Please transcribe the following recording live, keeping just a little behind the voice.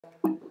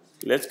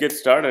let's get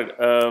started.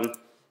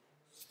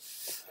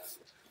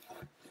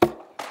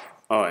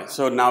 All right,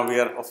 so now we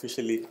are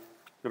officially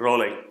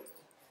rolling.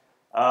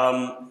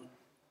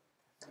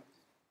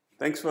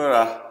 Thanks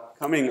for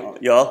coming,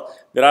 y'all.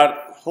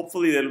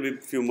 Hopefully there will be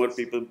a few more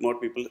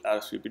people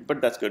are stupid,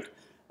 but that's good.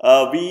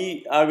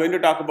 We are going to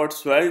talk about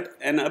Svelte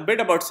and a bit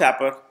about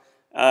Sapper.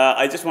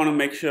 I just want to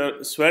make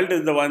sure Svelte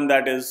is the one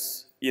that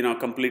is,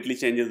 completely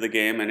changes the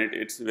game, and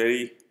it's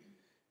very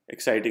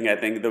exciting. I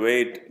think the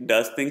way it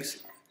does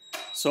things,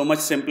 so much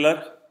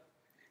simpler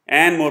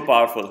and more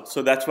powerful.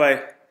 So that's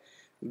why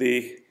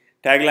the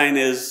tagline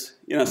is,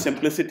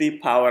 simplicity,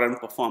 power, and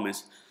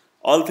performance.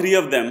 All three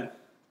of them,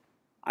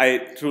 I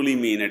truly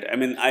mean it. I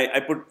mean, I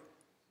put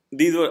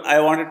these. I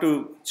wanted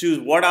to choose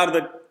what are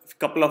the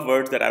couple of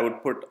words that I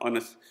would put on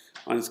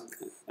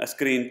a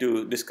screen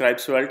to describe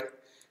Svelte.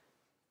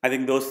 I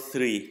think those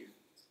three,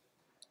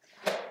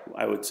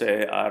 I would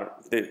say, are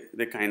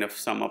they kind of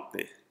sum up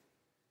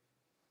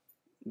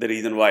the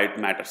reason why it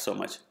matters so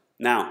much.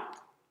 Now,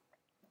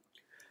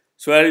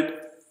 Svelte,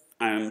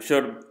 I'm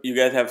sure you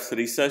guys have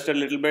researched a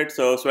little bit.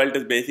 So Svelte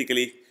is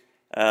basically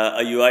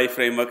a UI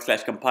framework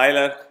 /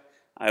 compiler.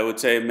 I would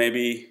say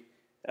maybe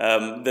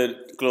the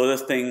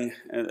closest thing,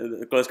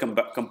 the closest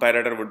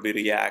comparator would be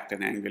React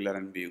and Angular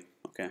and Vue.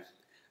 Okay,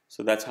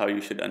 so that's how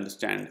you should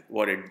understand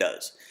what it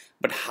does.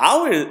 But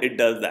how it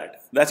does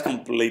that, that's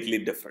completely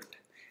different.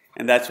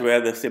 And that's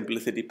where the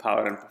simplicity,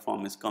 power, and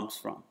performance comes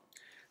from.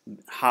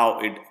 How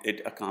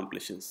it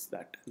accomplishes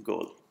that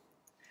goal.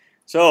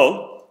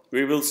 So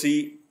we will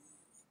see.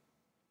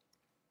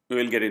 We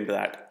will get into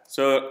that.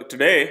 So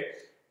today,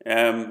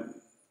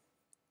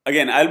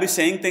 again, I'll be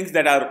saying things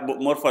that are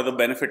more for the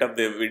benefit of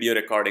the video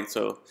recording.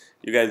 So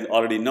you guys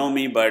already know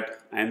me,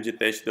 but I'm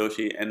Jitesh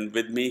Doshi, and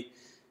with me,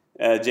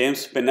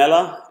 James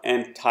Spinella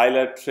and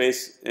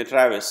Travis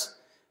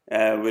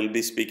will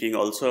be speaking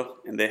also,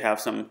 and they have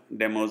some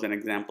demos and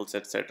examples,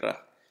 etc.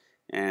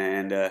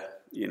 And I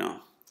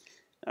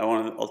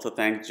want to also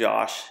thank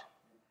Josh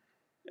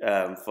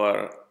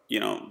for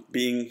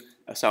being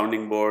a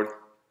sounding board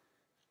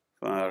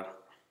for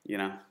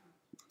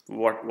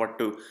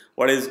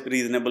what is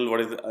reasonable,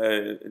 what is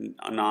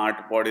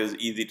not, what is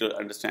easy to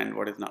understand,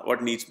 what is not,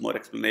 what needs more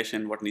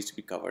explanation, what needs to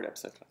be covered,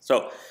 etc.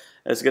 So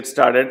let's get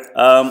started.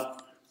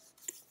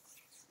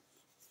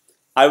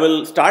 I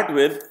will start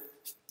with,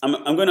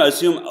 I'm going to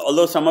assume,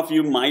 although some of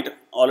you might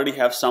already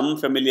have some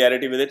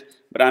familiarity with it,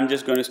 but I'm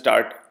just going to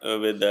start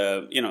with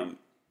the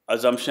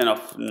assumption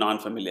of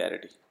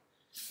non-familiarity.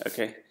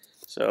 Okay,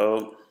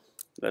 so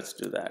let's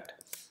do that.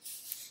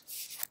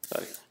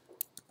 Sorry,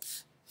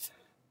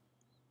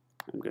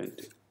 I'm going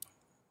to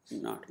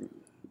not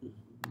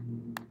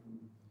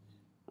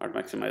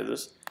maximize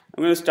this.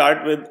 I'm going to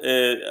start with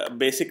a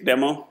basic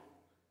demo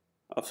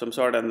of some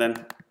sort, and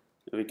then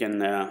we can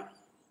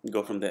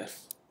go from there.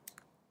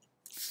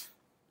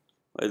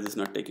 Why is this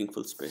not taking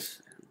full space?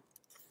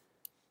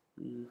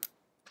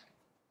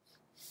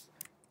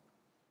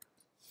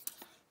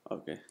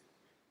 Okay,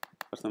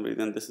 for some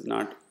reason this is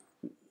not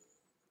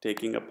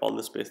taking up all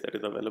the space that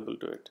is available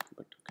to it,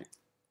 but okay.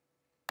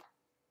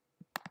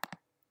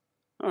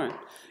 All right.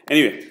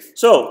 Anyway,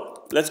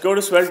 so let's go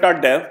to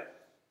svelte.dev,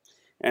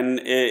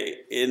 and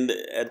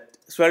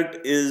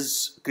Svelte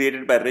is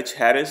created by Rich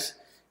Harris.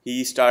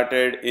 He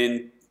started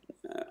in,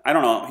 I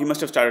don't know, he must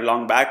have started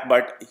long back,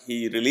 but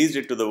he released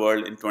it to the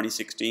world in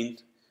 2016,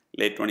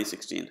 late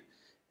 2016.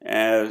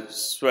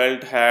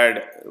 Svelte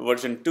had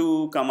version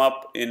 2 come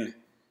up in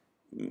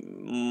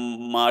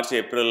March,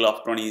 April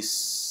of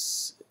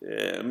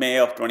May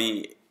of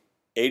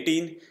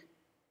 2018,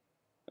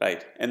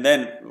 right? And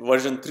then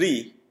version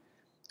 3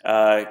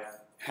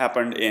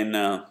 happened in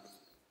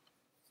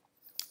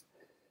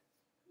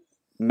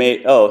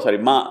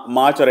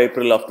March or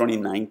April of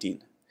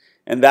 2019.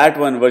 And that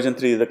one, version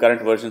 3, is the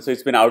current version. So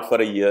it's been out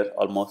for a year,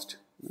 almost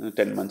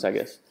 10 months, I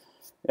guess.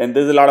 And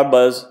there's a lot of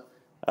buzz,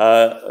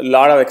 a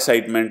lot of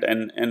excitement,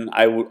 and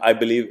I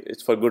believe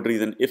it's for good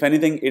reason. If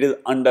anything, it is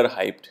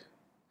underhyped.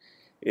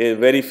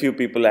 Very few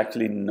people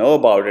actually know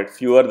about it,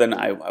 fewer than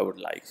I would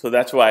like. So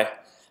that's why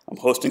I'm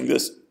hosting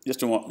this, just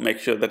to make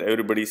sure that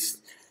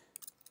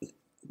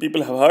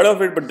people have heard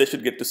of it, but they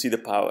should get to see the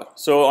power.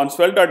 So on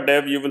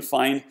svelte.dev, you will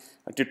find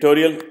a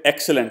tutorial,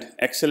 excellent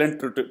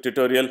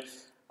tutorial.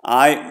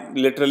 I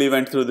literally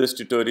went through this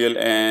tutorial,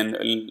 and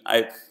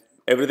I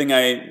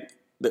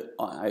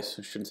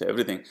shouldn't say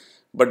everything,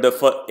 but the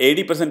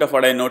 80% of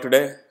what I know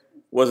today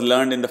was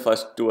learned in the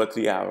first 2 or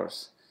 3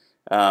 hours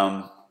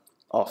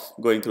of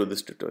going through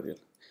this tutorial.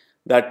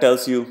 That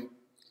tells you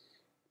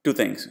two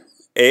things.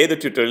 A, the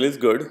tutorial is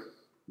good,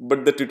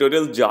 but the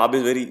tutorial job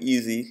is very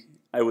easy,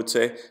 I would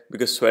say,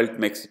 because Svelte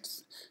makes it.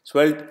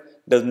 Svelte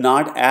does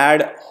not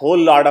add a whole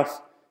lot of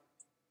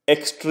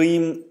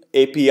extreme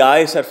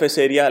API surface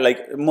area.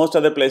 Like most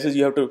other places,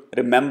 you have to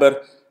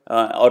remember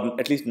or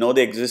at least know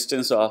the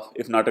existence of,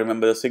 if not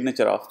remember the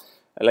signature of,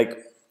 like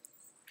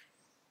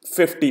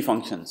 50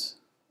 functions.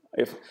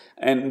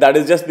 And that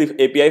is just the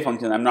API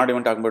function. I'm not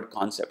even talking about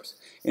concepts.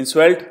 In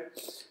Svelte,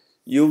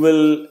 you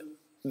will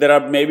there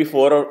are maybe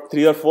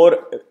 3 or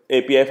 4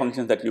 API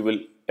functions that you will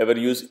ever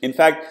use. In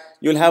fact,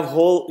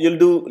 you'll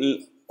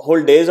do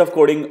whole days of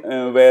coding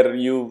where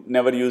you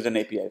never used an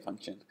API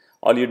function.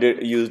 All you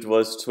used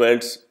was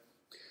Svelte's,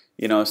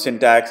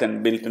 syntax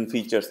and built-in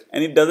features,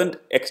 and it doesn't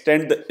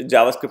extend the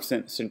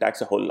JavaScript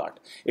syntax a whole lot.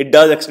 It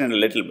does extend a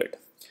little bit.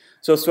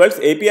 So Svelte's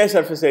API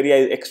surface area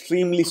is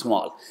extremely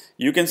small.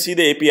 You can see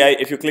the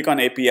API if you click on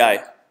API.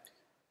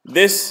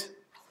 This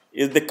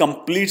is the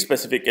complete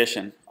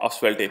specification of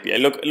Svelte API.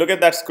 Look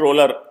at that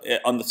scroller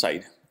on the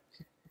side.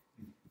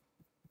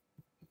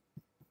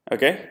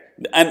 Okay,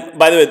 and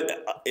by the way,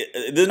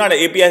 this is not an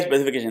API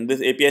specification.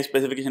 This API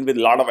specification with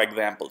a lot of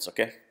examples.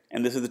 Okay,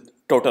 and this is the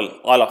total,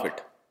 all of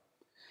it.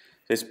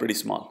 So it's pretty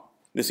small.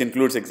 This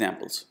includes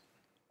examples.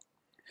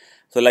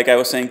 So like I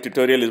was saying,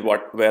 tutorial is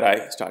where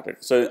I started.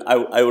 So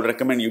I would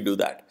recommend you do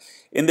that.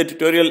 In the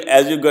tutorial,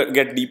 as you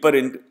get deeper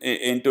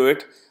into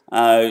it,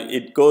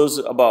 it goes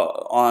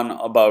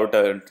about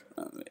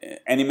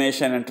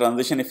animation and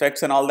transition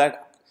effects and all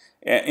that.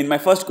 In my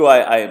first go,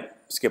 I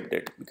skipped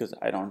it because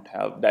I don't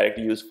have direct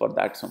use for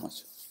that so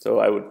much. So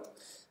I would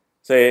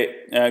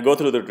say go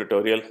through the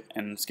tutorial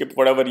and skip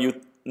whatever you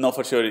know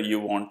for sure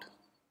you won't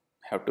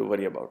have to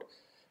worry about.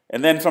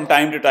 And then from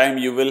time to time,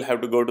 you will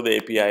have to go to the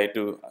API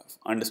to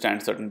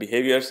understand certain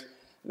behaviors.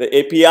 The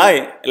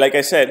API, like I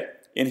said,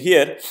 in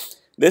here,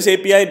 this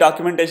API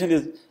documentation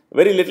is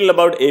very little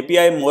about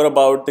API, more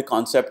about the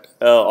concept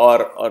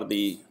or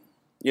the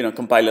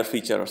compiler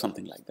feature or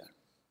something like that.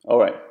 All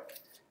right,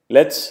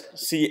 let's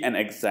see an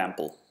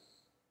example.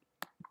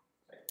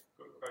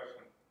 Quick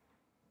question.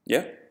 Yeah.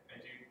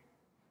 And do you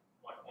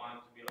want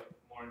it to be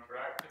more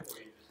interactive, or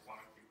you just want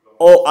it to go?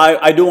 Oh,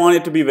 I do want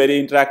it to be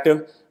very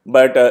interactive.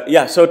 But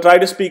yeah, so try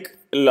to speak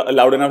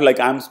loud enough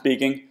like I'm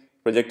speaking,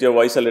 project your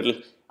voice a little.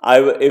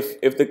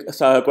 If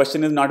the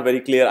question is not very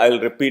clear, I'll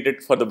repeat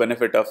it for the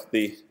benefit of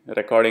the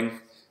recording.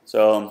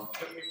 So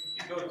if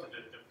you go to the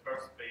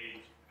first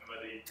page where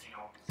they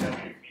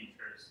set your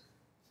features.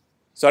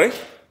 Sorry?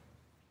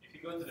 If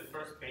you go to the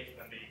first page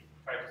when they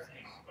try to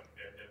see what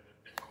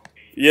the whole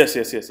page. Yes.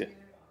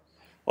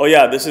 Oh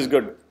yeah, this is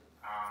good.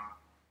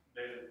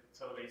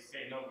 So they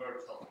say no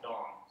virtual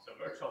DOM. So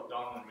virtual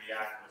DOM in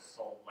React was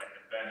sold like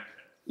a benefit.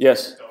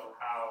 Yes. So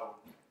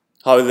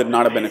how is it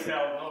not a benefit? They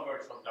sell no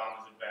virtual DOM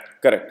as a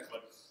benefit. Correct.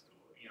 But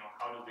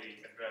how do they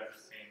address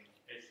the same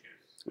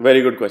issues?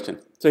 Very good question.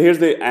 So here's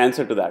the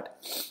answer to that.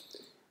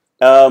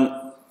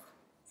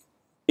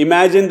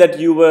 Imagine that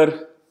you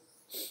were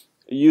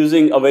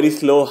using a very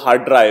slow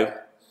hard drive,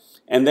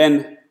 and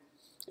then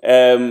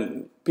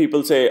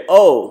people say,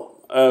 "Oh,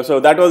 so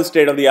that was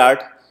state of the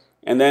art."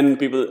 And then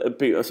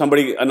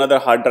another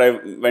hard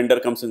drive vendor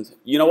comes and says,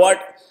 "You know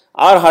what?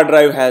 Our hard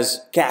drive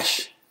has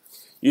cache.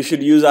 You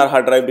should use our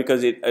hard drive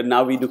because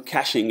now we do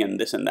caching and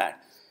this and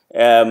that."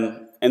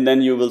 And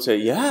then you will say,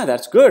 "Yeah,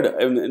 that's good.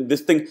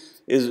 This thing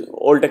is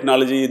old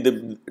technology.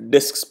 The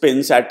disk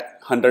spins at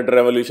 100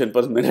 revolution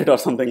per minute or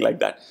something like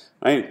that,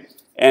 right?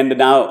 And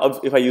now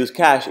if I use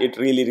cache, it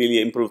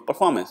really improves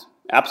performance."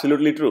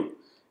 Absolutely true.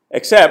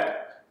 Except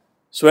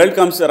Svelte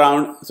comes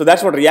around. So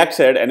that's what React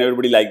said, and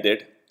everybody liked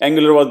it.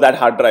 Angular was that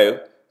hard drive,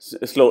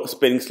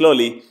 spinning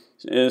slowly.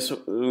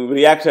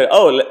 React said,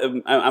 "Oh,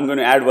 I'm going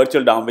to add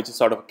virtual DOM, which is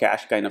sort of a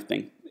cache kind of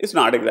thing." It's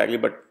not exactly,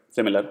 but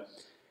similar.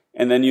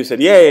 And then you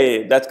said,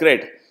 "Yay, that's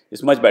great.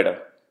 It's much better."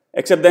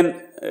 Except then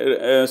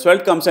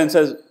Svelte comes and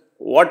says,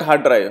 "What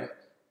hard drive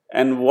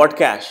and what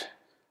cache?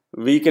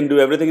 We can do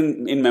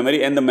everything in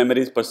memory, and the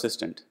memory is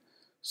persistent."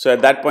 So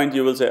at that point,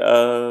 you will say,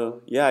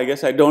 "Yeah, I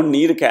guess I don't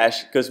need a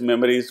cache because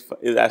memory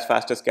is as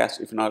fast as cache,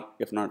 if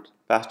not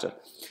faster."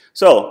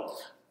 So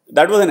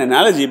that was an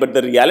analogy, but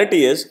the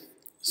reality is,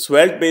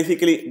 Svelte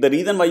basically, the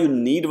reason why you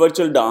need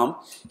virtual DOM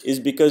is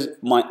because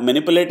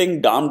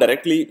manipulating DOM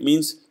directly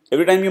means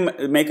every time you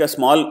make a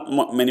small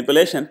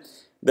manipulation,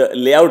 the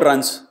layout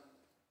runs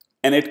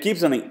and it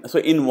keeps running. So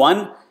in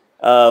one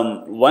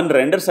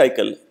render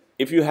cycle,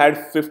 if you had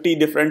 50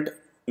 different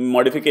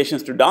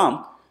modifications to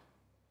DOM,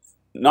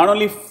 not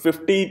only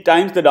 50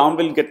 times the DOM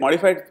will get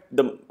modified,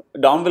 the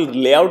DOM will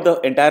lay out the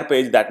entire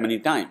page that many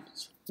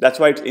times. That's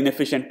why it's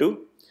inefficient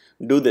to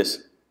do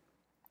this.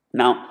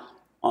 Now,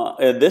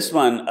 this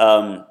one,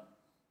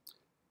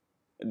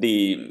 the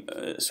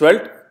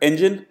Svelte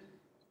engine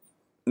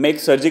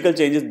makes surgical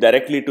changes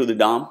directly to the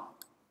DOM.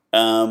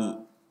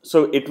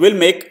 So it will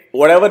make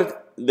whatever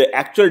the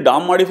actual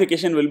DOM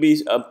modification will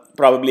be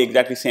probably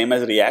exactly same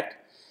as React,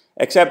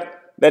 except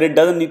that it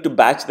doesn't need to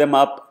batch them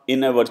up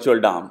in a virtual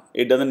DOM.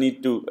 It doesn't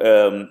need to.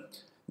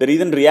 The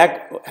reason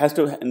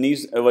React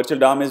needs a virtual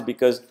DOM is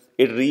because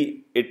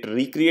it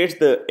recreates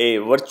a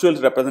virtual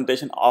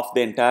representation of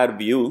the entire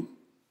view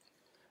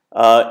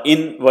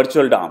in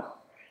virtual DOM.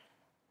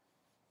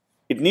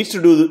 It needs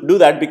to do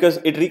that because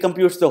it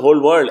recomputes the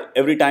whole world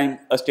every time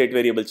a state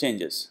variable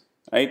changes,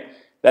 right?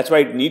 That's why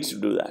it needs to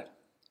do that.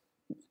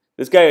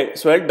 This guy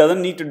Svelte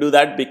doesn't need to do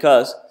that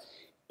because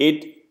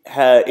it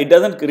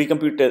doesn't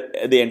recompute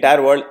the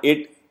entire world.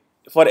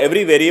 For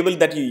every variable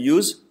that you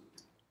use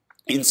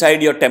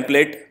inside your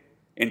template,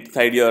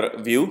 inside your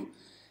view,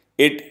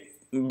 it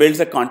builds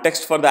a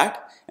context for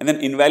that and then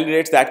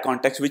invalidates that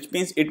context, which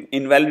means it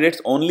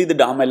invalidates only the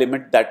DOM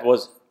element that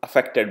was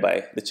affected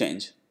by the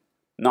change,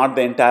 not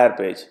the entire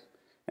page.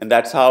 And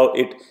that's how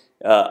it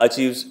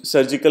achieves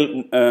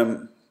surgical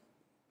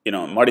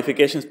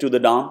modifications to the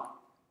DOM,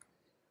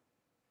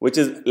 which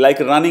is like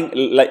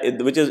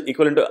which is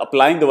equivalent to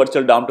applying the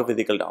virtual DOM to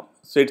physical DOM.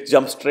 So it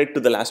jumps straight to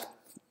the last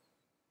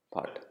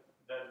part.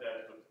 That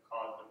would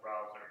cause the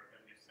browser,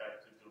 as you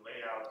said, to do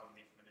layout and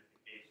these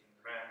modifications,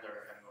 render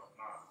and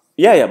whatnot.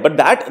 Yeah, but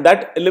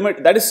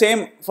that is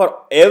same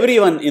for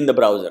everyone in the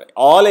browser.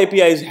 All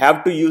APIs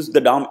have to use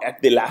the DOM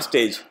at the last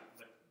stage.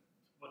 But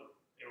what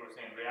they were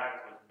saying,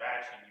 React was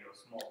batching your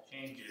small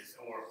changes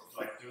or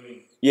like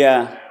doing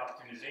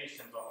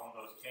optimizations on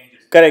those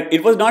changes. Correct.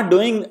 It was not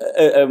doing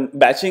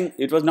batching.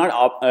 It was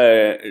not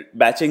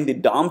batching the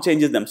DOM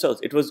changes themselves.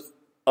 It was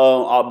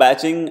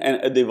batching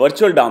the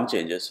virtual DOM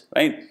changes,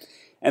 right?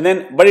 And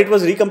then, but it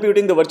was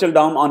recomputing the virtual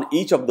DOM on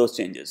each of those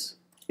changes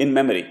in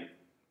memory.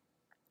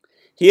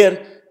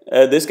 Here,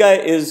 this guy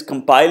is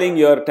compiling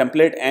your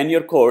template and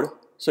your code,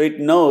 so it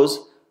knows,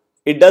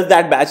 it does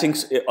that batching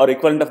or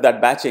equivalent of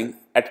that batching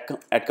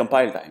at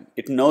compile time.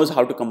 It knows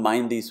how to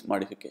combine these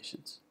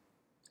modifications.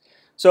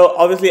 So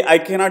obviously, I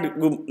cannot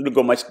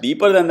go much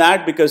deeper than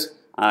that because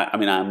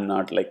I'm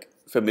not like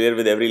familiar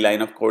with every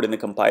line of code in the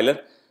compiler.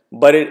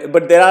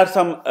 But there are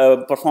some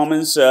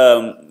performance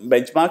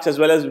benchmarks as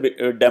well as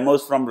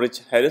demos from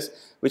Rich Harris,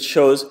 which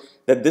shows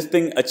that this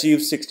thing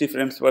achieves 60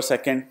 frames per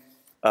second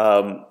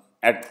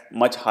at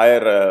much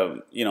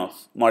higher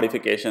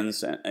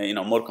modifications,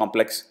 more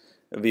complex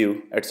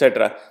view,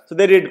 etc. So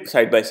they did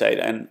side by side,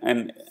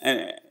 and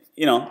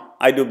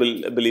I do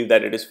believe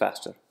that it is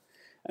faster.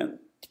 And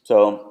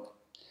so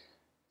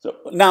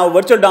now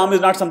virtual DOM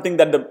is not something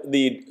that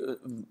the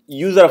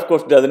user, of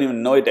course, doesn't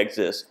even know it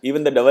exists.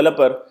 Even the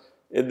developer,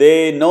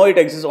 they know it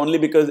exists only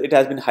because it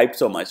has been hyped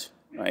so much,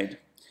 right?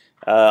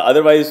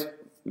 Otherwise,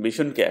 we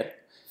shouldn't care.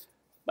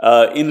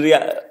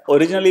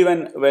 Originally,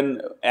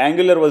 when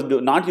Angular was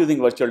not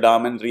using virtual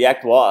DOM and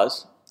React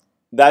was,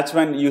 that's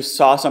when you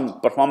saw some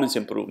performance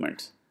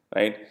improvements,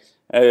 right?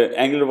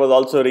 Angular was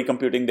also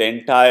recomputing the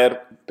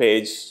entire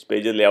pages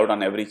layout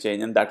on every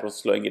change, and that was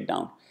slowing it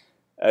down.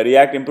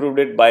 React improved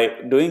it by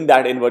doing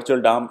that in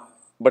virtual DOM,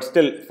 but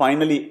still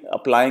finally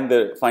applying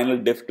the final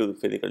diff to the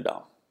physical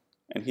DOM.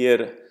 And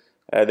here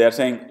they are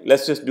saying,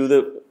 let's just do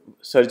the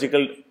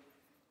surgical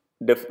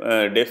diff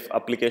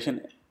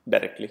application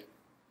directly.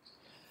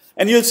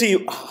 And you'll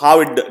see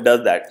how it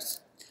does that.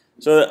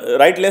 So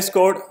write less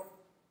code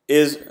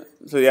is,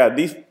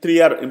 these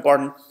three are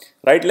important.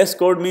 Write less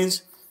code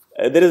means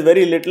there is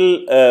very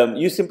little,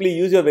 you simply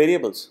use your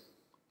variables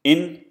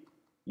in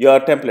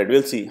your template.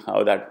 We'll see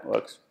how that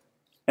works.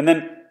 And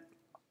then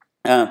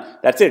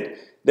that's it.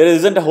 There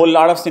isn't a whole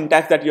lot of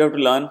syntax that you have to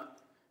learn.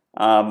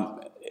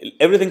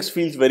 Everything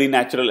feels very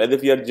natural, as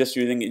if you are just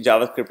using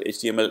JavaScript,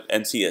 HTML,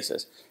 and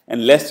CSS,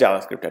 and less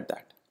JavaScript at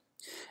that.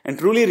 And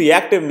truly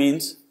reactive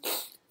means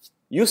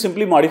you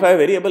simply modify a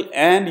variable,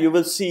 and you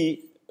will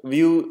see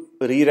view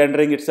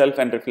re-rendering itself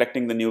and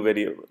reflecting the new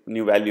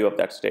value of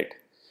that state.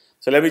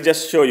 So let me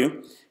just show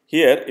you.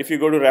 Here, if you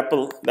go to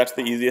REPL, that's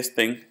the easiest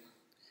thing.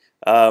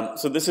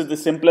 So this is the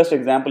simplest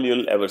example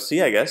you'll ever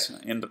see, I guess,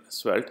 in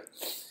Svelte.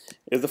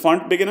 Is the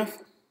font big enough?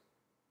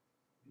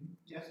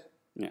 Yes.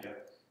 Yeah.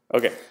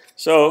 Okay.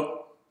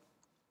 So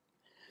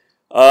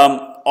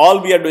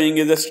all we are doing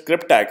is a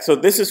script tag. So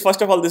this is,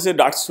 first of all, this is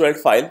a .svelte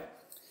file.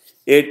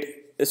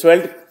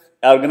 Svelte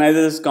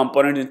organizes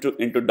components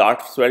into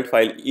 .svelte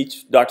file.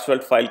 Each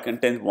 .svelte file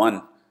contains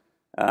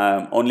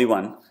only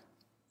one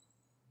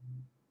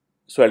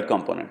Svelte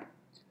component.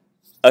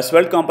 A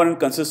Svelte component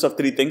consists of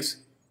three things: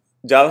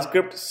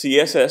 JavaScript,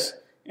 CSS,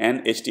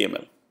 and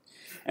HTML.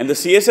 And the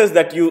CSS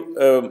that you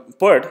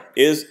put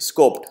is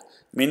scoped,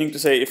 meaning to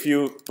say, if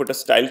you put a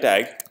style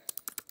tag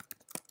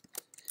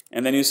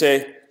and then you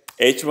say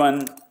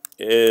h1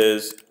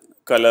 is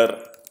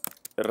color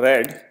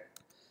red,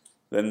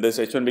 then this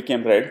h1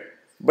 became red,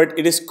 but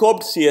it is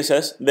scoped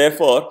CSS.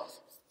 Therefore,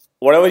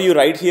 whatever you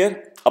write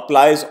here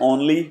applies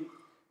only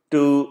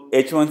to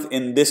h1s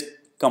in this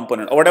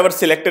component, or whatever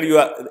selector you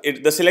are.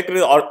 The selector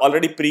is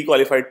already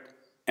pre-qualified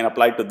and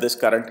applied to this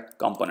current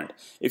component.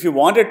 If you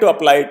wanted to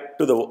apply it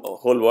to the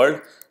whole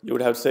world, you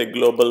would have to say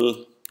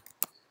global,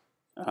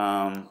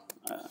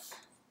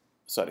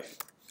 sorry.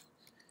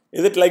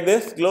 Is it like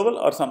this, global,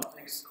 or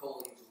something?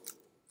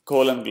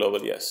 Colon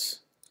global,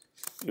 yes.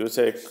 You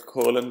say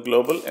colon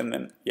global, and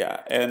then,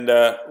 yeah, and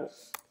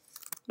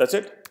that's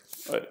it.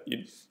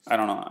 I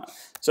don't know.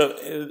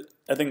 So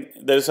I think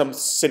there is some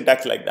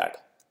syntax like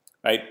that,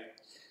 right?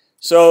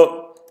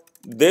 So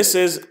this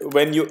is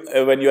when you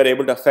are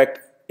able to affect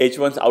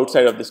h1s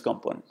outside of this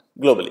component,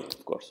 globally,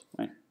 of course,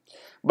 right?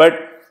 But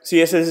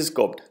CSS is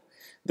scoped.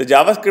 The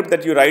JavaScript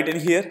that you write in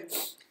here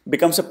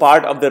becomes a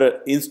part of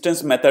the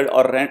instance method,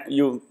 or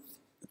you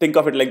think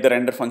of it like the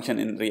render function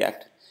in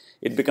React.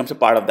 It becomes a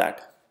part of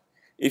that.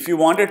 If you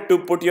wanted to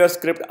put your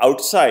script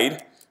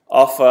outside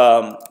of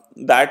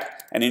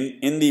that, and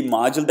in the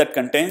module that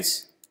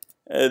contains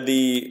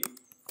the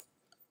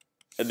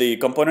the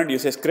component, you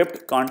say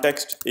script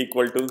context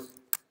equal to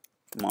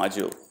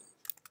module.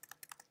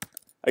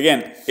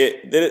 Again,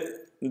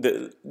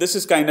 this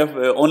is kind of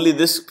only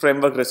this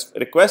framework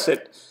requests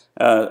it,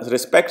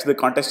 respects the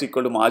context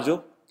equal to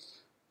module.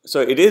 So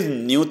it is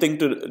new thing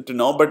to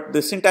know, but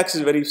the syntax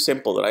is very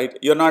simple, right?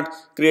 You're not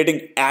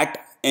creating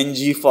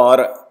 @ng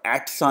for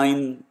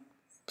 @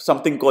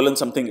 something colon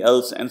something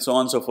else and so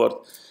on and so forth.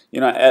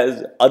 You know,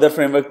 as other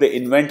framework, they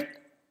invent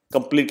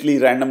completely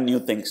random new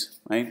things,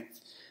 right?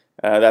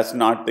 That's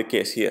not the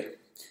case here.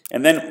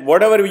 And then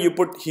whatever you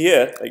put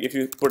here, like if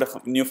you put a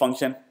new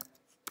function,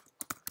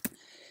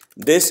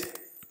 this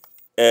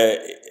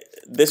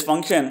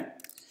function,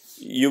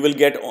 you will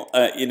get,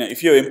 you know,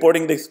 if you're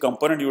importing this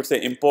component, you would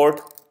say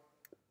import,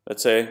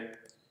 let's say,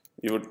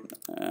 you would,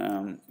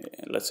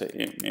 let's say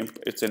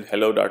it's in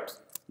hello dot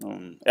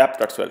app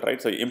dot svelte,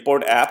 right? So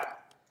import app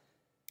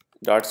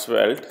dot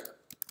svelte,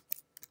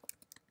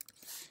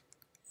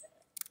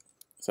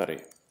 sorry,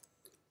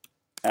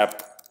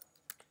 app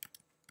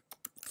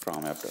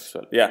from app dot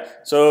svelte. Yeah,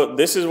 so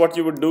this is what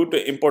you would do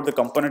to import the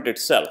component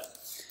itself.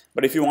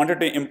 But if you wanted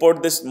to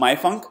import this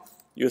myfunc,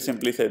 you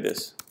simply say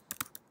this.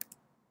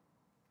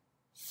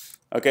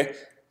 Okay,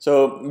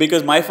 so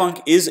because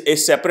myfunc is a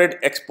separate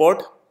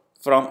export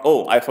from,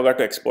 oh, I forgot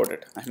to export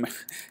it.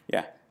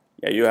 yeah,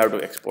 you have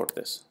to export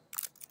this.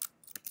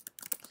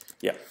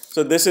 Yeah,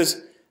 so this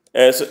is,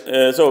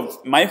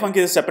 so myfunc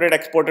is a separate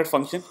exported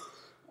function,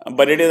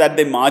 but it is at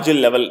the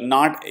module level,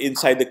 not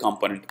inside the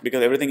component,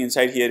 because everything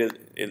inside here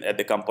is at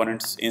the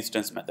component's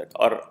instance method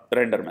or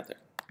render method.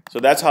 So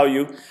that's how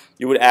you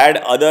would add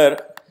other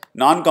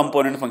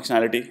non-component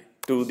functionality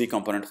to the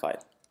component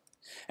file.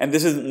 And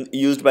this is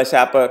used by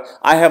Sapper.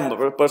 I have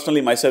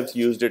personally myself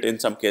used it in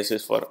some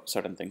cases for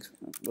certain things.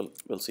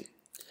 We'll see.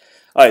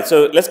 All right,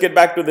 so let's get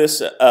back to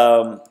this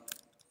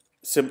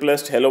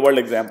simplest hello world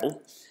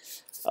example.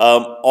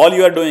 All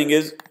you are doing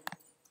is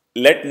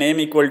let name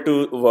equal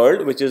to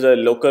world, which is a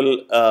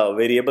local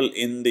variable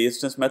in the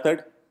instance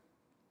method,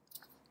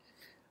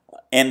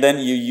 and then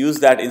you use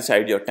that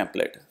inside your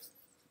template,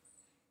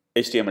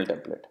 HTML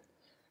template.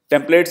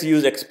 Templates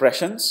use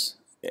expressions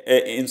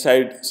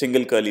inside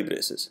single curly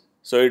braces.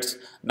 So it's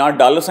not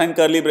 $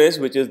 curly brace,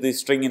 which is the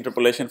string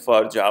interpolation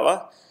for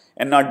Java,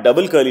 and not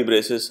double curly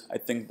braces. I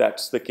think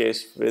that's the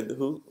case with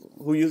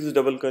who uses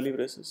double curly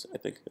braces? I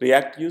think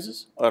React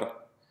uses, or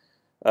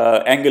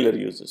Angular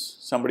uses.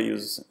 Somebody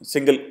uses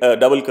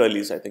double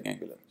curlies, I think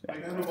Angular. Yeah.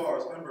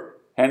 Handlebars, Ember.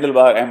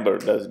 Handlebar Ember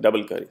does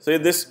double curly. So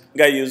this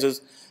guy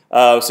uses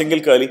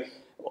single curly.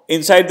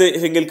 Inside the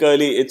single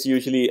curly, it's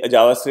usually a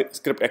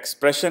JavaScript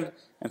expression,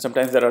 and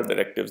sometimes there are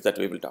directives that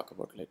we will talk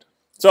about later.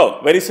 So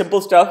very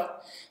simple stuff.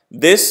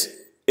 This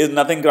is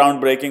nothing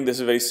groundbreaking. This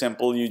is very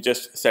simple. You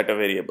just set a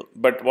variable.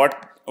 But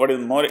what is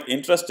more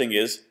interesting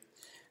is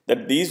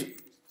that these,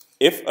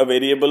 if a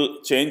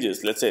variable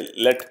changes, let's say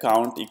let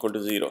count equal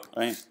to 0,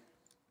 right?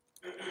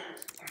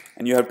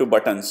 And you have two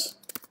buttons,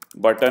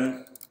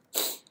 button,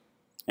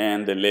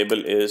 and the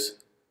label is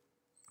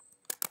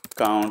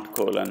count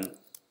colon,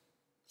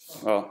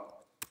 oh,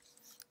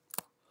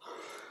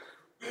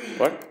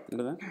 what?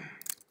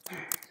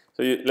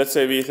 So let's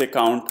say we say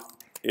count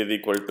is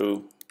equal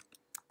to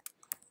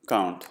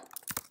count.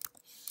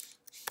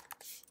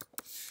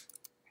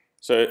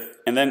 So,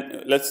 and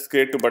then let's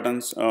create two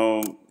buttons,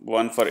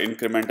 one for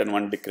increment and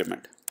one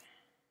decrement.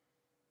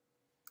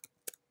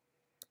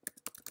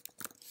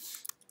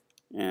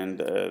 And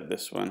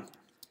this one,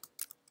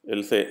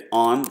 it'll say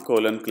on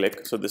colon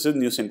click. So this is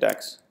new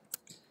syntax.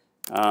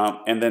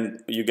 And then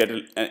you get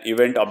an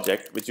event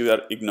object, which you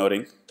are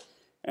ignoring.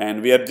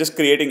 And we are just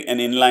creating an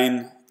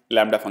inline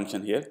lambda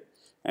function here.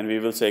 And we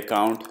will say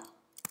count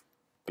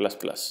plus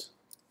plus.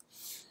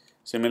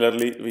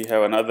 Similarly, we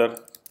have another.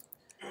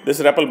 This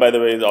REPL, by the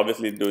way, is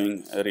obviously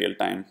doing a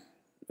real-time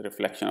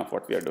reflection of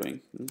what we are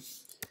doing.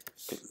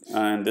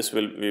 And this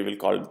we will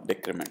call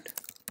decrement.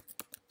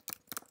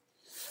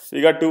 So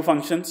you got two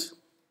functions,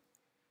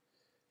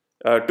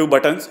 two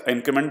buttons,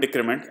 increment,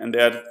 decrement, and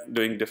they are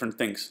doing different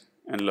things.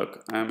 And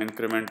look, I'm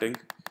incrementing,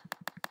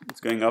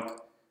 it's going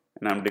up,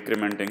 and I'm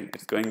decrementing,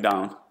 it's going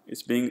down.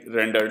 It's being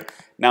rendered.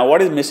 Now,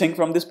 what is missing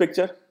from this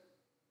picture?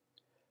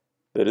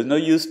 There is no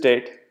use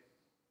state.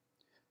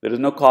 There is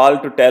no call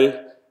to tell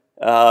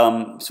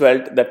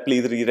Svelte that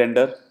please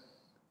re-render.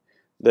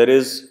 There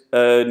is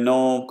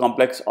no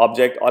complex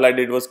object. All I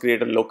did was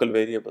create a local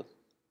variable.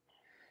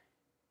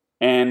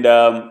 And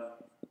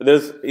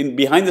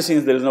behind the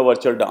scenes, there is no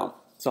virtual DOM.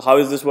 So how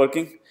is this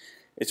working?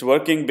 It's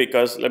working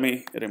because, let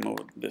me remove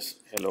this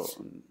hello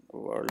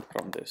world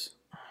from this.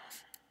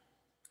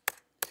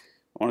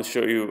 I want to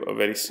show you a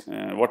very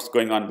what's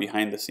going on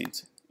behind the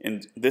scenes.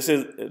 And this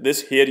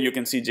here you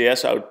can see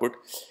JS output.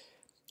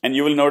 And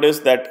you will notice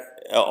that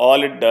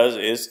all it does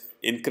is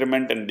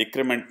increment and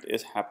decrement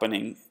is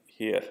happening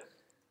here.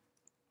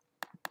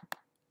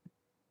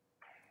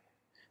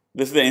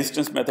 This is the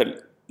instance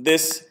method.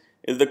 This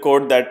is the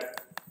code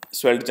that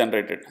Svelte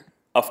generated.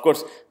 Of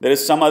course, there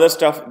is some other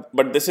stuff,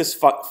 but this is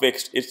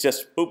fixed. It's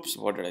just, oops,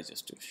 what did I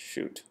just do?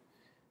 Shoot.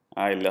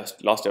 I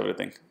lost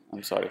everything.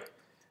 I'm sorry.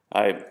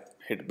 I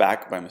hit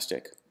back by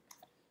mistake.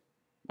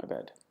 My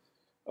bad.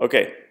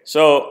 Okay,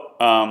 so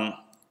all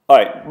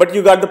right, but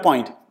you got the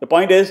point. The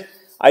point is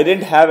I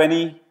didn't have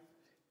any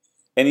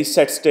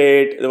set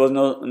state. There was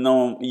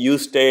no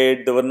use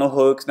state. There were no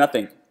hooks.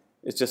 Nothing.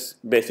 It's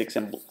just basic,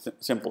 simple.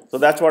 So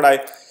that's what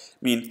I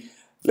mean.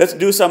 Let's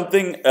do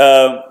something.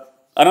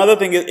 Another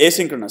thing is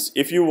asynchronous.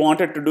 If you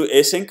wanted to do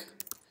async,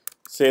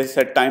 say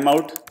set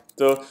timeout.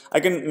 So I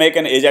can make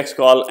an Ajax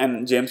call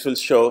and James will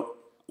show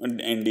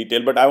in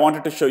detail. But I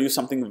wanted to show you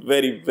something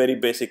very, very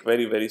basic,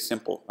 very, very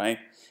simple, right?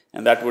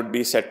 And that would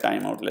be set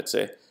timeout. Let's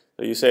say.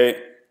 So you say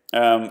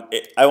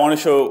I want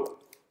to show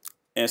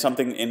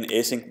something in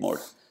async mode.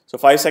 So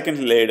 5 seconds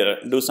later,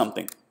 do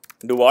something.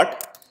 Do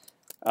what?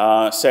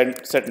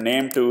 Set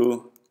name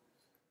to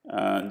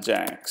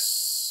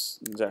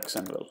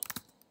Jacksonville.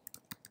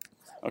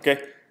 Okay,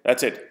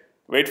 that's it.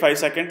 Wait 5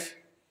 seconds,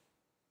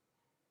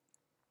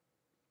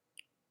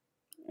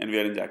 and we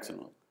are in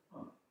Jacksonville.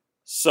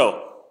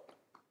 So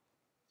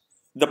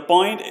the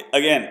point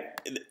again,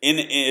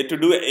 to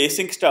do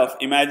async stuff,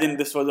 imagine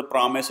this was a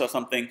promise or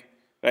something,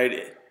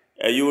 right?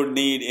 You would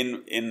need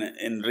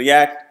in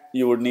React,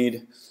 you would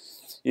need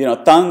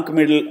thunk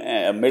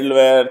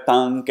middleware,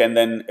 thunk, and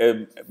then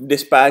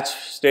dispatch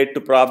state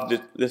to prop,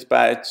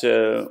 dispatch,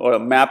 or a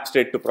map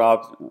state to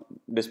prop,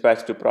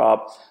 dispatch to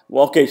prop.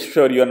 Okay,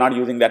 sure, you're not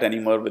using that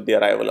anymore with the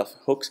arrival of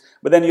hooks,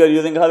 but then you're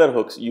using other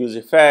hooks, use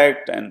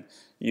effect and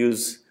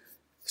use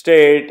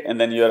state, and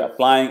then you're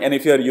applying. And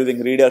if you're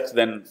using Redux,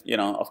 then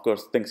of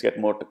course things get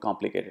more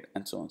complicated,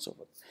 and so on and so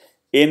forth.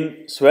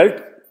 In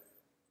Svelte,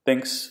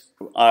 things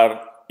are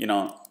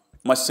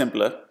much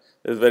simpler.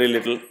 There's very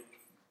little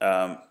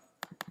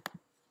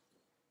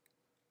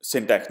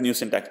new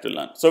syntax to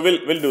learn. So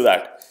we'll do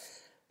that.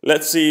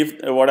 Let's see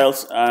if, what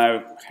else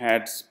I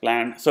had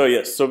planned. So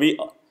yes, so we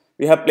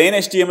have plain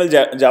HTML,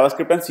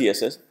 JavaScript, and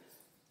CSS.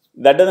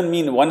 That doesn't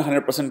mean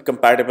 100%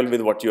 compatible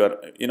with what you are.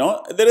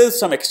 There is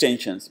some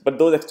extensions, but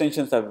those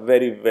extensions are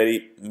very,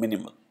 very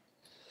minimal.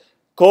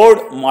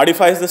 Code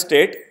modifies the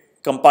state.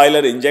 Compiler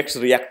injects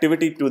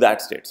reactivity to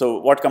that state. So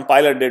what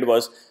compiler did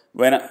was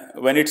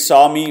when it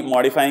saw me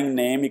modifying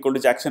name equal to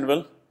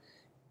Jacksonville,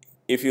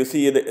 if you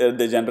see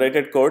the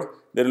generated code,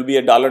 there will be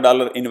a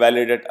 $$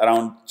 invalidated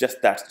around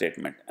just that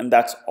statement, and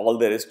that's all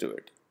there is to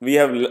it.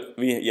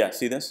 Yeah,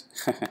 see this?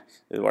 This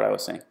is what I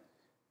was saying.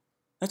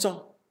 That's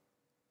all.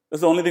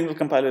 That's the only thing the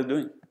compiler is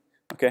doing.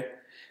 Okay,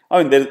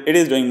 I mean it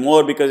is doing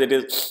more because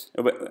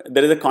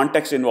there is a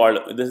context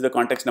involved. This is the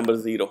context number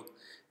 0,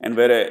 and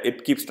where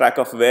it keeps track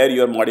of where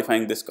you are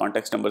modifying this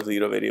context number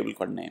 0 variable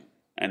called name,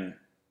 and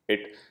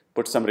it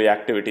puts some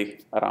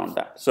reactivity around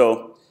that.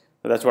 So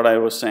that's what I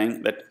was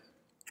saying, that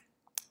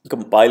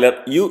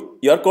compiler,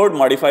 your code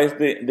modifies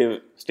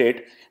the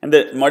state, and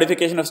the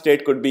modification of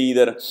state could be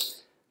either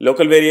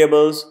local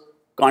variables,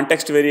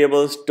 context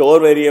variables,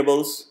 store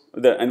variables,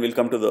 and we'll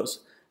come to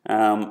those,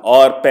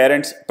 or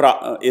parent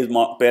is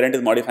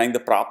modifying the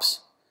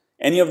props.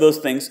 Any of those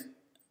things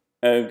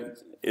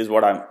is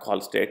what I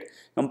call state.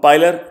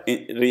 Compiler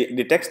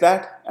detects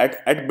that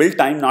at build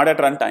time, not at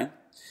runtime,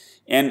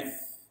 and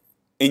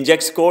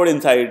injects code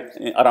inside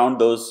around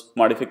those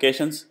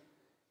modifications,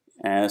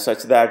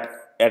 such that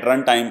at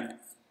runtime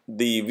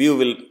the view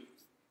will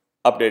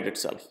update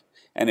itself,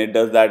 and it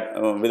does that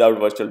without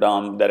virtual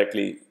DOM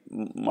directly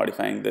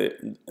modifying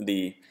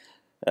the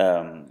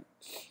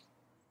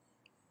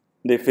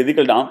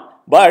physical DOM.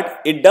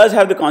 But it does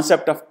have the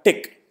concept of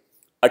tick.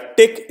 A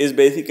tick is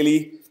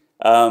basically,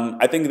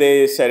 I think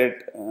they said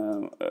it,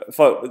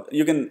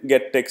 you can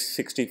get ticks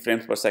 60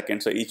 frames per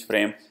second. So each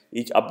frame,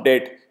 each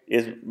update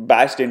is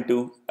bashed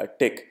into a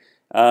tick,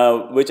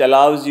 which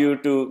allows you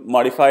to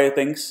modify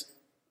things,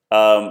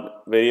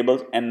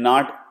 variables, and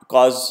not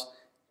cause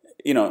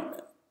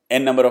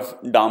n number of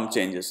DOM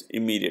changes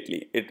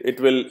immediately. It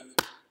will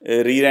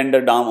re-render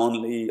DOM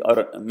only,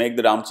 or make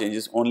the DOM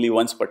changes only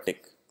once per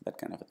tick, that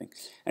kind of a thing.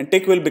 And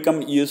tick will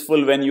become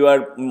useful when you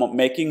are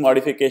making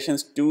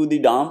modifications to the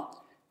DOM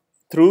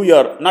through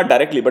your, not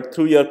directly, but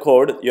through your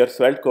code, your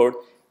Svelte code,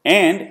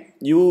 and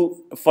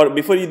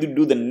before you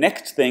do the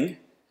next thing,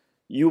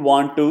 you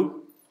want to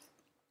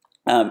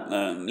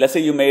let's say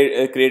you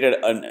created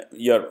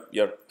your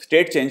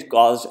state change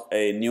caused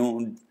a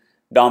new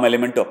DOM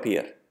element to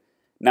appear.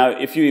 Now,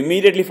 if you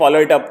immediately follow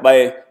it up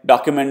by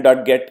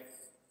document.get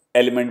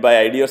element by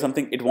ID or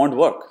something, it won't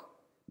work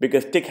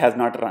because tick has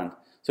not run.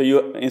 So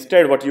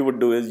instead, what you would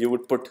do is you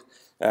would put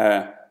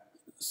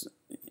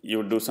you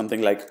would do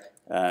something like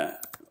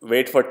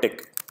wait for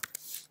tick,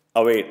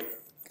 await,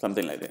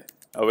 something like that,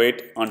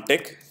 await on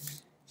tick,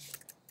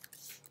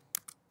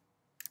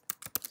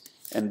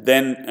 and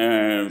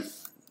then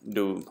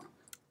do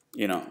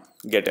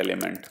get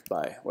element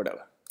by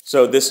whatever.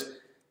 So this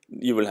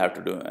you will have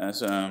to do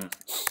as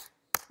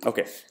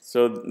okay.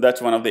 So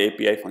that's one of the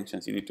API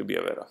functions you need to be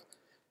aware of.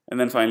 And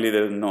then finally,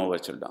 there is no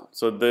virtual DOM.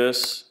 So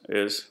this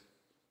is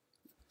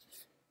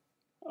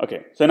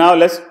okay. So now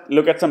let's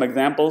look at some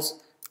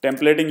examples.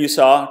 Templating you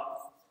saw,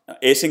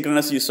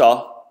 asynchronous you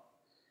saw,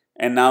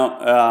 and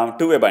now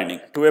two-way binding.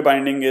 Two-way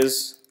binding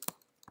is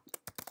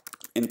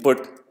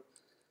input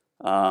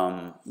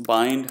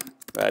bind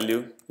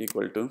value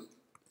equal to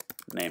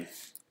name.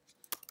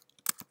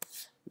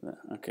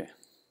 Okay,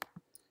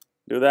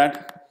 do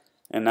that,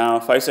 and now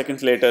 5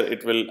 seconds later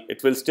it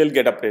will still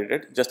get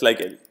updated just like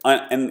it.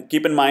 And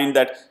keep in mind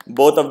that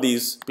both of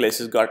these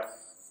places got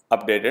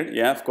updated,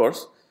 yeah, of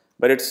course,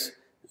 but it's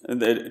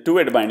the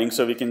two-way binding,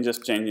 so we can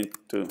just change it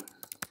to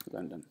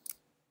London.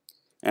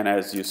 And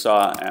as you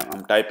saw,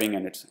 I'm typing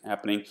and it's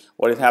happening.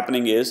 What is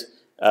happening is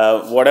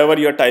whatever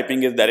you're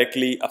typing is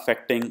directly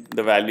affecting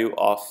the value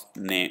of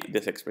name,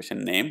 this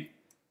expression name,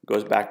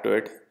 goes back to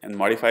it and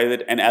modifies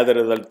it, and as a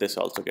result this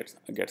also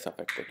gets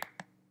affected.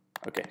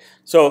 Okay,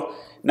 so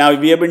now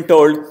we have been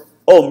told,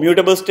 oh,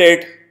 mutable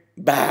state,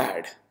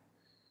 bad.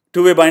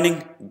 Two-way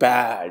binding,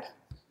 bad.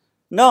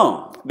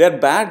 No, they're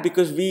bad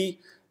because we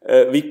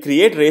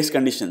create race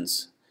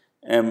conditions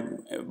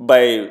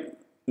by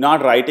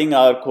not writing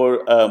our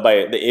code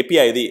by the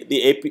API.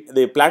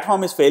 The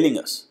platform is failing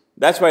us.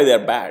 That's why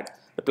they're bad.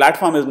 The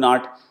platform is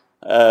not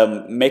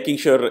making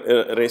sure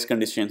race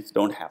conditions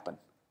don't happen,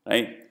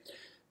 right?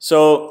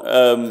 So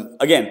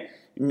again,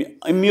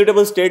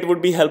 immutable state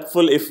would be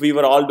helpful if we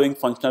were all doing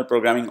functional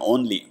programming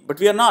only, but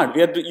we are not.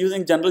 We are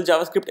using general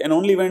JavaScript, and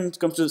only when it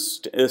comes to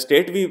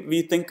state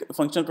we think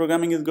functional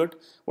programming is good.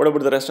 What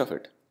about the rest of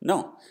it?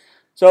 No.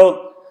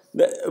 So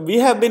we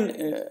have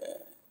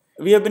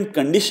been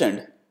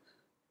conditioned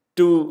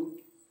to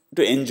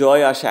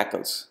enjoy our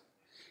shackles,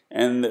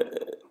 and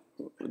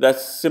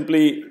that's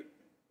simply,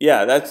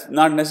 yeah, that's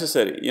not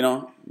necessary. You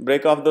know,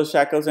 break off those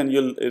shackles and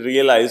you'll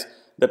realize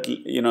that,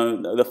 you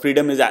know, the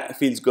freedom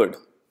feels good.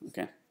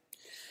 Okay.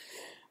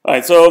 All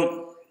right.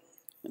 So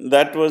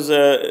that was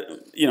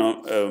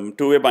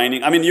two-way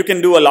binding. I mean, you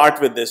can do a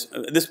lot with this.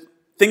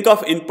 Think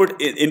of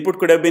input. Input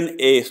could have been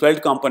a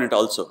Svelte component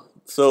also.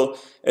 So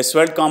a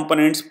Svelte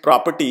component's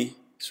property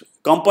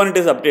component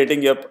is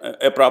updating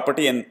a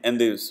property, and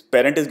the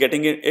parent is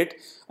getting it,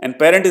 and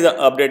parent is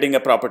updating a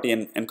property,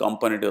 and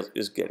component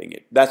is getting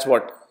it. That's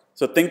what.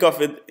 So think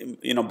of it,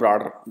 you know,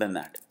 broader than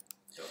that.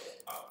 So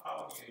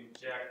how do you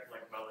inject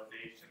like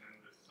validation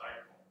in this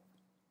cycle?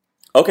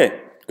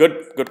 Okay,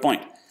 good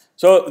point.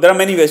 So there are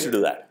many ways to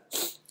do that.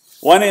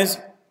 One is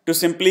to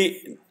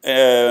simply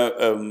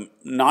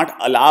not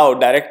allow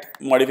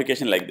direct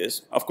modification like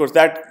this. Of course,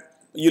 that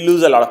you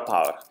lose a lot of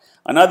power.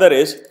 Another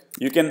is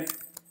you can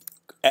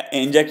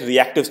inject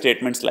reactive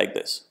statements like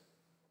this.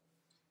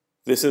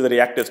 This is a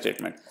reactive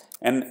statement,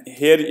 and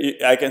here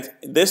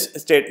this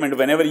statement,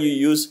 whenever you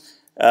use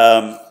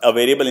a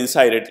variable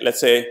inside it, let's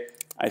say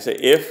I say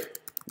if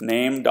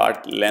name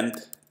dot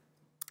length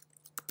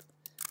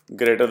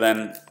greater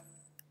than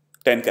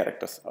 10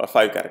 characters or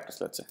 5 characters,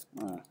 let's say.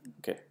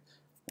 Okay,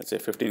 let's say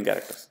 15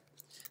 characters.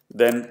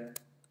 Then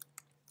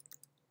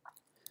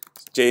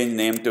change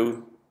name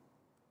to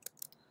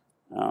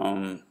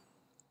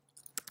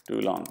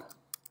too long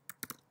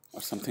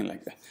or something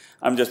like that.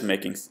 I'm just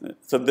making,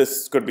 so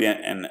this could be a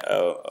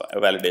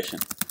validation.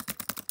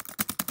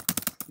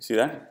 You see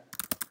that?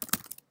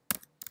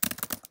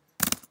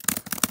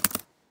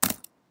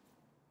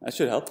 That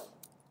should help.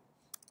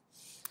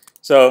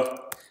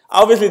 So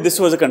obviously this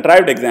was a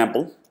contrived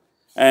example,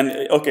 and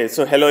okay,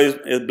 so hello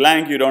is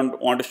blank. You don't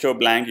want to show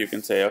blank, you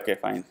can say okay,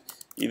 fine,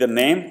 either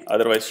name,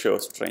 otherwise show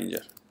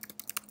stranger,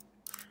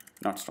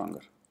 not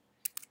stronger,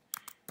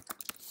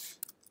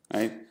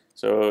 right?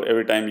 So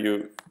every time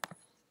you,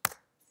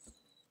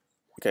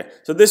 okay,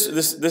 so this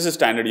is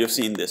standard, you've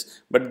seen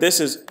this, but this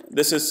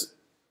is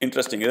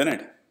interesting, isn't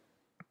it?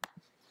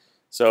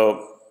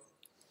 So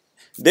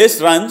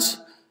this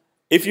runs,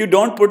 if you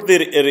don't put the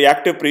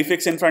reactive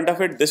prefix in front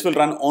of it, this will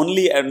run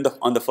only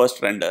on the first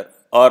render,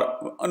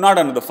 or not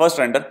on the first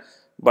render,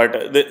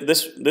 but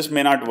this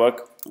may not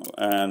work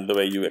the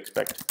way you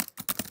expect.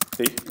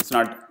 See, it's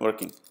not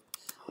working.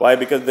 Why?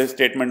 Because the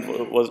statement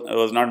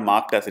was not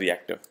marked as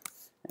reactive,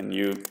 and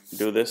you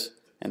do this,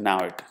 and now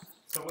it.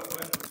 So when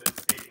does this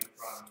statement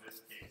run in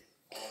this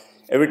case?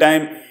 Every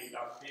time.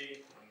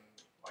 Update, and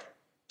like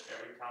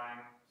every time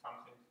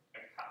something.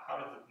 Like how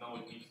does it know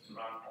it needs to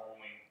run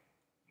only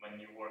when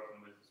you're working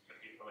with this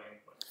particular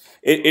input?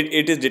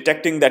 It is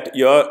detecting that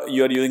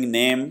you're using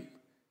name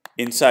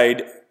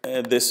inside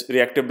this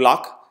reactive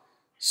block.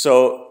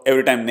 So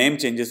every time name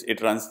changes,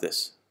 it runs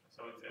this.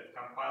 So at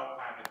compile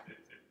time, it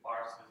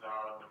parses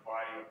out the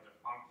body of the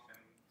function,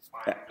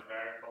 finds the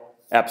variable.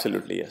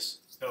 Absolutely, yes.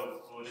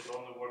 So would it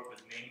only work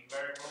with named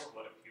variables?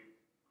 What if you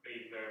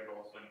create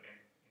variables in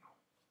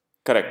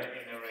correct. In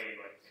an array,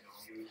 like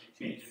you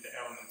change the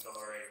elements of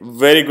array?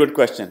 Very good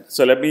question.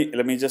 So let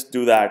me just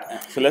do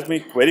that. So let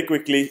me very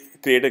quickly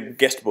create a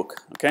guest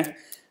book. Okay.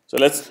 So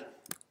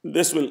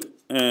this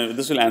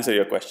will answer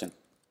your question.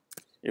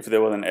 If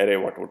there was an array,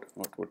 what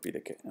would be the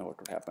case? What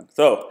would happen?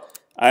 So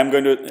I'm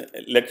going to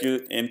let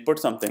you input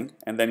something,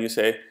 and then you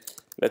say,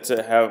 let's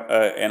have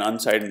an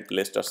unsigned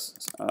list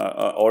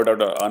or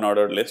ordered or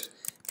unordered list.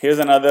 Here's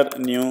another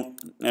new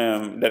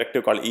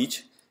directive called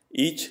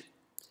each,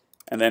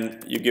 and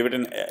then you give it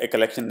a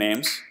collection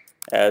names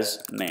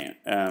as name.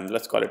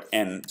 Let's call it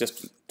n,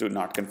 just to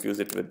not confuse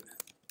it with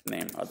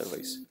name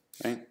otherwise,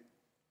 right?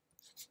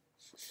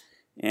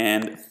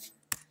 and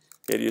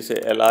here you say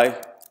li.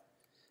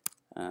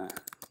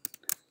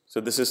 So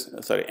this is,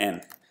 sorry,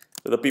 n.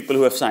 So the people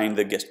who have signed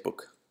the guest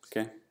book,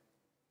 okay?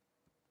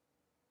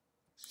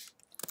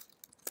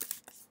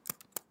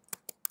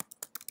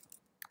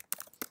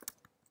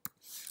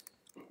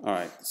 All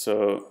right,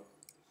 so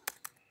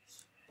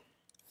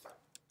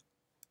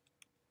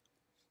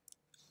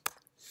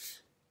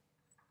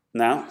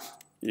now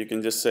you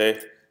can just say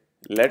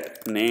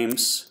let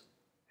names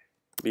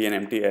be an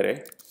empty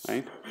array,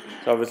 right?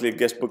 So obviously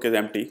guest book is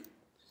empty.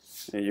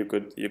 You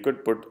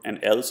could put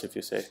an else if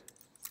you say.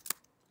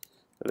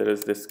 So there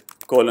is this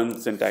colon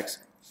syntax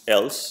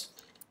else,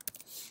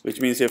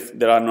 which means if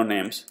there are no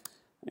names,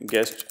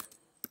 guest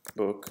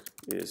book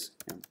is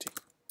empty.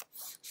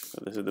 So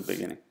this is the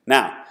beginning.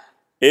 Now,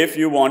 if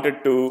you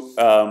wanted to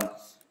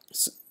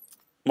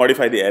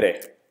modify the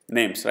array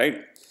names,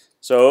 right?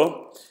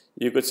 So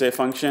you could say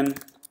function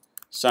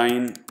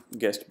sign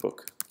guest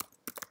book,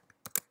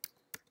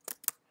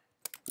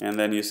 and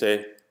then you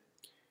say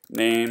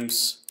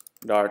names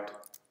dot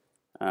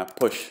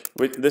push,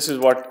 which this is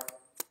what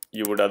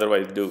you would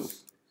otherwise do,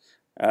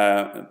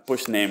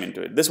 push name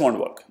into it. This won't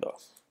work though.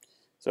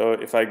 So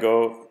if I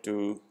go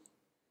to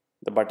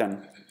the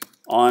button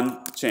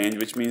on change,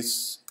 which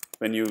means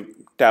when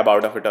you tab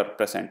out of it or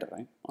press enter,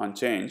 right? On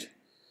change,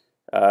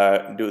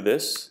 do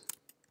this,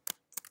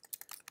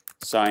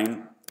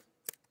 sign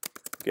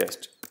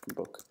guest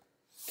book.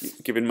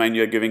 Keep in mind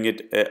you're giving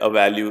it a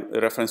value, a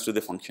reference to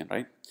the function,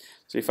 right?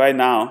 So if I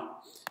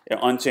now,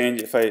 on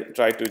change, if I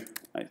try to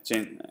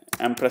change,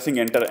 I'm pressing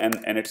enter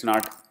and it's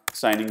not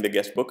signing the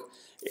guest book.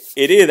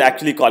 It is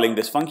actually calling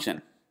this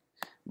function,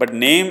 but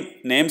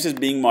names is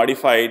being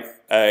modified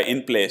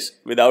in place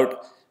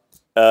without.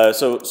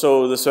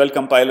 So the Svelte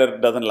compiler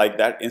doesn't like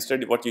that.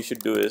 Instead, what you should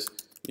do is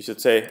you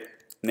should say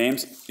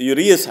names. You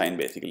reassign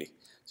basically.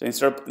 So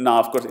instead of, now,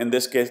 of course, in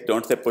this case,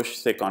 don't say push,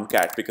 say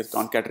concat, because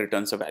concat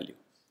returns a value,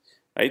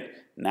 right?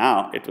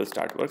 Now it will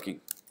start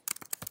working.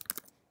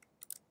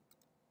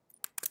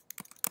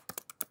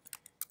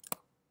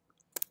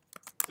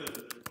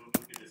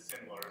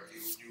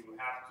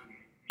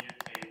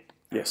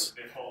 Yes.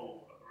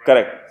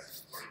 Correct.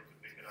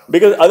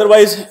 Because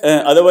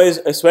otherwise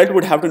Svelte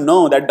would have to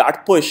know that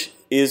dot push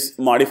is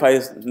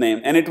modifies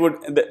name, and it would.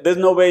 There's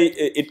no way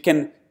it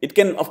can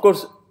of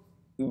course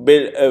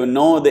build,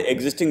 know the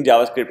existing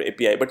JavaScript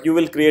API, but you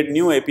will create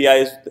new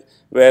APIs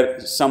where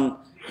some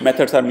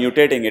methods are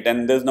mutating it,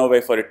 and there's no way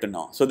for it to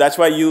know. So that's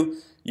why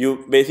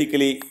you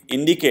basically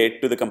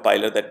indicate to the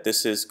compiler that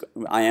this is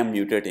I am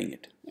mutating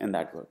it, and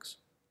that works.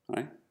 All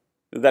right.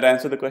 Does that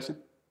answer the question?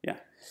 Yeah.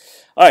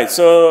 All right.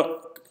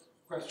 So.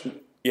 Question.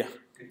 Yeah.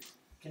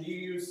 Can you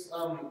use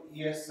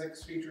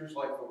ES6 features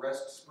like the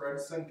REST spread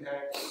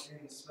syntax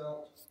in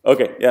Svelte?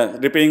 Okay, yeah,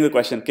 repeating the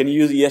question. Can you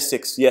use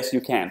ES6? Yes,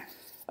 you can.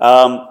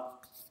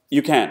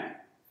 You can.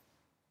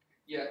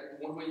 Yeah,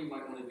 one way you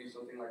might want to do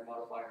something like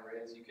modify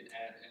arrays, you could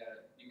add,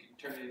 you could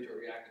turn it into a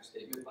reactive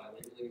statement by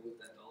labeling it with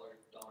that dollar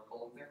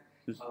column there,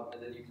 and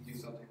then you could do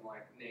something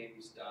like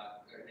names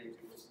dot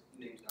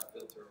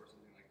filter or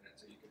something like that.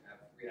 So you could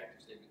have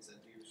reactive statements that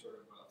do sort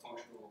of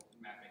functional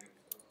mapping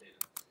of data.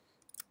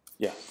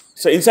 Yeah.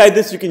 So inside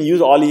this, you can use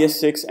all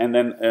ES6 and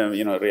then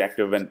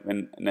reactive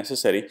when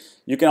necessary.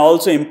 You can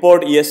also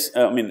import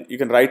you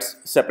can write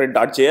separate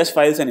 .js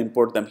files and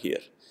import them here,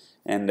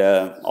 and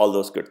all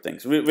those good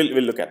things.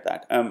 We'll look at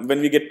that when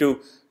we get to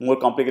more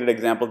complicated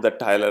examples that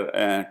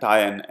Ty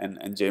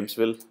and James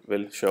will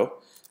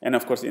show, and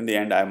of course in the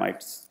end I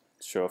might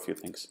show a few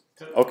things.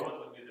 Okay. What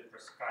would be the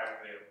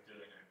prescribed way of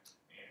doing it?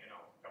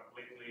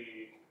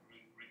 Completely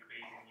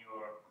recreating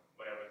your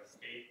whatever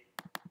state,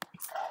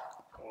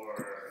 or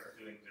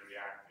doing the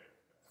reactive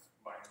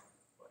bind,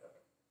 whatever.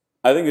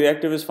 I think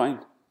reactive is fine.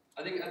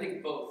 I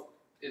think both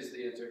is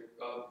the answer.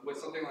 With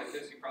something like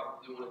this, you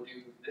probably want to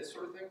do this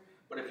sort of thing.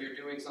 But if you're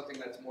doing something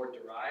that's more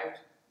derived,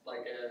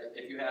 like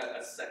if you had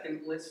a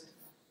second list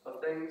of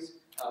things,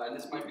 and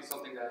this might be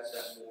something that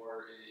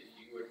more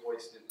you would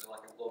hoist into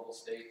like a global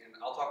state. And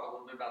I'll talk a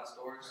little bit about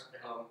stores.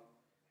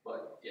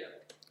 But yeah,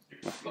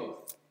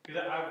 both.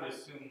 Because I would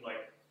assume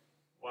like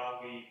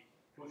while we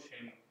push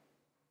in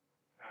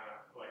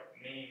like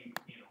name,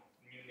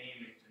 new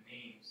name into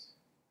names,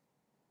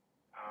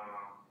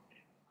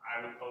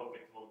 I would hope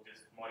it will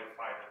just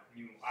modify the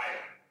new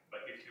item.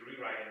 But if you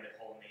rewrite in the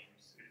whole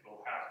names, it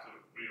will have to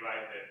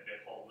rewrite the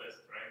whole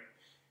list, right?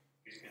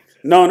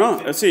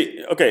 No.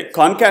 See, okay,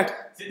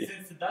 concat.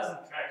 Since it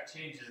doesn't track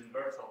changes in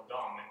virtual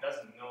DOM, it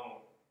doesn't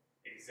know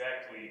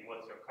exactly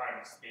what your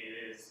current state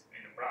is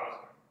in the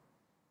browser.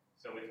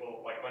 So it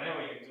will, like,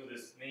 whenever you do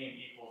this name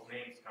equals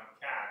names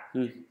concat,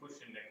 you push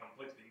in a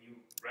completely new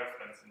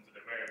reference into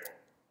the variable.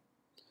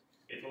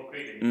 It will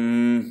create a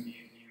new.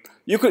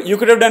 You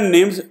could have done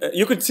names.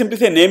 You could simply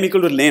say name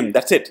equal to name.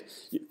 That's it.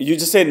 You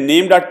just say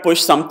name dot push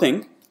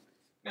something,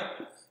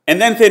 and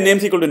then say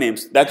names equal to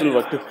names. That will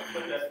work too.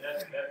 But that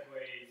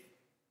way,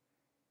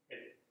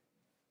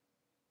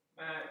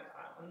 I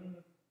don't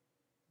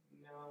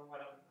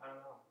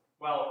know.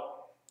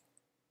 Well,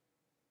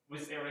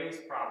 with arrays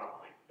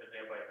probably, because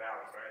they're by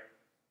value, right?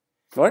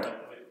 What?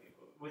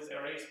 With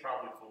arrays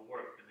probably will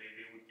work because they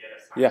would get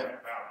assigned Yeah.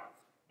 that value.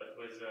 But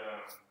with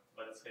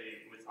let's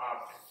say with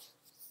objects,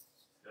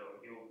 so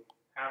you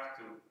have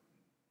to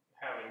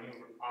have a new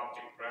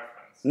object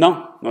reference.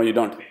 No, no, you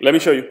don't. Let me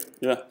show you.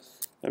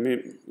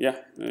 Yeah,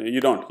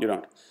 you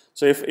don't.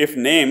 So if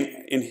name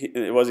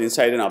was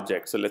inside an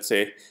object, so let's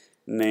say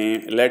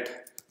name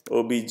let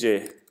obj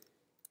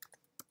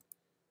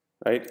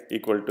right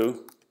equal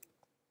to.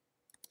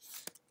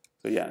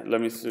 So yeah, let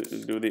me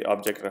do the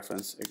object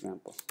reference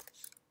example.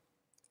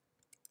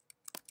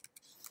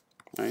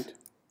 Right,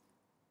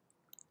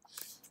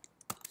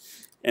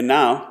 and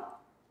now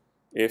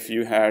if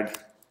you had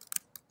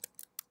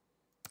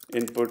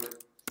input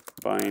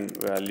bind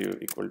value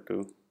equal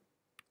to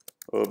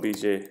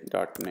obj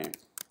dot name,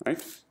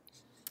 right?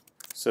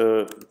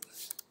 So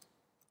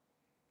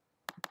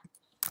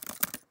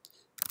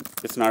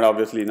it's not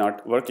obviously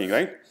not working,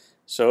 right?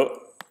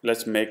 So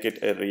let's make it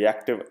a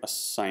reactive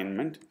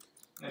assignment.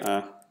 When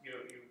you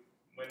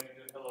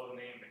do hello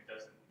name, it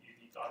doesn't. You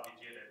need object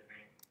as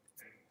name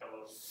and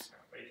hello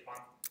h1.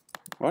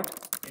 What?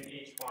 In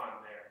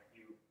h1 there,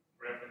 you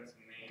reference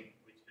a name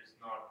which is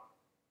not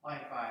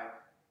Line 5.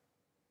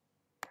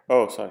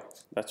 Oh, sorry,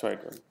 that's why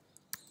it was.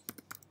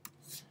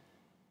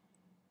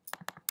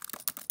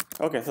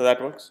 Okay, so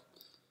that works.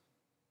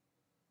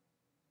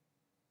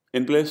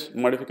 In place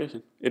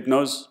modification. It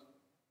knows.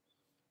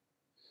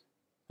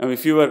 And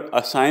if you were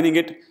assigning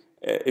it,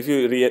 if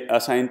you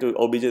assign to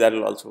obj, that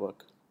will also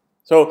work.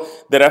 So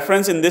the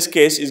reference in this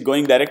case is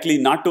going directly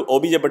not to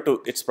obj but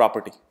to its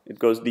property. It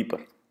goes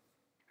deeper.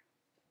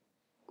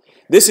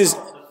 This is.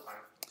 Oh, that's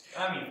fine.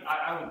 I mean,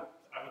 I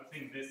would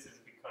think this is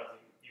because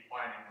you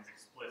find it is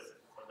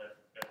explicit, so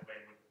that way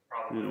it would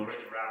probably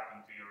already wrap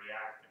into your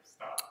reactive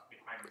stuff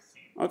behind the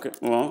scenes. Okay,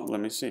 well, let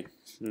me see.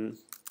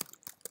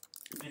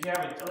 Did you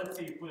have it? Let's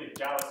say you put a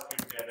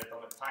JavaScript there that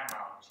on the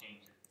timeout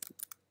changes.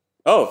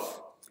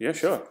 Oh, yeah,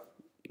 sure.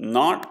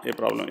 Not a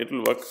problem. It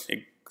will work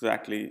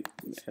exactly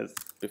as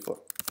before.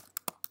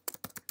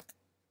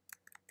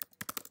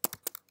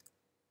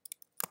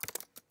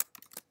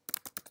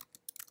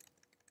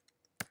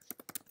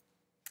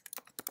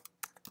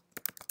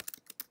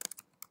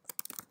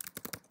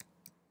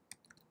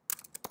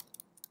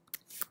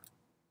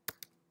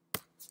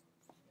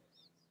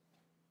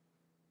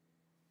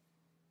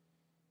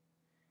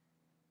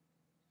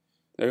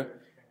 There you go.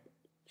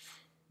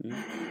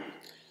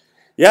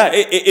 Yeah,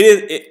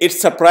 it's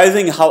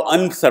surprising how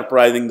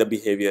unsurprising the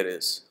behavior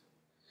is.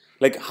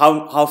 Like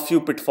how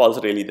few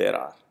pitfalls really there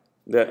are.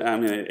 I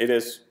mean, it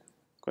is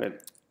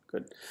quite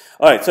good.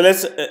 All right, so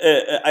let's.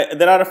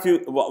 There are a few.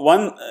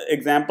 One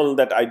example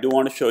that I do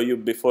want to show you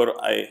before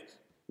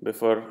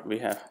we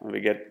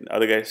get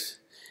other guys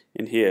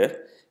in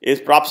here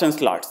is props and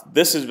slots.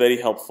 This is very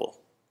helpful.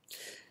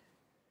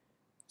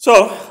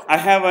 So I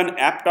have an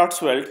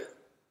app.svelte.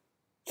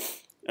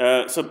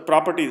 So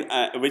properties,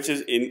 which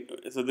is in.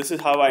 So this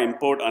is how I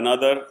import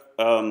another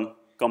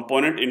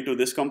component into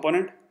this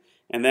component,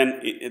 and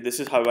then this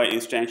is how I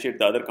instantiate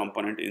the other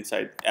component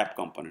inside app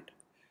component,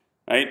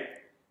 right?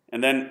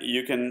 And then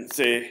you can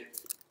say,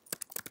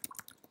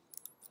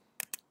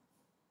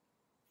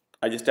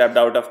 I just tapped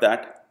out of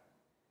that.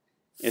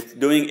 It's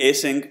doing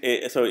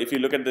async. So if you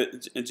look at the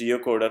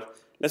geocoder,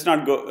 let's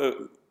not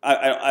go.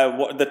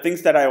 The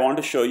things that I want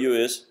to show you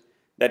is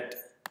that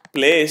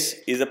place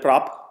is a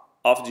prop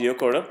of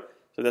geocoder.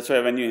 So that's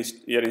why when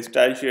you're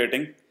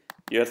instantiating,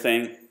 you're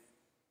saying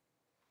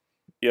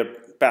you're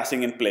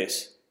passing in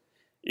place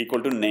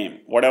equal to name.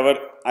 Whatever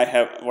I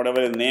have,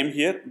 whatever is name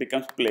here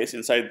becomes place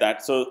inside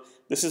that. So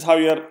this is how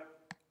you're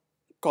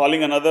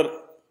calling another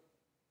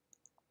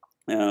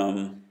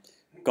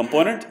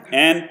component,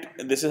 and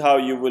this is how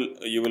you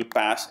will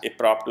pass a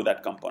prop to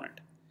that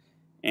component,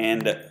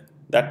 and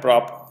that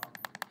prop.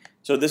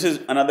 So this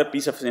is another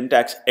piece of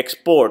syntax: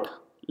 export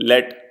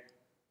let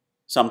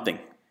something.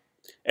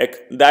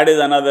 That is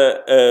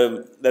another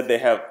that they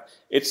have.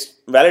 It's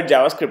valid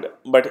JavaScript,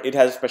 but it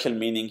has special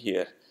meaning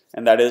here,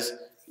 and that is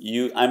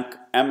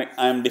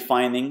I'm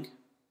defining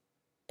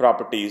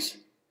properties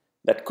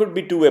that could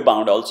be two-way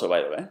bound also,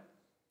 by the way,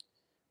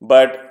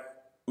 but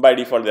by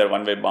default they're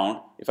one-way bound.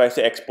 If I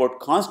say export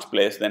const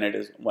place, then it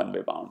is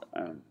one-way bound,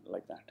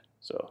 like that.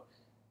 So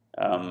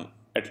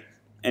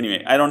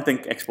anyway, I don't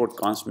think export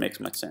const makes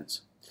much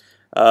sense.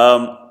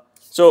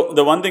 So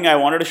the one thing I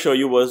wanted to show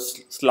you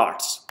was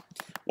slots.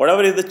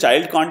 Whatever is the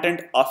child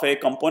content of a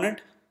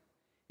component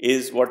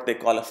is what they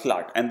call a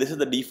slot, and this is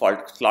the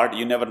default slot.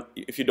 You never,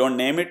 if you don't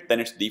name it, then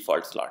it's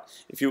default slot.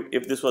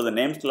 If this was a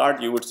name slot,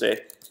 you would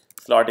say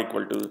slot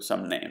equal to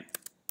some name,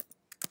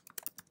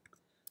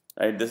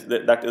 right?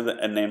 That is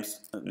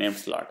a name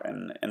slot,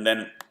 and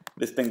then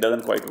this thing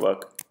doesn't quite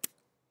work.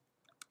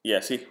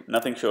 Yeah, see,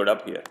 nothing showed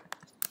up here.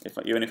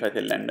 Even if I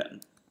say London,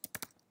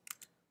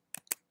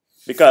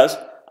 because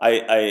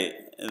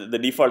the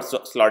default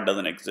slot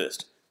doesn't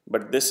exist.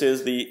 But this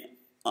is the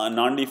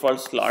non-default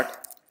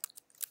slot.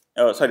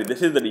 Oh, sorry,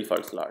 this is the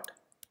default slot.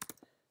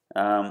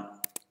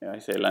 I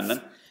say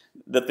London.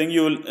 The thing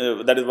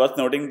that is worth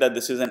noting that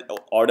this is an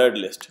ordered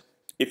list.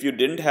 if you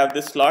didn't have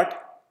this slot,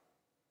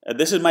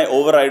 this is my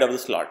override of the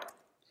slot.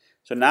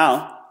 So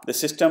now the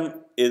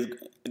system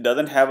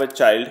doesn't have a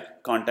child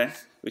content,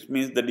 which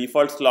means the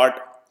default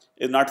slot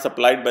is not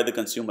supplied by the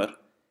consumer.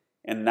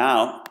 And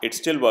now it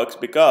still works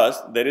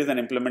because there is an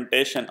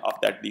implementation of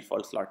that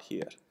default slot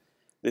here.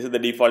 This is the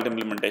default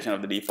implementation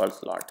of the default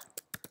slot.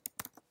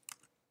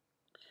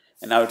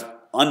 And now it's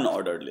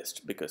unordered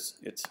list because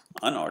it's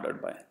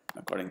unordered by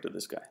according to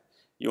this guy.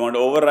 You want to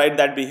override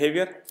that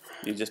behavior?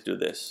 You just do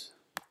this.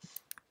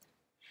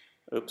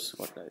 Oops,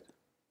 what did I do?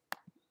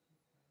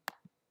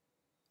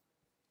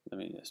 Let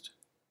me just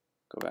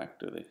go back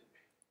to the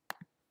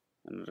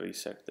and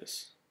reset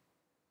this.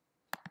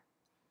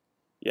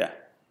 Yeah.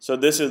 So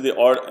this is the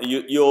order,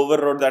 you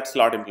overrode that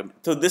slot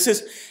implement. So this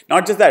is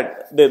not just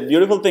that. The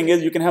beautiful thing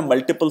is you can have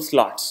multiple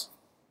slots.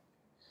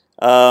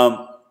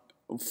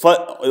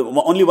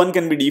 Only one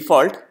can be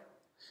default.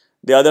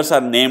 The others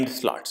are named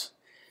slots.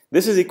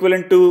 This is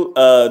equivalent to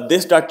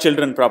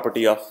this.children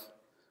property of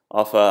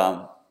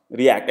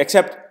React,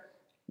 except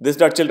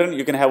this.children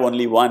you can have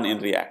only one in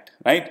React,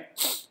 right?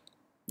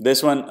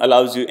 This one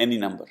allows you any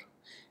number.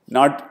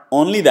 Not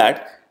only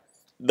that,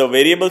 the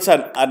variables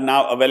are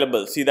now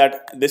available. See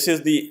that this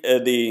is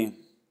these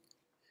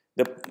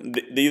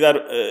are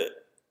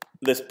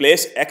this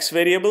place x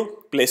variable,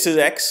 places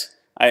x.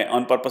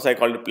 On purpose I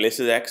called it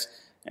places x,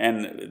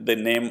 and the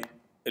name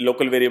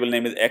local variable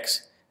name is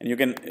x, and you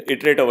can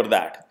iterate over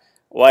that.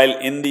 While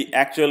in the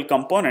actual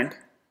component,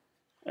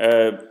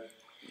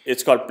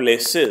 it's called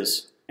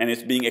places, and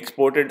it's being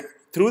exported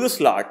through the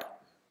slot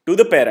to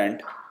the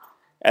parent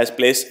as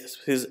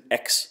places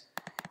x.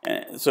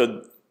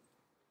 So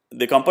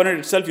the component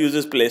itself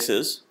uses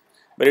places,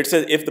 but it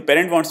says if the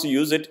parent wants to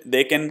use it,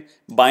 they can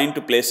bind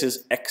to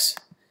places x,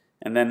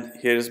 and then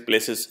here is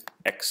places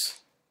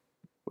x,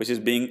 which is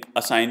being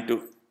assigned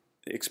to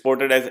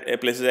exported as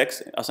places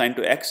x assigned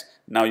to x.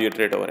 Now you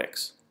iterate over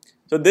x.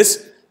 So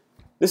this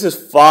is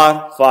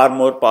far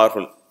more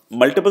powerful.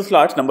 Multiple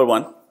slots, number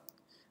one.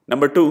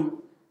 Number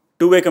two,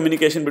 two-way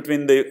communication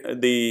between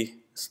the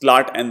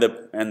slot and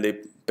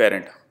the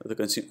parent, the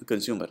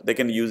consumer. They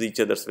can use each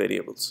other's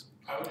variables.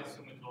 I would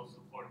assume it will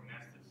support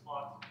nested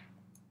slots.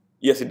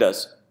 Yes, it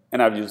does,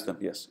 and I've used them.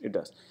 Yes, it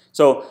does.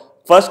 So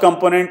first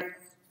component,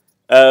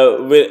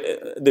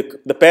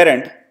 the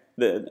parent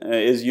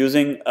is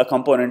using a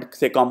component,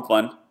 say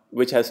comp1,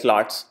 which has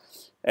slots,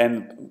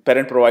 and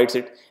parent provides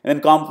it, and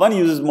then comp1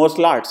 uses more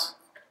slots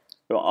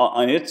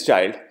on its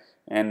child,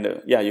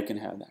 and yeah, you can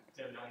have that.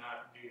 So do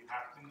you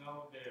have to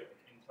know the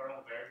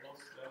internal variables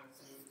then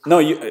to? No,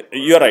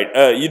 you're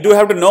right. You do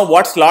have to know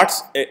what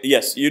slots.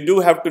 Yes, you do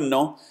have to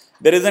know.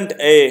 There isn't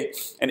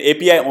an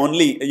API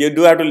only. You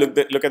do have to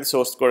look at the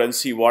source code and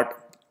see what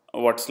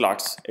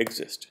slots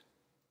exist.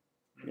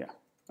 Yeah.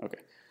 Okay.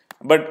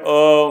 But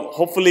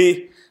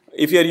hopefully,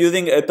 if you're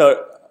using a third,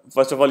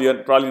 first of all,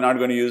 you're probably not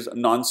going to use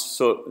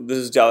so this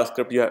is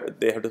JavaScript.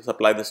 They have to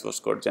supply the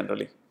source code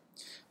generally.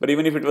 But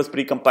even if it was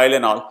pre-compiled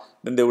and all,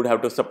 then they would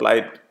have to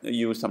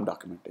use some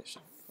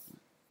documentation.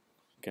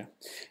 Okay,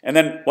 and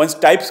then once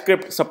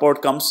TypeScript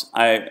support comes,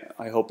 I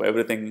hope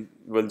everything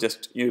will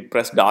just, you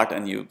press dot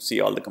and you see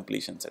all the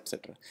completions,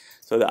 etc.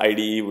 So the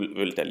IDE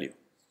will tell you.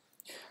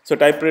 So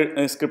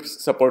TypeScript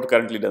support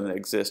currently doesn't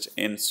exist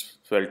in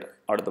Svelte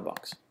out of the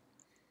box.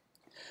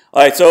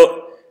 All right,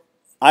 so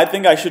I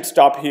think I should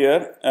stop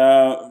here.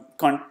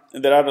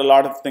 There are a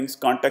lot of things,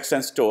 context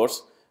and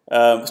stores.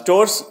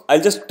 Stores,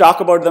 I'll just talk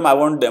about them. I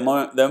won't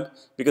demo them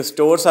because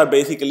stores are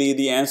basically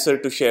the answer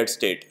to shared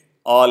state.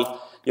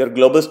 Your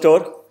global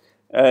store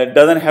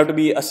doesn't have to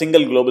be a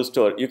single global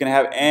store. You can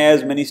have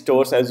as many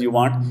stores as you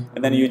want,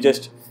 and then you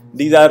just,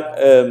 these are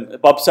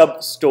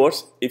pub/sub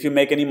stores. If you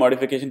make any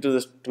modification to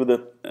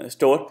the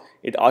store,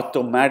 it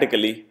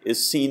automatically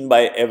is seen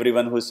by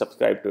everyone who is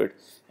subscribed to it,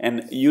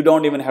 and you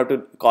don't even have to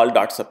call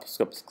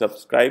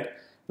 .subscribe.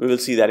 We will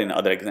see that in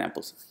other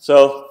examples.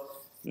 So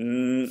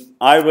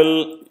I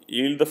will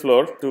yield the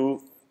floor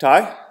to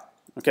Ty.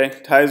 Okay,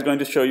 Ty is going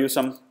to show you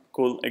some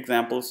cool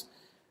examples,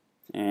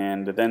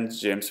 and then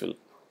James will.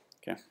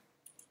 Okay.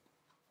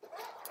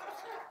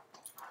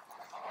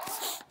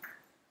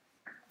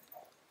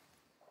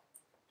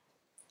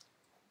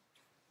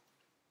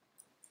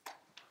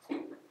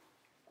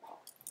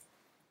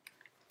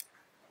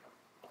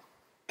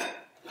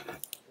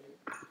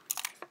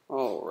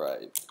 All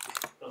right.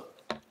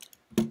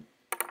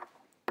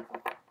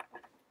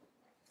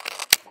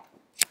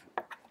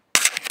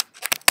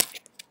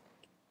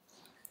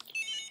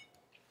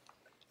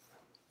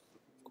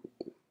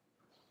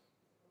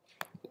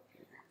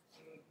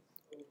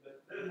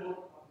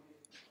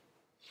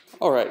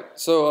 All right,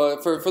 so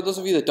for those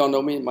of you that don't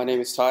know me, my name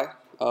is Ty.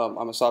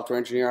 I'm a software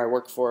engineer. I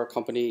work for a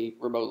company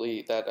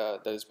remotely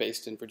that is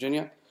based in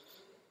Virginia.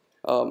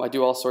 I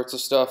do all sorts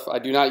of stuff. I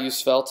do not use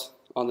Svelte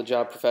on the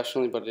job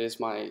professionally, but it is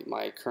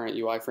my current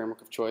UI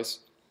framework of choice.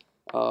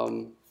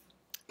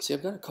 See,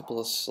 I've got a couple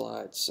of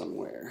slides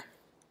somewhere.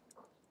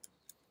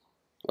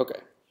 Okay,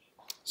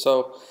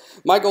 so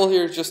my goal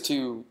here is just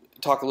to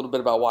talk a little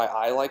bit about why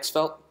I like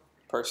Svelte.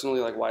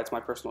 personally, like why it's my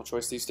personal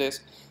choice these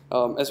days,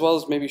 as well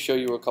as maybe show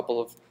you a couple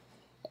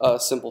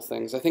of simple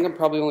things. I think I'm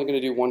probably only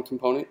going to do one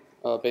component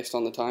based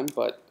on the time,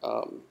 but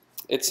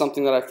it's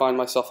something that I find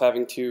myself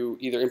having to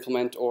either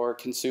implement or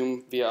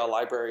consume via a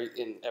library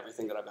in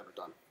everything that I've ever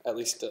done, at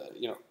least,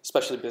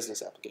 especially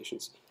business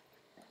applications.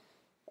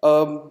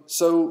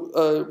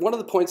 So one of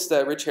the points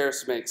that Rich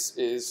Harris makes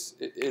is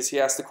he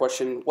asked the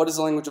question, what is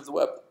the language of the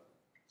web?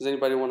 Does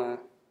anybody want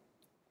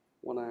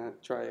to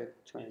try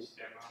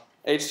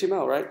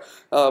HTML, right?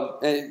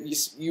 And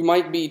you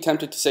might be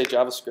tempted to say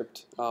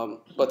JavaScript,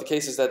 but the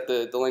case is that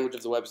the language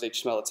of the web is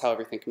HTML. It's how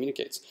everything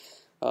communicates.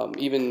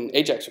 Even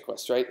AJAX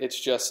requests, right? It's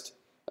just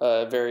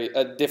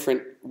a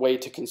different way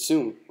to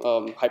consume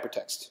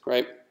hypertext,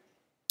 right?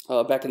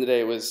 Back in the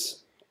day, it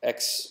was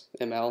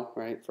XML,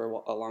 right? For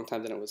a long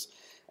time, then it was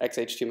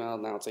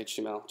XHTML. Now it's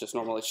HTML, just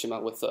normal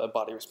HTML with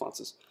body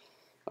responses.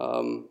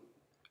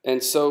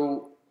 And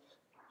so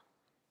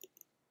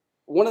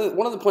one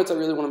of the points I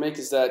really want to make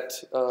is that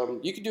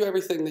you can do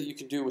everything that you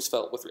can do with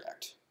Svelte with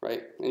React,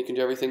 right? And you can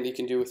do everything that you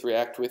can do with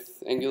React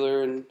with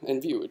Angular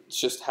and Vue. It's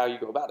just how you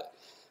go about it.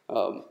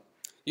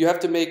 You have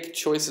to make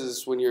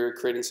choices when you're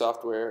creating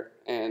software,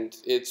 and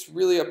it's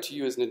really up to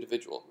you as an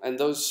individual. And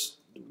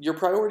your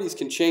priorities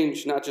can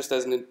change not just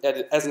as an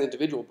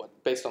individual, but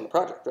based on the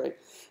project, right?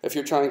 If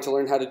you're trying to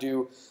learn how to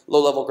do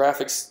low-level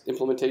graphics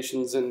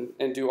implementations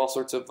and do all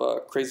sorts of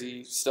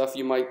crazy stuff,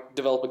 you might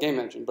develop a game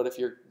engine. But if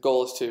your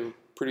goal is to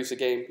produce a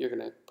game, you're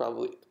going to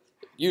probably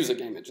use a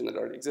game engine that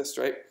already exists,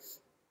 right?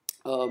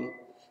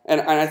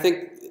 And I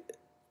think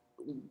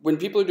when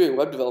people are doing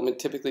web development,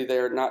 typically they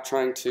are not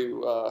trying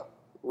to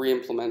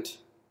re-implement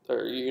or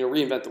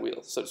reinvent the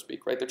wheel, so to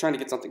speak, right? They're trying to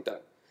get something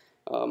done,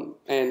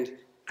 and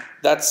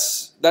that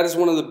is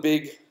one of the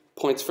big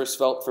points for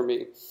Svelte for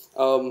me.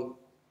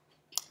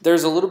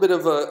 There's a little bit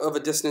of a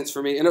dissonance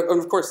for me, and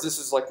of course this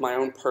is like my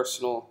own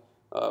personal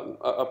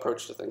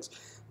approach to things.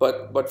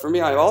 But for me,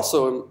 I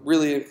also am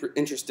really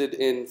interested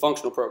in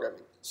functional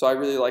programming. So I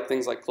really like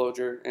things like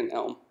Clojure and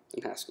Elm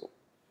and Haskell.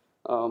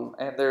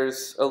 And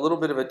there's a little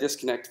bit of a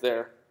disconnect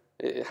there.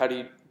 How do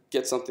you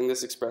get something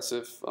this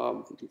expressive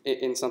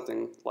in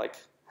something like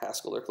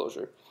Haskell or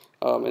Clojure?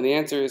 And the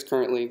answer is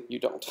currently you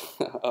don't.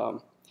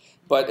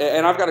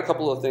 And I've got a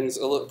couple of things,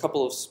 a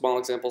couple of small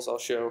examples I'll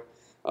show.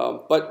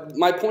 But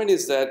my point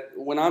is that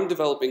when I'm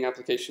developing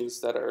applications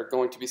that are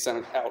going to be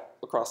sent out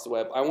across the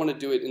web, I want to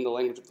do it in the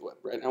language of the web,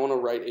 right? I want to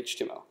write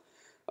HTML.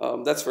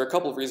 That's for a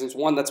couple of reasons.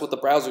 One, that's what the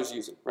browser's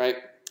using, right?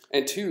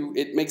 And two,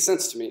 it makes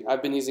sense to me.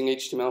 I've been using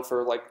HTML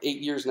for like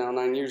 8 years now,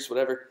 9 years,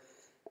 whatever,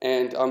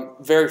 and I'm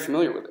very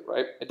familiar with it,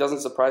 right? It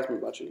doesn't surprise me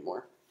much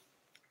anymore.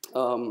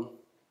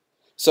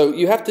 So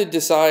you have to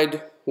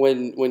decide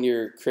when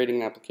you're creating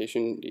an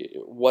application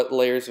what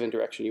layers of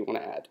indirection you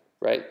want to add,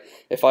 right?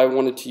 If I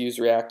wanted to use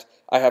React,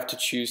 I have to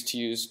choose to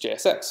use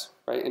JSX,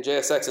 right? And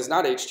JSX is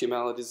not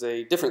HTML, it is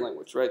a different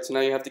language, right? So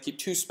now you have to keep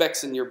two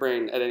specs in your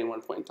brain at any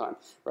one point in time,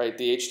 right?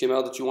 The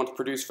HTML that you want to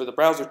produce for the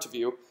browser to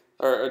view,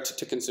 or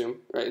to consume,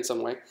 right, in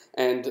some way,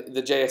 and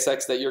the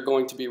JSX that you're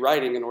going to be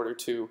writing in order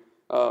to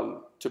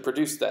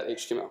produce that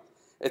HTML.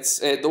 It's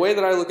the way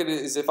that I look at it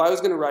is if I was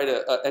going to write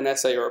an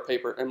essay or a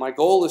paper, and my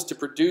goal is to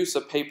produce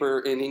a paper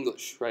in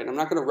English, right? I'm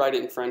not going to write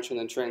it in French and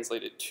then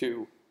translate it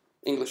to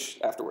English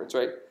afterwards,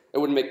 right? It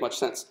wouldn't make much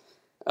sense.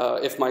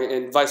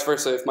 And vice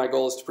versa, if my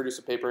goal is to produce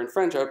a paper in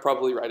French, I would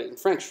probably write it in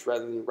French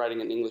rather than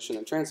writing it in English and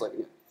then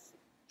translating it.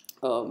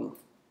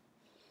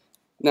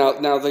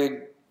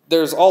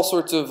 There's all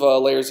sorts of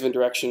layers of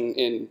indirection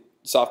in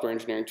software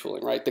engineering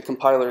tooling, right? The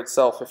compiler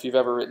itself, if you've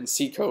ever written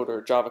C code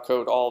or Java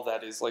code, all of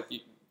that is like,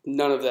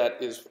 none of that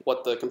is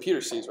what the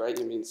computer sees, right?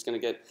 I mean, it's going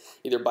to get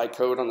either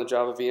bytecode on the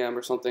Java VM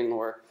or something,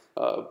 or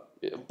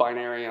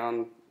binary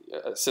on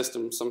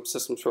some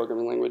systems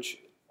programming language.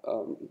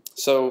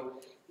 So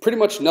pretty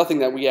much nothing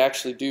that we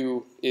actually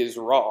do is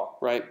raw,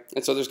 right?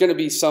 And so there's going to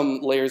be some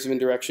layers of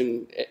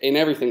indirection in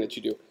everything that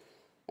you do.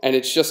 And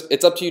it's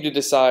up to you to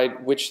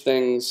decide which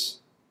things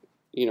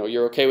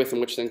you're okay with and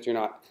which things you're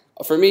not.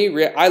 For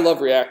me, I love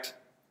React,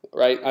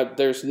 right?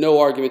 There's no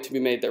argument to be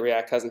made that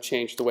React hasn't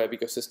changed the web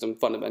ecosystem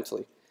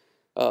fundamentally.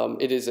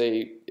 It is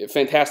a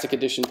fantastic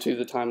addition to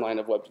the timeline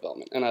of web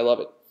development, and I love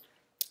it.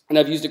 And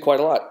I've used it quite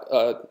a lot.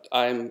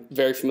 I'm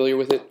very familiar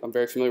with it. I'm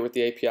very familiar with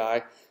the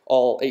API.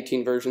 All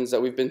 18 versions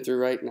that we've been through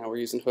right now, we're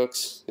using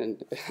hooks.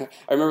 And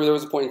I remember there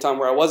was a point in time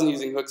where I wasn't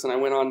using hooks, and I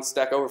went on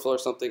Stack Overflow or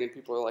something, and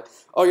people were like,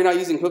 "Oh, you're not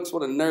using hooks?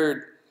 What a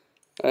nerd!"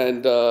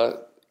 And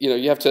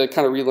you have to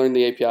kind of relearn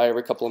the API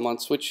every couple of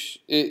months,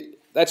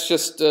 that's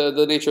just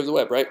the nature of the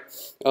web, right?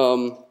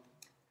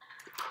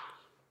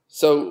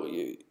 So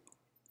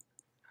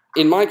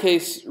in my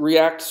case,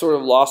 React sort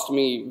of lost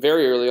me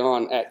very early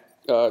on at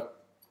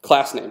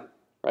class name,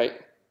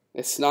 right?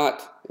 It's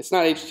not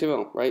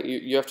HTML, right?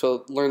 You have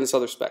to learn this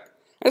other spec.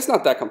 And it's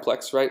not that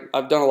complex, right?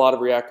 I've done a lot of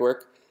React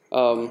work,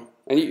 and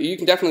you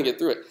can definitely get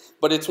through it.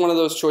 But it's one of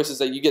those choices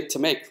that you get to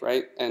make,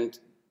 right? And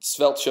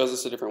Svelte shows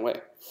us a different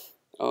way.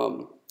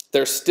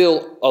 there's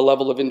still a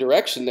level of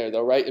indirection there,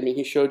 though, right? I mean,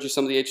 he showed you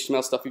some of the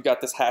HTML stuff. You've got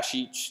this hash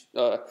each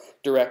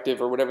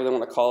directive or whatever they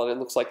want to call it. It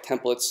looks like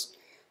templates.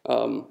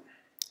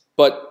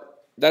 But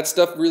that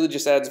stuff really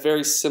just adds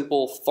very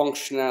simple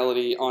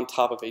functionality on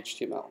top of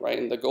HTML, right?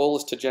 And the goal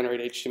is to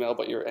generate HTML,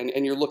 but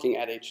you're looking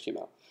at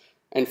HTML.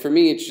 And for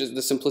me, it's just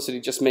the simplicity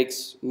just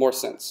makes more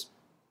sense.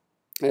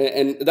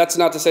 And that's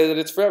not to say that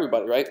it's for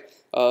everybody, right?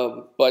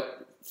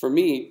 But for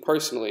me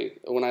personally,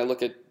 when I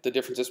look at the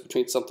differences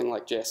between something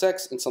like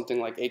JSX and something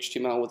like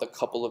HTML with a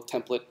couple of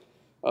template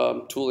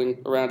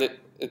tooling around it,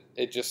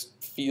 it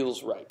just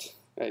feels right.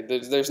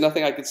 There's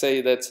nothing I could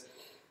say that's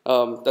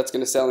going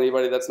to sell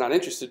anybody that's not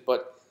interested.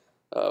 But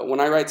when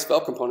I write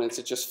Svelte components,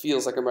 it just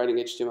feels like I'm writing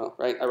HTML,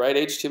 right? I write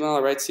HTML,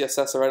 I write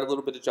CSS, I write a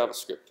little bit of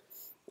JavaScript.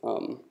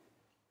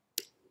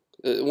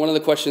 One of the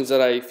questions that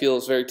I feel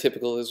is very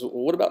typical is, well,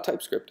 what about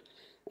TypeScript?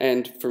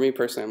 And for me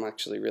personally, I'm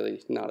actually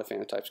really not a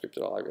fan of TypeScript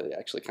at all. I really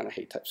actually kind of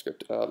hate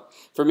TypeScript.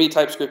 For me,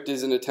 TypeScript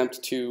is an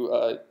attempt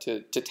to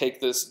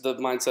take the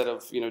mindset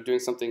of doing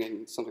something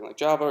in something like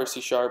Java or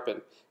C#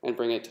 and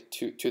bring it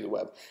to the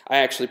web. I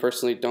actually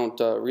personally don't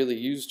really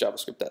use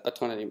JavaScript a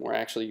ton anymore. I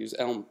actually use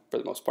Elm for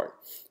the most part.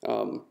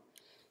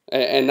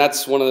 And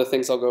that's one of the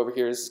things I'll go over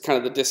here is kind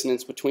of the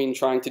dissonance between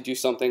trying to do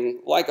something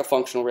like a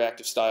functional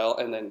reactive style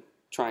and then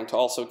trying to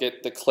also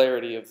get the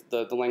clarity of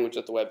the language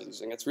that the web is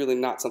using. It's really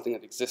not something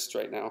that exists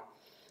right now.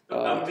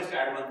 I would just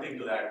add one thing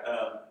to that.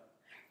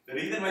 The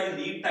reason why you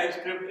need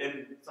TypeScript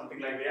in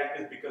something like React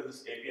is because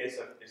this API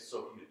is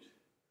so huge.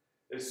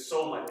 There's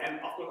so much,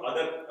 and of course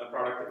other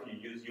products that you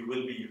use, you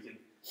will be using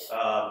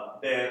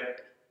their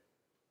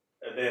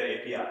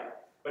API.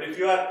 But if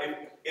you are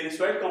in a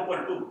Svelte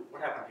component too,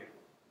 what happened here?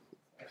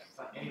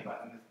 Any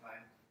button is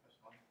fine.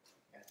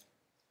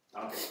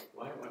 Okay.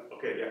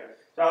 Okay. Yeah.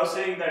 So I was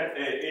saying that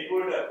it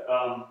would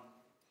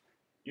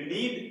you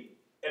need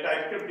a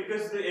TypeScript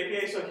because the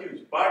API is so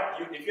huge. But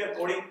if you are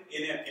coding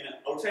in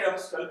a outside of a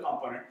Svelte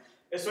component,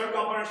 a Svelte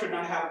component should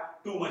not have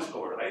too much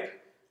code, right?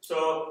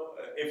 So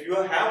if you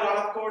have a lot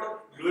of code,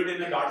 do it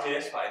in a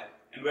 .js file,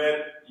 and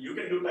where you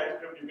can do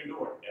TypeScript, you can do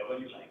whatever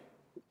you like.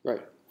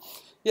 Right.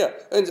 Yeah,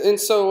 and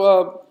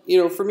so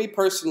for me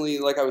personally,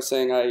 like I was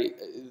saying,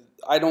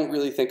 I don't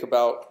really think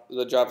about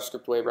the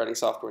JavaScript way of writing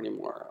software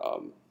anymore.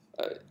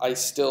 I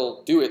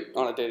still do it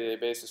on a day-to-day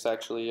basis.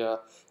 Actually,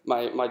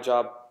 my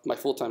job, my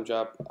full-time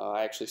job,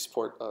 I actually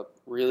support a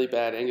really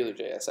bad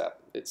AngularJS app.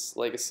 It's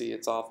legacy,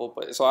 it's awful,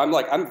 but so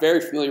I'm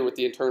very familiar with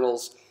the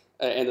internals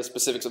and the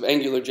specifics of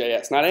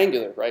AngularJS, not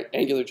Angular, right?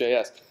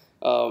 AngularJS,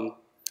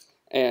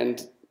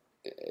 and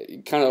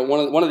kind of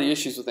one of the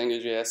issues with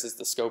AngularJS is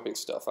the scoping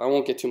stuff. I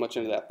won't get too much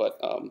into that,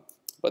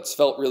 but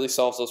Svelte really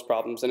solves those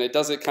problems, and it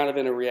does it kind of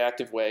in a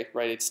reactive way,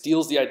 right? It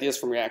steals the ideas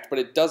from React, but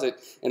it does it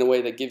in a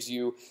way that gives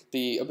you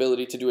the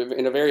ability to do it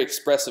in a very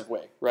expressive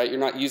way, right? You're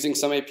not using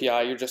some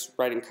API, you're just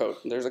writing code.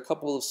 And there's a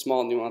couple of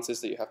small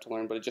nuances that you have to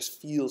learn, but it just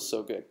feels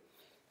so good.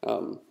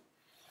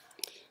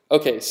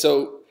 Okay,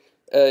 so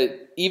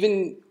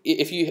even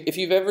if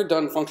you've ever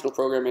done functional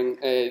programming,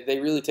 they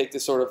really take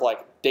this sort of like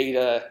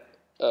data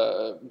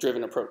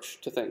driven approach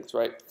to things,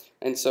 right?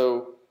 And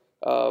so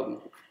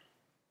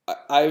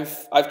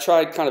I've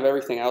tried kind of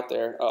everything out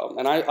there,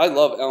 and I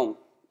love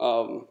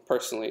Elm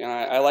personally, and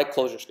I like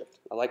ClojureScript.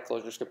 I like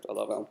ClojureScript. I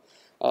love Elm,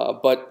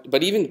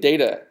 but even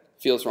data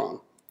feels wrong.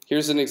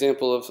 Here's an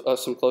example of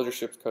some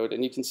ClojureScript code,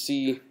 and you can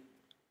see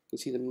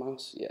the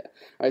mouse. Yeah.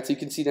 All right. So you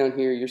can see down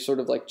here, you're sort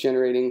of like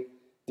generating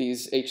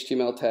these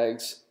HTML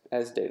tags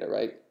as data,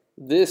 right?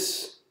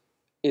 This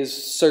is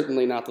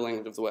certainly not the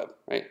language of the web,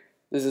 right?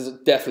 This is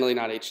definitely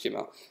not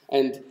HTML,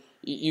 and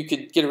you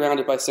could get around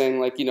it by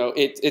saying, like,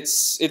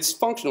 it's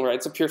functional, right?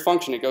 It's a pure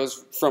function. It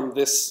goes from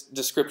this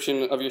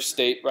description of your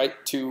state, right,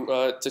 to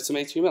some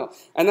HTML,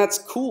 and that's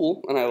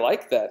cool, and I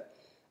like that.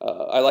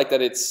 I like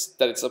that it's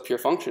a pure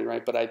function,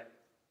 right? But I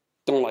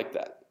don't like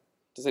that.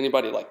 Does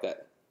anybody like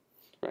that,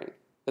 right?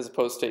 As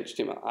opposed to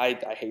HTML, I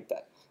hate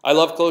that. I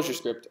love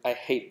ClojureScript. I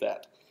hate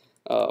that,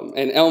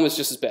 and Elm is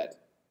just as bad,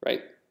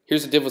 right?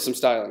 Here's a div with some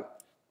styling.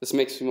 This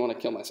makes me want to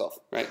kill myself,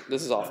 right?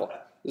 This is awful.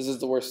 This is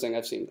the worst thing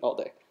I've seen all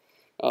day.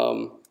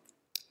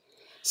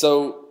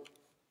 So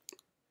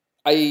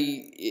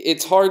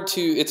it's hard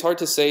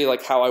to say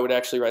like how I would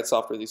actually write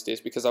software these days,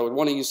 because I would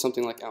want to use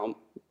something like Elm,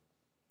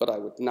 but I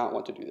would not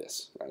want to do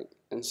this, right?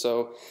 And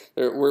so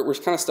we're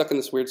kind of stuck in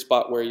this weird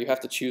spot where you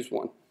have to choose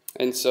one.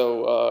 And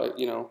so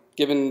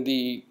given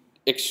the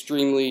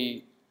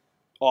extremely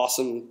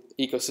awesome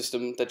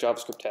ecosystem that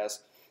JavaScript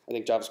has, I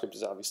think JavaScript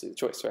is obviously the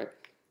choice, right?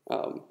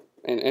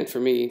 And for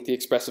me, the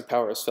expressive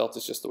power of Svelte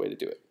is just the way to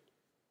do it.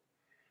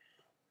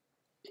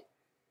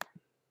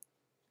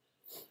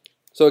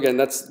 So again,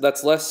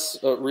 that's less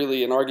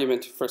really an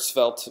argument for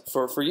Svelte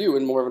for you,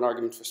 and more of an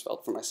argument for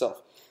Svelte for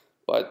myself.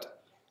 But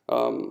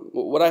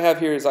what I have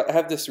here is I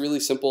have this really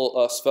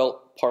simple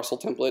Svelte parcel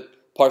template.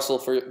 Parcel,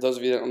 for those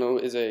of you that don't know,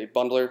 is a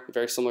bundler,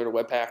 very similar to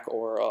Webpack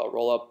or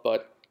Rollup,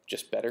 but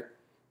just better.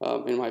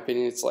 In my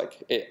opinion, it's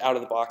like out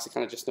of the box. It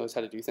kind of just knows how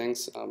to do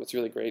things. It's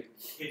really great.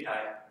 Hey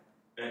Ty,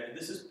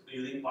 this is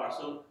using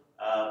parcel.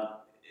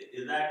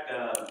 Is that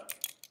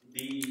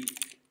the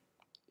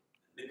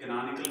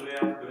canonical way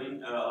of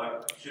doing,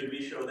 or should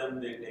we show them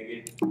the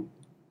degit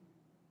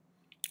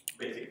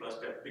basic first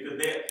step? Because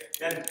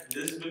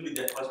this will be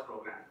the first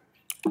program.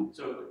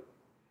 So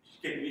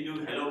can we do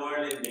hello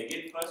world in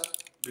degit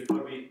first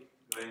before we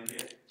go in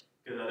here?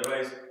 Because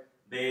otherwise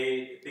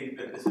they think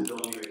that this is the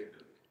only way to do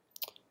it.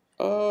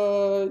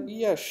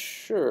 Yeah,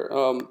 sure.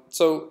 I'm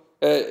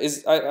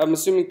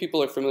assuming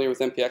people are familiar with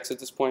NPX at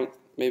this point.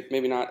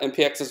 Maybe not.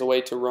 NPX is a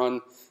way to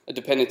run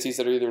dependencies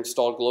that are either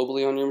installed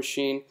globally on your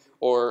machine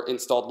or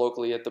installed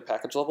locally at the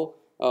package level,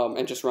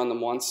 and just run them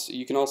once.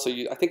 You can also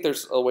use, I think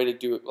there's a way to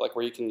do it like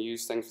where you can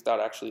use things without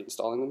actually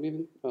installing them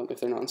even, if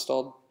they're not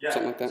installed,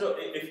 something like that. So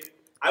if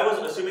I was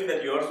assuming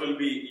that yours will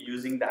be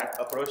using that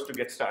approach to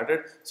get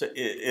started. So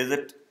is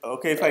it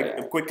okay if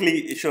I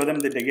quickly show them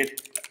the degit?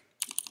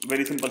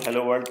 Very simple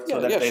hello world, so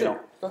that they know.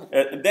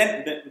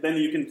 Then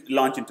you can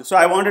launch into. So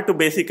I wanted to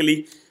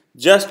basically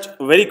just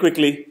very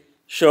quickly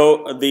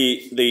show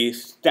the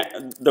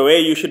way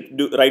you should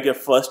write your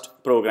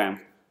first program.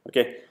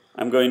 Okay,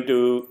 I'm going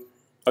to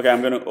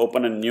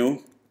open a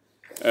new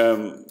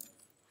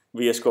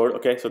VS Code.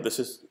 Okay, so this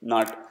is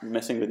not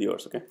messing with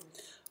yours. Okay,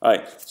 all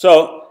right.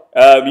 So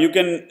you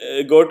can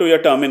go to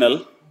your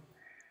terminal,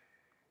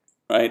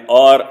 right,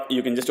 or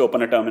you can just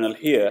open a terminal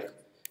here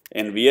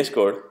in VS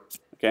Code.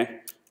 Okay,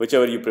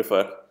 whichever you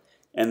prefer,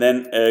 and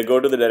then go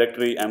to the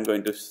directory. I'm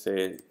going to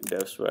say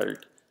dev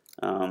svelte,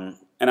 and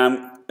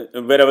I'm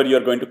wherever you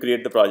are going to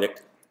create the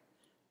project.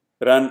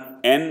 Run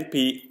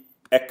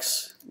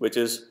npx, which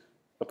is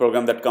a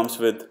program that comes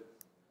with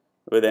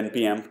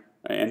npm,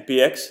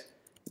 npx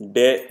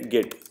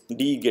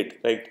degit,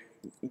 right?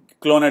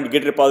 Clone a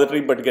Git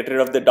repository, but get rid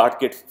of the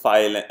 .git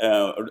file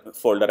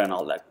folder and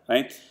all that,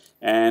 right?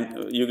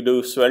 And you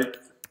do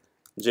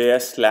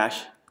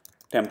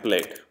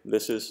sveltejs/template.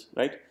 This is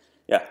right,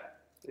 yeah.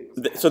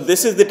 So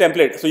this is the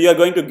template. So you are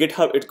going to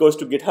GitHub. It goes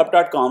to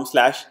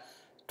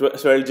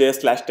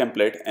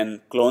github.com/sveltejs/template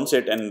and clones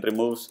it and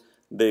removes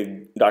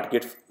the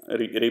 .git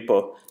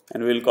repo,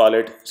 and we'll call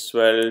it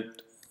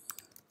svelte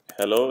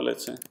hello.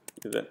 Let's say.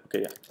 Is that okay?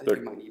 Yeah, I think good.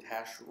 you might need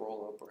hash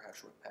rollup or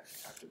hash webpack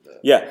after the.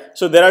 Yeah,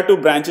 so there are two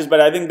branches, but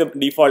I think the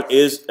default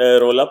is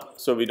rollup,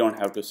 so we don't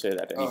have to say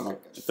that anymore.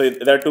 Okay. So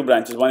there are two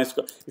branches. One is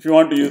if you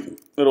want to use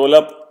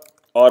rollup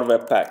or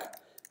webpack.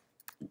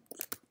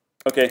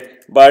 Okay,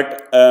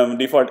 but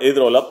default is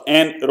rollup,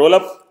 and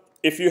rollup.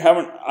 If you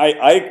haven't,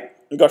 I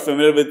got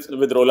familiar with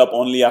rollup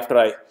only after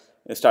I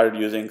started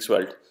using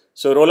Svelte.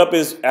 So rollup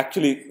is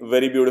actually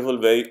very beautiful,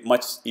 very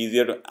much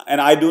easier to, and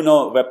I do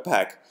know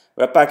webpack.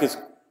 Webpack is,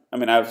 I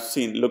mean, I've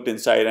looked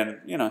inside,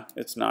 and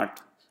it's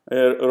not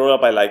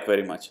rollup. I like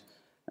very much.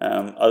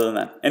 Other than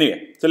that,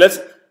 anyway, so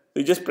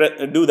we just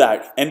do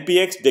that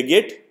npx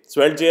degit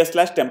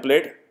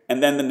sveltejs/template,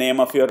 and then the name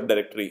of your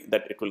directory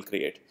that it will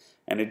create,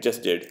 and it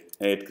just did.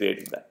 It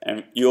created that,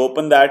 and you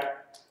open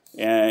that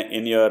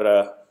in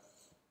your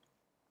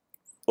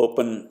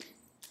open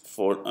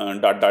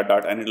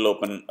dot, and it'll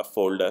open a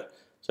folder.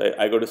 So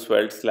I go to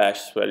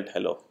svelte/svelte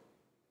hello.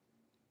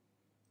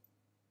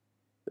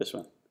 This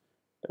one.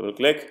 Double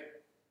click,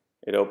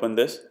 it opened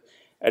this.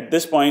 At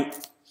this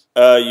point,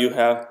 you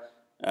have,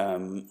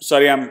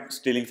 sorry I'm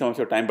stealing some of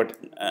your time, but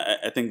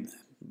I think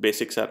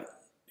basics are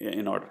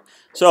in order.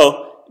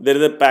 So there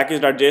is a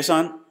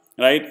package.json,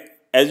 right?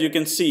 As you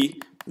can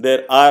see,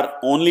 there are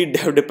only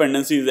dev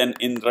dependencies, and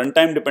in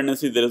runtime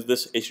dependencies, there is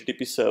this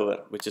HTTP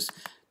server, which is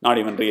not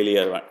even really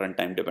a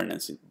runtime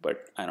dependency,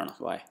 but I don't know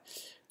why.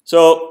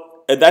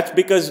 So that's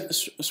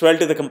because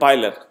Svelte is a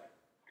compiler.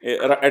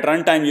 At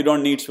runtime, you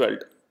don't need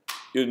Svelte.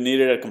 You need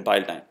it at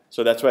compile time.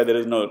 So that's why there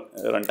is no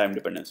runtime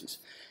dependencies.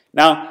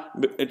 Now,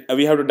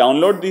 we have to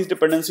download these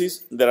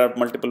dependencies. There are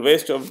multiple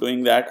ways of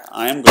doing that.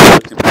 I am going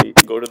to simply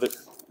go to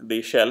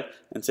the shell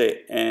and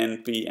say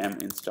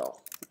npm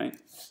install. Right?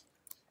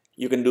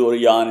 You can do a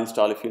yarn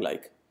install if you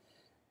like.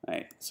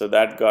 Right? So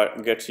that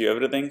gets you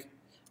everything.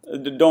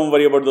 Don't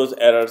worry about those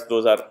errors.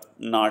 Those are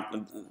not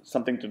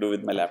something to do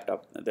with my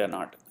laptop. They're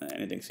not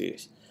anything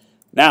serious.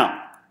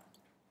 Now,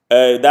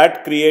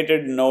 that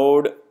created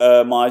node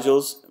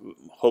modules,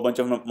 whole bunch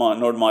of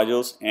node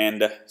modules,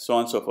 and so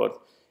on and so forth.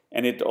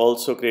 And it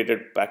also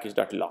created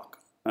package.lock,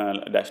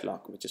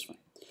 -lock, which is fine.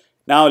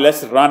 Now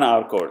let's run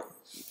our code.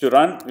 To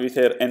run, we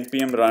say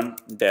npm run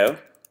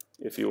dev,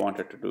 if you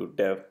wanted to do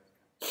dev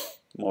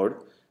mode.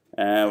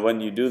 When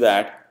you do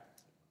that,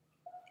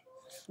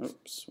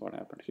 oops, what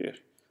happened here?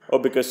 Oh,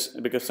 because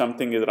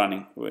something is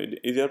running.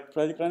 Is your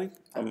project running?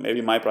 Or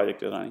maybe my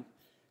project is running.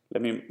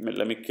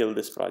 Let me kill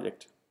this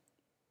project.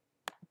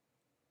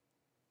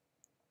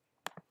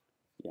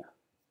 Yeah.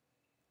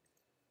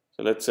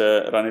 So let's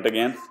run it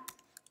again.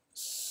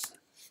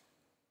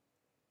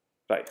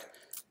 Right,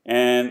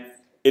 and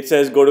it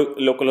says go to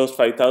localhost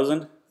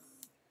 5000.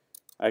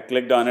 I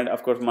clicked on it.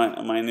 Of course,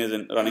 mine is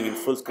running in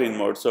full screen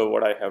mode. So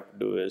what I have to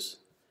do is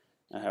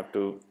I have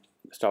to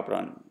stop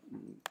run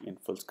in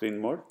full screen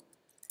mode.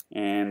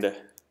 And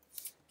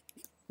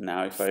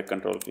now if I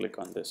control click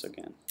on this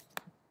again.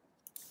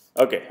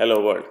 Okay, hello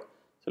world.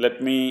 So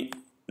let me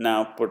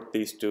now put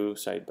these two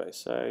side by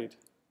side.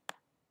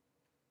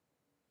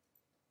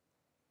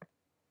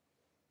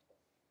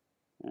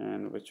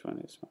 And which one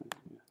is fine?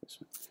 Yeah, this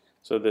one.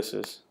 So this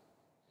is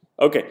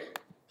okay.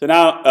 So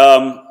now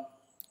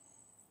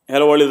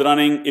hello world is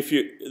running. If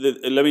you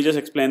let me just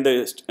explain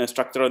the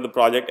structure of the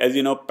project. As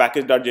you know,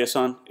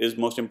 package.json is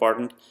most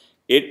important.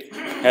 It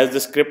has the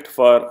script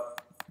for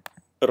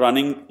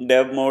running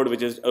dev mode,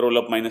 which is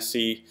rollup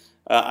 -c.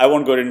 I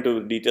won't go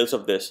into details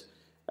of this.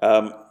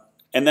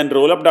 And then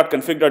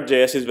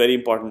rollup.config.js is very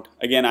important.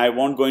 Again, I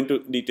won't go into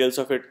details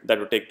of it. That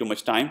would take too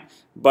much time.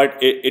 But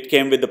it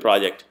came with the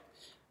project.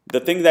 The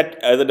thing that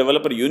as a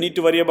developer you need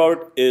to worry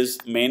about is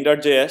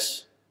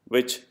main.js,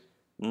 which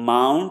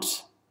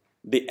mounts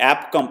the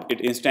app it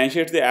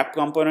instantiates the app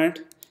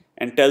component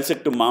and tells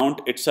it to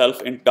mount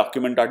itself in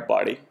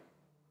document.body.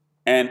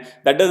 And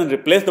that doesn't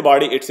replace the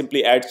body, it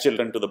simply adds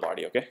children to the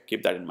body, okay?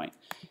 Keep that in mind.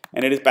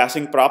 And it is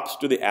passing props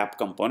to the app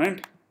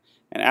component.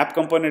 And app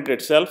component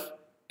itself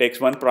takes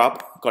one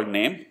prop called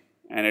name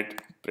and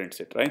it prints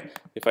it, right?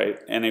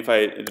 If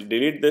I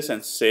delete this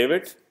and save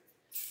it,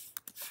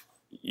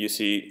 you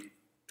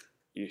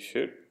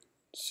should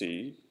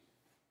see.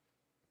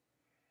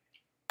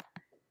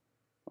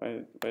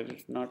 Why did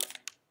it not?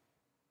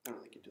 I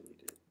don't think you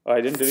deleted it. Oh,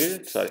 I didn't delete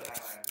it? Sorry.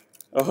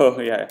 Oh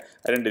yeah,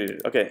 I didn't delete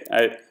it.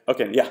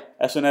 Okay, yeah.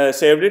 As soon as I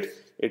saved it,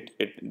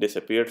 it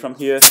disappeared from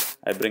here.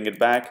 I bring it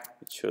back,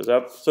 it shows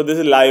up. So this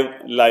is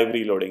live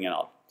reloading and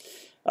all.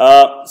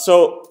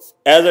 So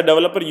as a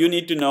developer, you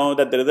need to know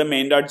that there is a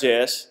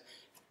main.js.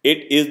 It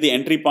is the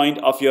entry point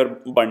of your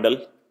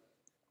bundle.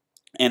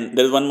 And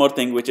there is one more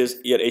thing, which is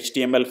your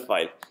HTML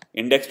file,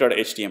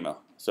 index.html.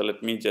 So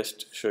let me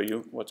just show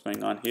you what's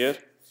going on here.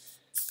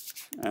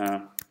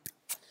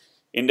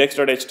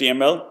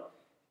 Index.html.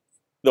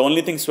 The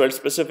only thing Svelte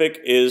specific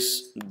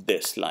is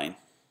this line.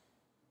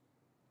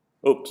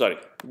 Oh, sorry,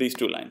 these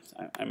two lines.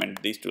 I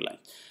meant these two lines.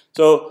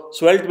 So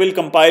Svelte will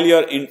compile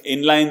your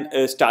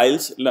inline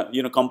styles,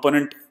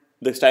 component,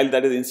 the style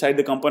that is inside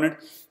the component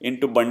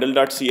into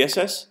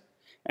bundle.css,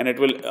 and it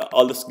will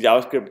all this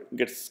JavaScript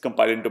gets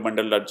compiled into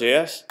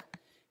bundle.js,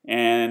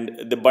 and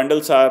the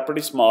bundles are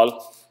pretty small.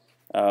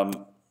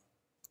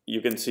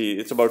 You can see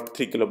it's about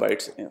 3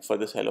 kilobytes for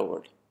this hello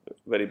world.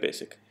 Very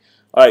basic.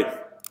 All right.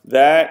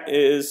 That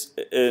is,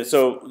 so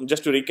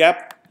just to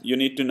recap, you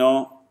need to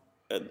know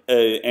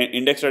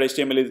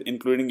index.html is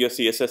including your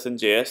CSS and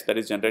JS that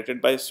is generated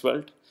by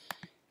Svelte.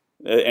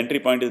 Entry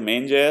point is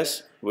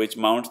main.js, which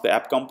mounts the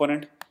app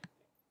component.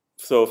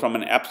 So from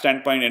an app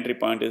standpoint, entry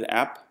point is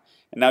app.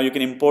 And now you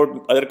can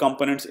import other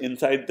components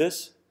inside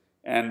this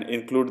and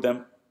include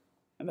them.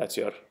 And that's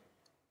your,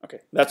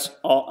 okay, that's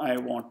all I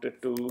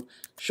wanted to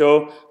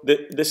show.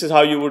 This is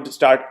how you would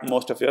start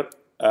most of your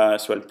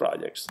Svelte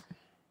projects,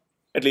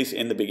 at least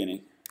in the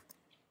beginning.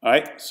 All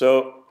right,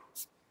 so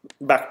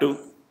back to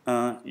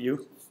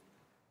you.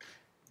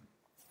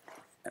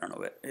 I don't know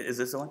where, is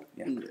this the one?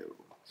 Yeah.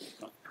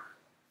 No.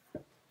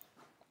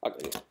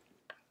 Okay.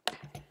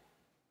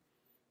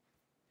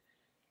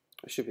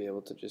 I should be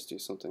able to just do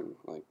something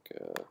like.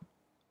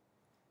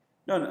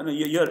 No,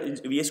 your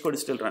VS Code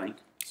is still running.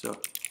 So.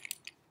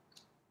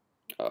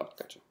 Oh,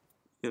 gotcha.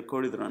 Your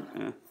code is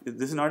run.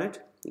 This is not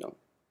it? No.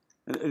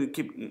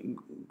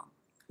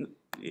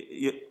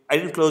 I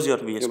didn't close your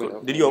VS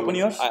Code. Did you open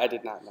yours? I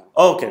did not, no.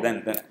 Oh, okay,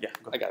 then yeah.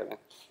 I got it, man.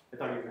 I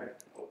thought you had.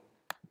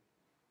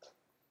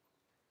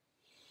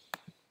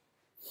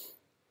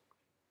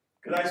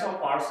 Because I saw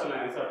parcel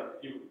and I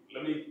thought,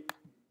 let me,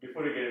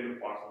 before you get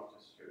into parcel,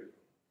 just show you.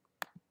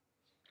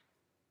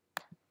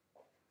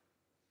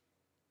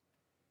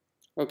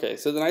 Okay,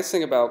 so the nice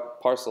thing about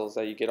parcel is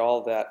that you get all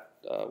of that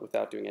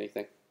without doing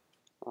anything.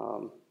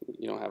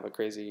 You don't have a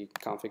crazy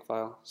config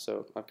file.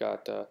 So I've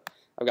got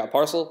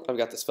parcel, I've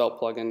got the Svelte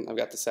plugin, I've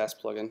got the Sass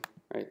plugin,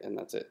 right, and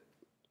that's it.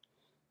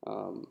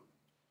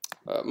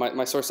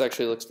 My source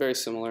actually looks very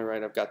similar,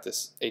 right? I've got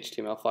this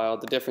HTML file.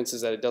 The difference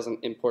is that it doesn't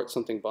import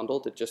something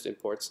bundled. It just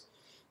imports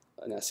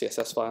an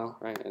CSS file,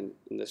 right? And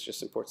this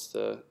just imports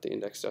the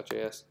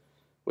index.js,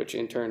 which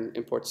in turn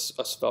imports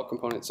a Svelte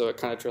component. So it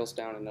kind of drills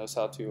down and knows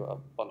how to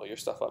bundle your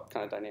stuff up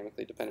kind of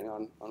dynamically depending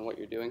on what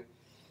you're doing.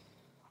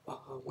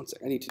 One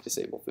sec, I need to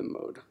disable Vim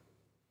mode.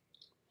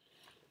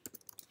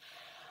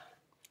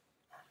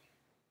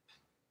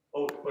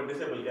 Oh, for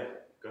disable, yeah.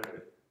 Go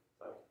ahead.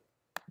 Sorry.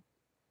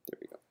 There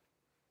we go.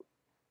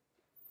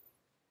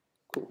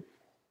 Cool.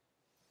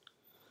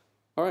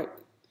 All right.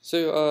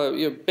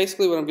 So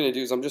basically what I'm going to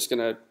do is I'm just going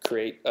to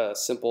create a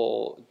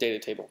simple data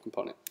table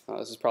component.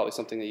 This is probably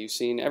something that you've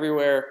seen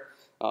everywhere,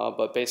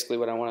 but basically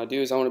what I want to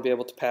do is I want to be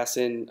able to pass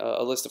in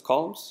a list of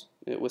columns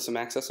with some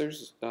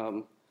accessors,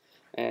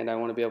 and I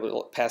want to be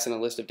able to pass in a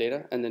list of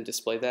data and then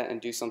display that and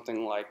do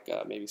something like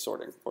maybe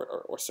sorting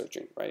or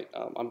searching, right?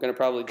 I'm going to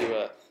probably do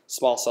a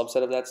small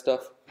subset of that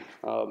stuff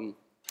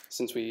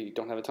since we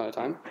don't have a ton of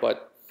time,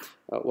 but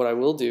what I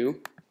will do,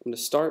 I'm going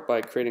to start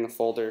by creating a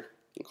folder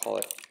and call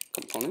it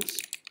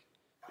components.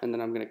 And then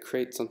I'm going to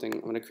create something.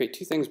 I'm going to create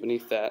two things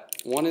beneath that.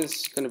 One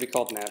is going to be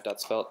called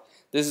nav.svelte.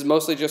 This is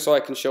mostly just so I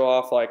can show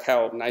off like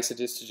how nice it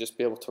is to just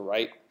be able to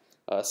write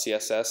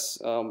CSS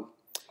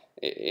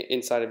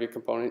inside of your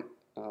component.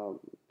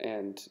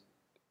 And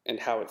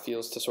how it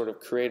feels to sort of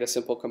create a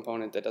simple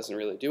component that doesn't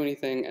really do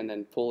anything, and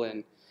then pull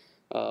in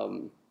a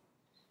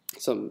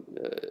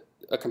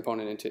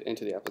component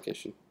into the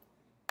application.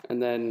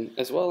 And then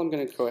as well, I'm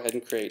going to go ahead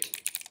and create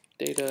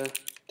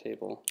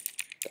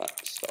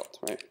DataTable.svelte,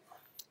 right?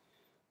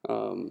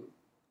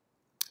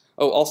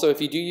 Oh, also, if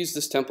you do use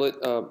this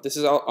template, this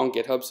is out on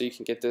GitHub, so you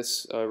can get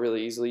this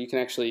really easily. You can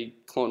actually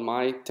clone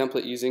my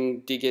template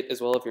using degit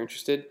as well if you're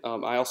interested.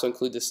 I also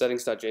include this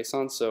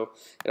settings.json, so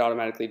it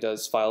automatically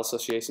does file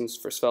associations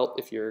for Svelte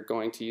if you're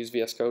going to use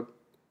VS Code.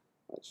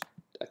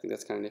 I think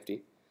that's kind of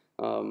nifty.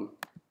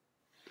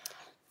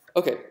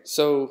 Okay,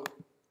 so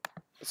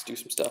let's do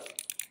some stuff.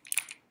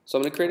 So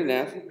I'm going to create a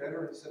nav. Would it be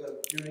better instead of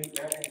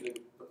mapping the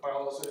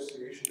file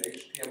association to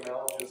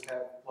HTML, just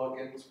have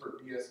plugins for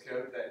VS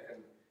Code that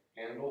can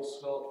handle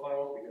Svelte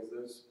files, because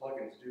those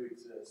plugins do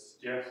exist.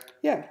 Yes.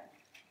 Yeah.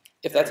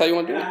 If that's how you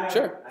want to do it,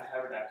 sure. I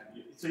have it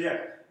active. So yeah,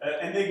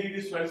 and they give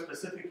you Svelte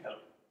specific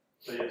help.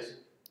 So yes.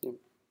 Yeah.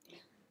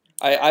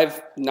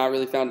 I've not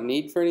really found a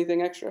need for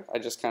anything extra. I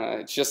just kind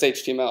of, it's just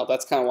HTML.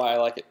 That's kind of why I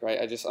like it, right?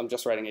 I'm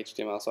just writing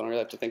HTML, so I don't really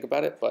have to think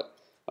about it. But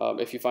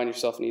if you find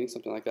yourself needing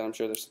something like that, I'm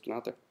sure there's something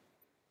out there.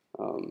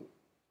 So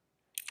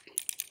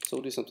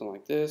we'll do something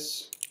like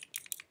this,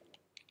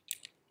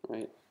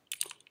 right?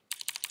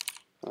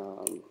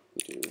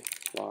 Do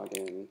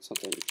login,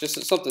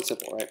 just something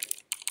simple, right?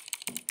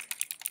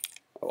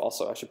 Oh,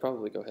 also, I should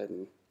probably go ahead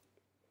and,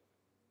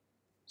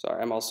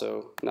 sorry, I'm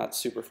also not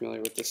super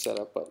familiar with this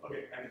setup, but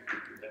Okay, I can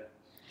do that.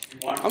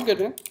 I'm good,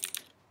 man.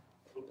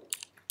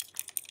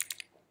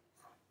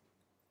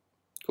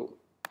 Cool.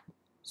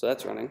 So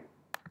that's running.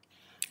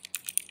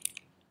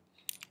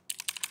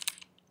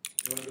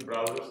 You want the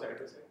browser side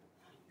to say?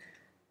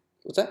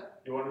 What's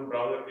that? You want the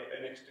browser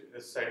next to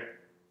this side? Okay.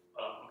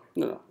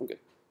 No, I'm good.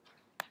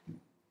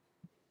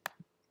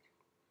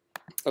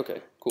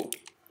 Okay, cool.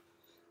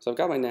 So I've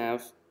got my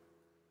nav.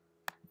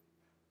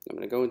 I'm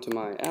going to go into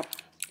my app,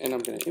 and I'm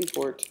going to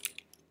import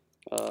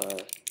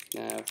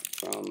nav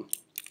from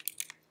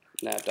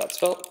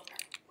nav.svelte.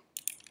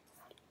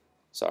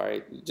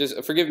 Sorry,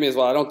 just forgive me as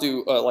well. I don't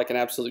do like an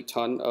absolute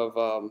ton of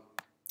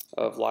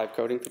live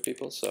coding for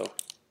people, so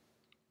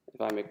if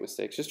I make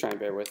mistakes, just try and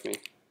bear with me.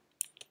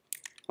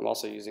 I'm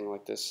also using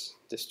like this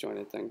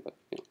disjointed thing, but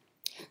yeah.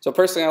 So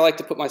personally, I like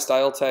to put my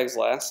style tags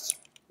last.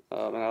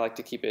 And I like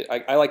to keep it.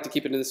 I like to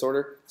keep it in this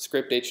order: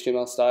 script,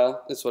 HTML,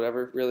 style. It's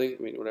whatever, really. I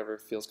mean, whatever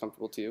feels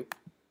comfortable to you.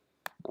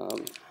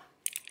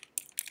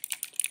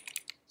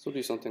 So we'll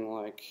do something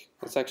like.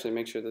 Let's actually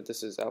make sure that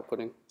this is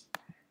outputting.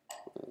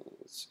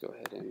 Let's go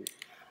ahead and.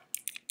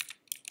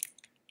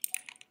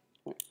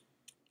 Right.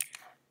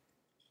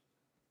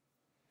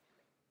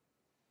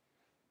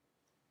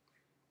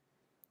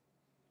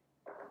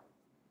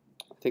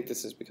 I think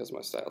this is because of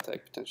my style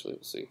tag. Potentially,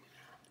 we'll see.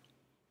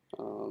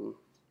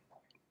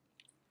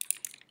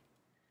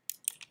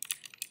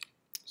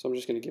 So I'm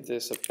just going to give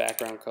this a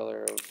background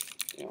color of,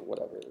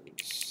 whatever.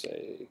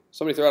 Say,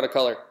 somebody throw out a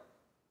color.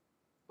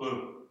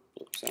 Blue.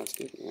 Sounds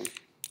good, man.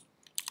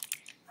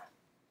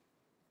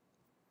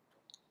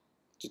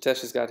 Jitesh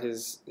has got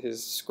his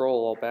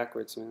scroll all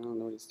backwards, man. I don't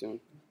know what he's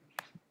doing.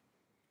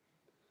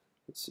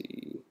 Let's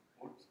see.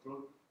 What's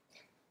blue?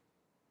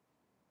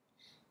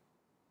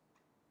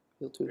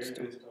 Built to Where to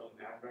install. install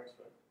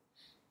nav.svelte?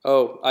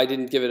 Oh, I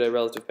didn't give it a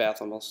relative path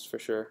almost, for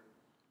sure.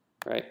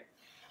 Right?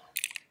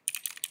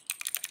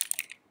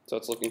 So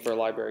it's looking for a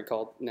library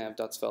called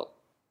nav.svelte.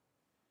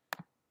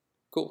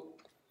 Cool.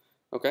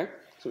 Okay,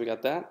 so we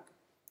got that.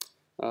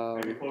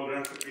 Maybe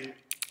foreground should be,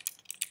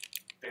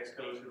 text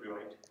color should be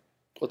white.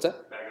 What's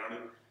that?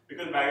 Background,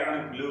 because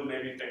background is blue,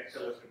 maybe text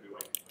color should be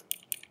white.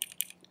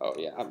 Oh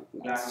yeah, I'm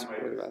Black not and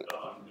white worried is, about it.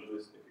 blue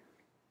is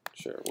difficult.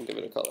 Sure, we'll give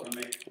it a color. We'll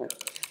make Right.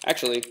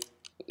 Actually,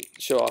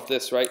 show off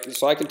this, right?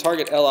 So I can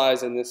target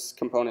LIs in this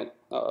component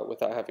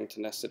without having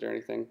to nest it or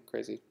anything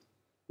crazy.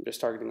 I'm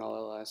just targeting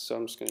all LIs, so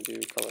I'm just going to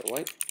do color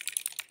white.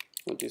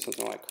 We'll do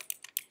something like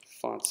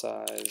font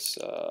size,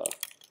 we'll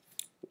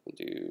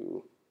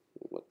do,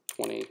 what,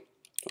 20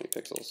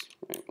 pixels,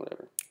 right,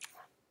 whatever.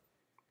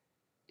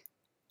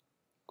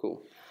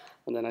 Cool.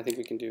 And then I think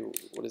we can do,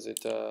 what is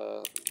it,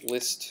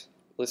 list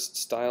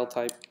style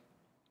type,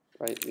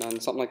 right, none,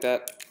 something like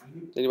that.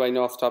 Anybody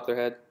know off the top of their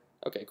head?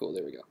 Okay, cool,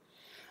 there we go.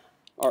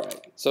 All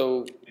right,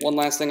 so one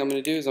last thing I'm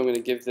going to do is I'm going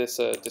to give this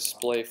a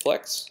display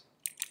flex.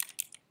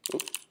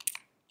 Oop.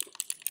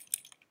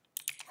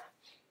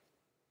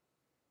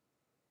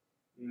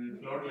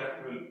 Float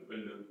left will do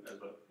as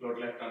well. Float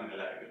left on LI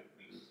will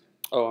do.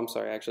 Oh, I'm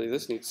sorry, actually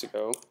this needs to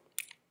go.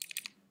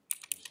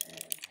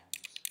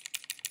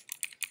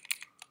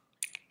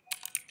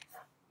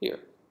 Here.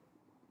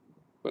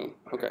 Boom,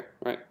 okay,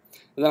 right.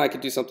 And then I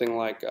could do something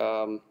like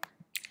li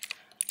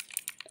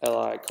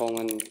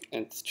colon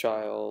nth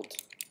child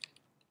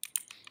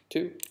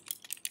 2.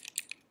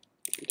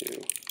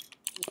 Do,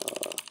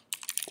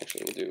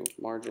 actually we'll do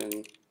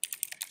margin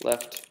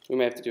left. We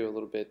may have to do a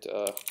little bit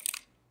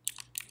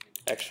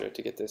extra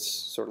to get this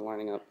sort of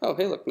lining up. Oh,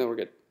 hey, look, no, we're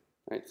good.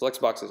 All right,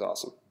 Flexbox is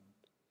awesome.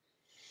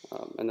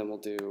 And then we'll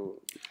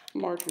do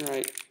margin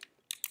right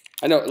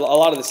I know a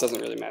lot of this doesn't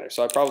really matter,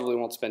 so I probably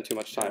won't spend too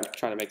much time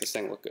trying to make this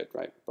thing look good,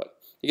 right? But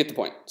you get the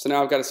point. So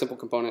now I've got a simple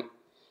component,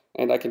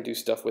 and I can do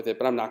stuff with it,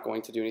 but I'm not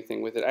going to do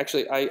anything with it.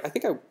 Actually, I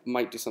think I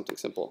might do something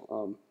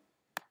simple.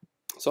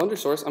 So under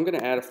source, I'm going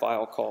to add a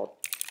file called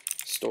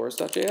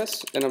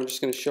stores.js, and I'm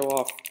just going to show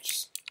off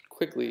just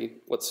quickly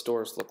what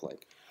stores look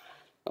like.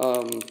 So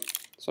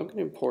I'm going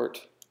to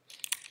import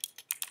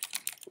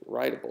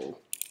writable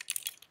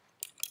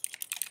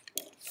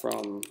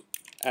from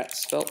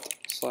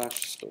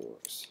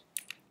 @svelte/stores.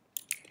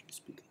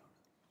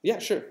 Yeah,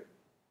 sure.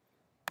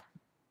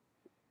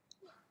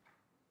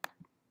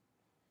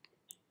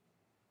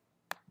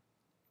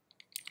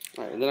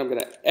 All right, and then I'm going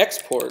to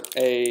export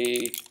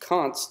a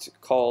const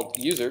called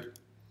user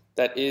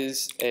that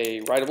is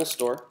a writable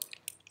store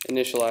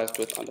initialized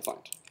with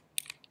undefined.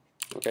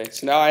 Okay,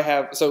 so now I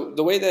have, so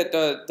the way that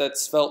that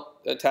Svelte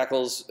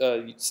tackles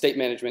state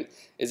management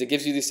is it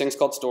gives you these things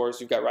called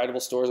stores. You've got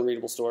writable stores and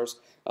readable stores,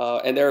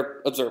 and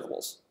they're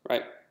observables,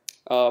 right?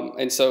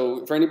 And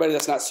so for anybody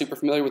that's not super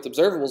familiar with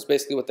observables,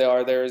 basically what they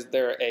are,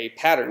 they're a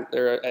pattern,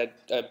 they're a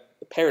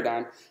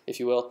paradigm, if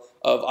you will,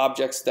 of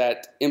objects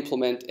that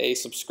implement a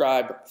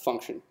subscribe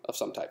function of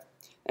some type.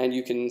 And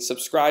you can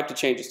subscribe to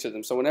changes to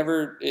them. So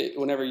whenever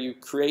you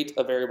create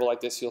a variable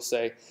like this, you'll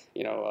say,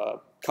 you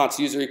know, const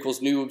user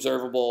equals new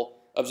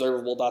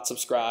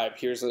observable.subscribe.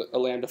 Here's a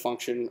lambda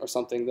function or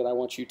something that I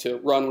want you to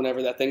run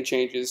whenever that thing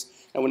changes.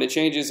 And when it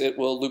changes, it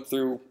will loop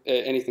through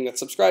anything that's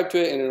subscribed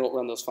to it, and it'll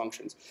run those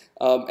functions.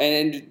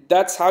 And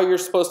that's how you're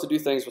supposed to do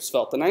things with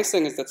Svelte. The nice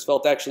thing is that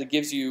Svelte actually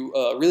gives you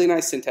a really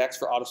nice syntax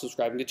for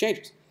auto-subscribing to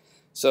changes.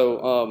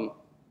 So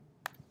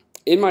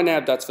in my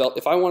nav.svelte,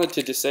 if I wanted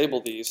to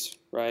disable these,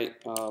 right,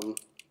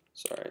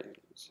 sorry,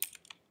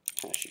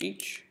 hash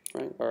each,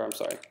 right, or I'm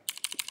sorry,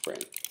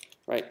 brand,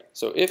 right,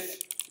 so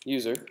if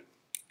user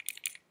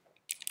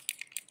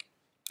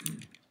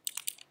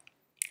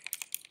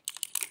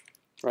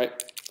right,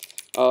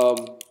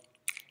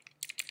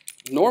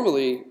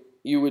 normally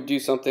you would do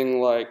something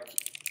like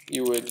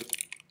you would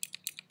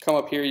come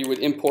up here, you would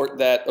import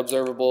that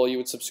observable, you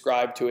would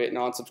subscribe to it, and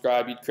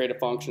unsubscribe, you'd create a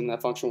function,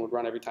 that function would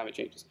run every time it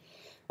changes.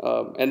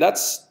 And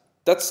that's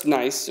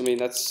nice. I mean,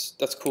 that's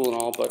cool and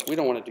all, but we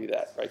don't want to do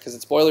that, right? Because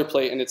it's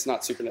boilerplate and it's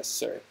not super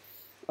necessary.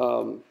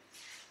 So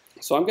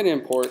I'm going to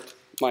import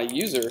my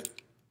user,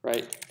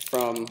 right,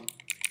 from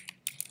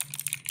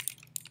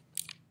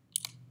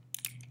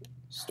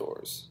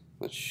stores.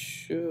 That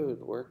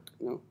should work.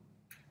 No,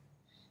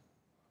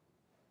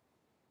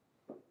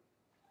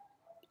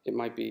 it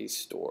might be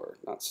store,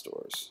 not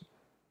stores.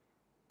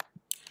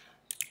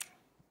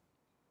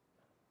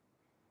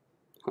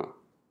 Huh.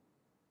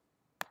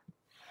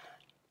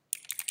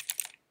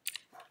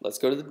 Let's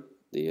go to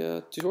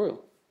the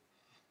tutorial.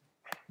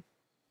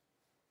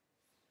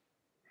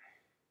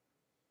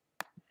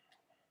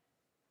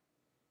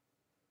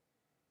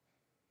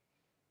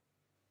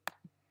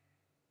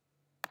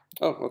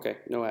 Oh, okay,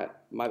 no ad,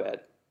 my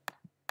bad.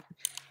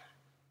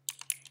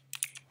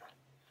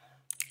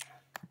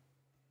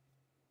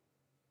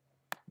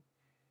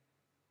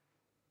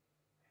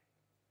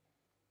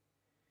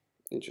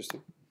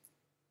 Interesting.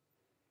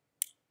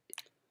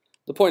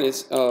 The point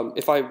is,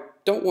 if I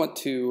don't want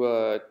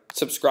to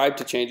subscribe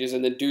to changes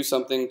and then do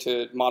something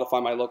to modify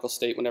my local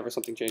state whenever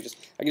something changes,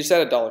 I can just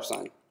add a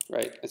 $,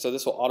 right? And so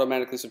this will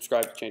automatically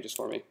subscribe to changes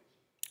for me.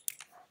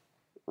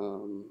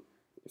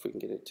 If we can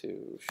get it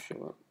to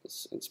show up,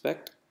 let's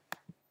inspect.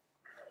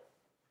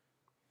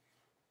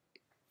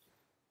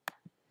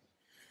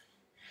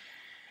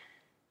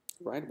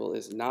 Writable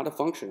is not a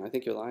function. I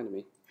think you're lying to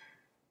me.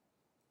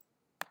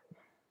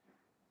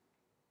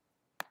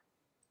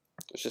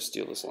 Let's just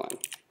steal this line.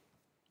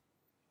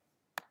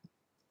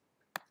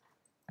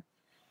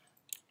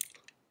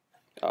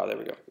 Oh, there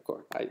we go. Of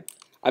course.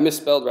 I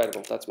misspelled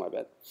writable. That's my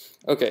bad.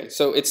 Okay,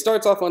 so it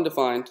starts off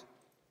undefined,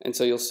 and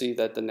so you'll see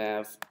that the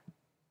nav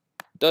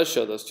does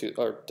show those two,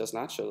 or does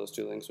not show those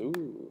two things.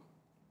 Ooh,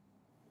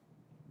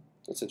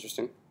 that's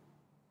interesting.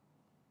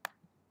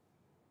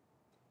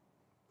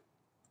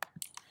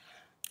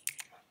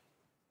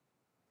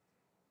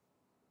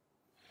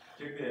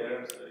 Check the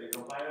errors,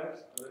 compile errors.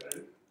 Are they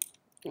ready?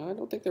 I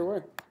don't think there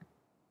were.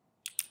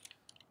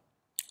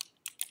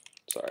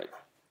 Sorry.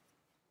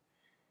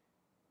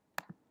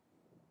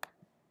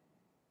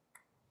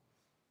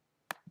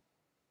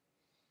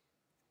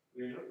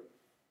 Reload.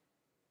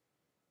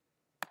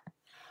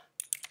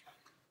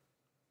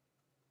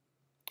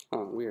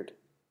 Oh, weird.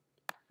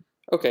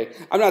 Okay,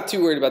 I'm not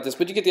too worried about this,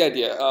 but you get the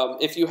idea.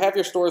 If you have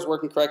your stores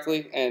working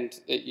correctly and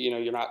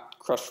you're not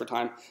crushed for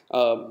time,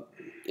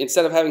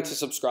 instead of having to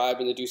subscribe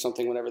and to do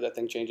something whenever that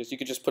thing changes, you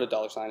could just put a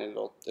 $, and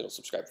it'll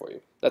subscribe for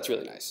you. That's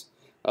really nice.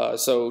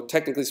 So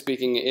technically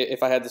speaking,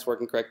 if I had this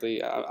working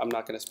correctly, I'm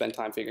not going to spend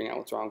time figuring out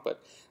what's wrong,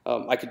 but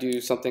I could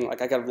do something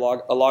like I got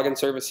a login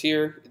service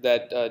here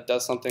that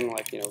does something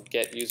like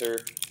get user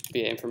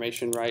via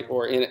information, right,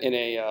 or in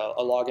a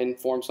login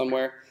form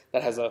somewhere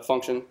that has a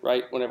function,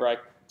 right. Whenever I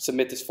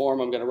submit this form,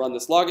 I'm going to run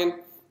this login.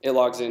 It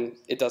logs in.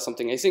 It does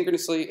something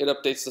asynchronously. It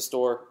updates the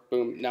store.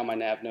 Boom. Now my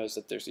nav knows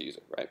that there's a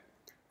user, right?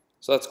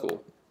 So that's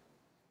cool.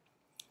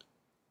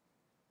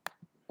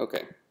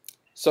 Okay,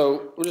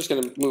 so we're just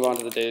going to move on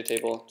to the data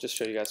table, just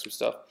show you guys some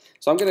stuff.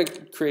 So I'm going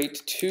to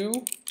create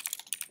two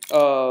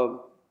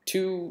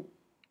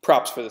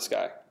props for this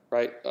guy,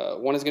 right?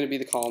 One is going to be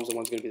the columns and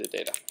one's going to be the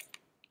data.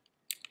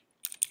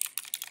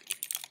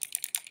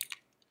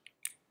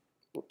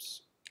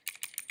 Whoops.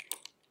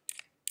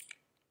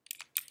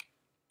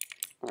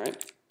 All right.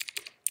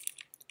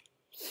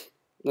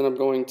 Then I'm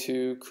going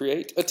to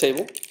create a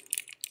table,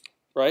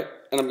 right?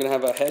 And I'm going to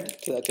have a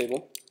head to that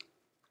table.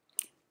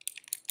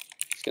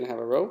 It's going to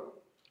have a row.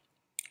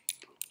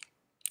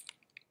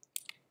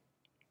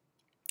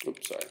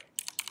 Oops, sorry.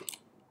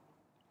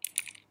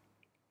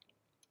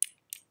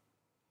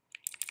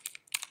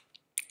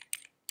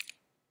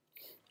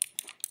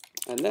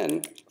 And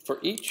then for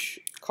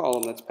each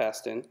column that's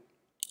passed in,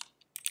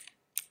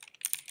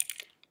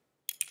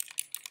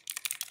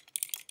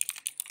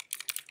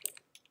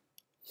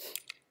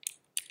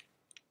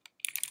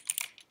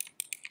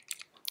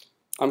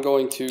 I'm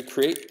going to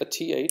create a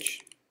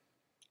TH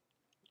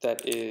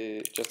that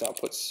is just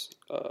outputs,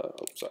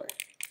 sorry.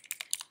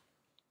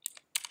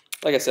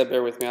 Like I said,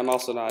 bear with me, I'm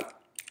also not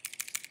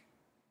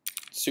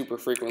super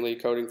frequently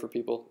coding for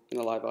people in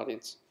a live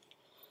audience.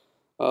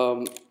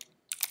 So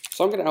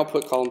I'm going to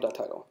output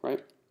column.title,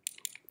 right?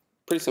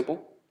 Pretty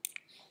simple.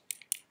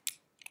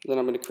 Then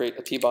I'm going to create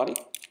a tbody.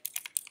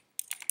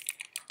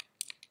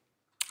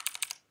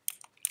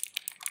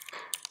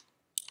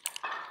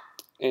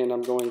 And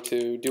I'm going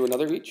to do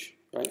another each,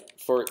 right?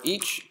 For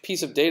each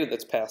piece of data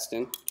that's passed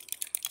in.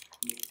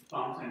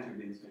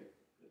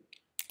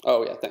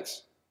 Oh yeah,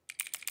 thanks.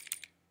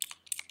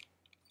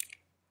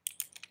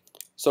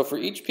 So for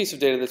each piece of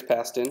data that's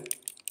passed in,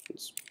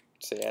 let's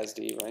say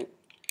ASD, right?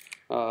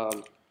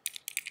 Oh,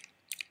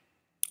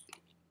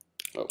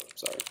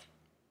 sorry.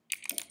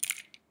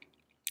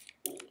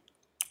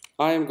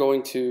 I am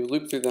going to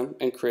loop through them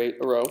and create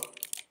a row.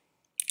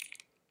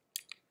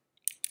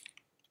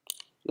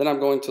 Then I'm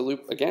going to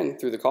loop again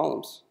through the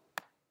columns.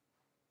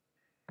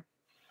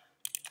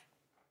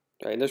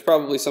 Right, and there's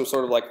probably some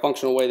sort of like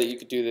functional way that you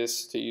could do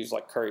this to use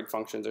like curried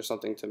functions or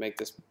something to make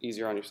this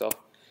easier on yourself.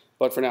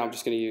 But for now, I'm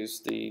just going to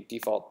use the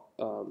default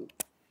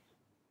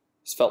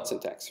Svelte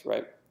syntax,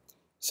 right?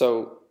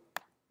 So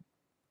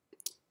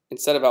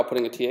instead of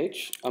outputting a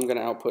TH, I'm going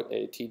to output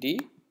a TD.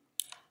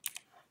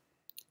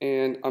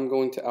 And I'm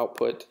going to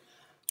output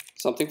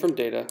something from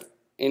data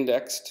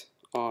indexed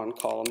on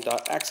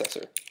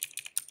column.accessor.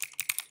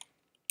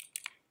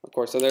 Of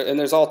course, and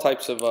there's all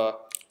types of,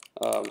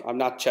 I'm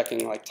not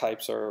checking like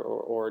types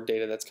or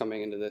data that's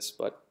coming into this,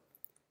 but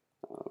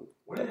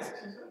what is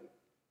accessor?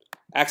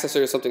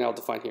 Accessor is something I'll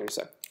define here in a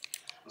sec.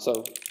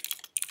 So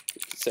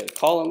say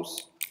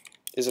columns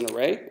is an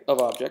array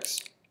of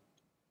objects,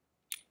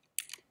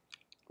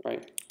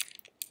 right?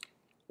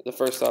 The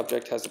first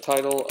object has a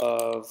title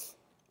of,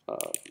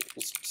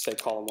 let's say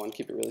column 1,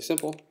 keep it really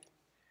simple,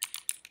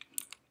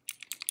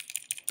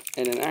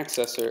 and an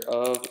accessor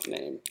of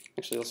name.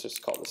 Actually, let's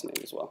just call this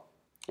name as well,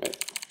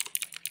 right?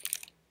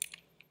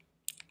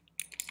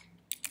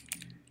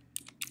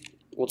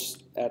 We'll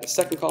just add a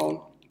second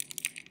column.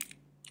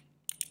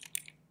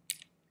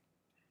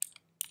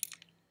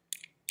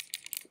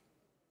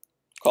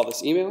 Call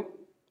this email.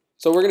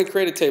 So we're going to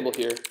create a table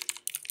here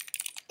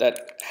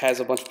that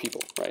has a bunch of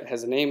people, right? It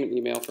has a name and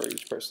email for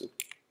each person.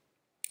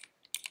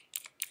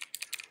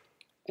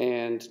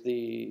 And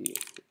the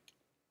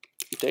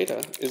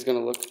data is going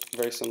to look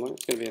very similar.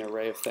 It's going to be an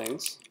array of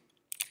things.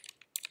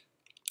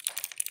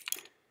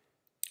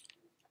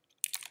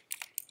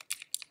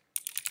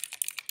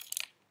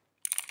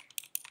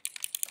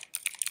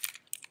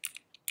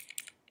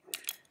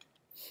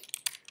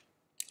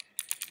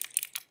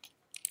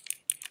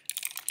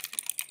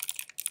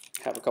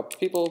 Have a couple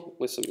people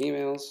with some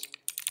emails.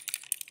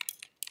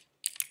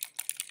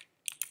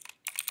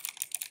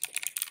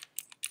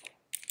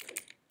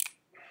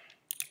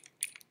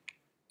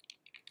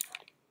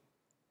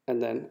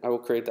 And then I will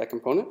create that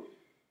component.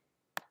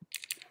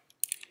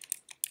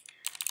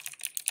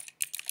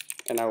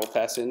 And I will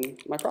pass in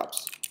my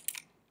props.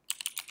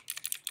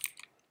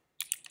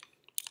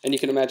 And you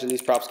can imagine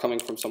these props coming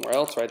from somewhere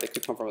else, right? They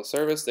could come from a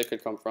service, they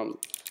could come from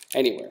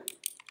anywhere.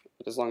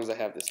 But as long as I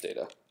have this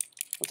data,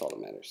 that's all that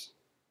matters.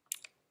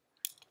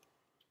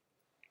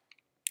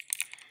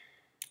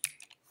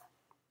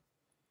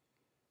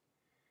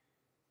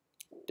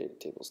 Data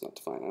table is not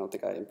defined. I don't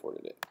think I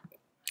imported it.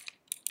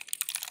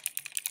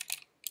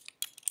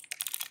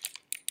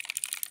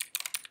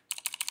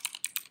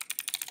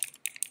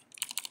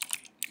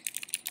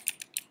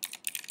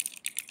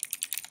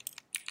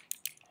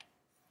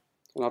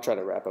 And I'll try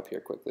to wrap up here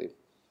quickly.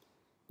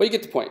 But you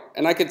get the point.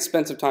 And I could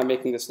spend some time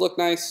making this look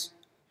nice,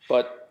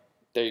 but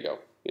there you go.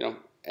 You know.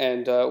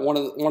 And one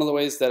of the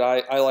ways that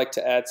I like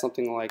to add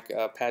something like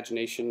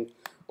pagination,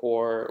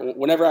 or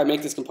whenever I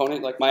make this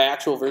component, like my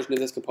actual version of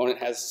this component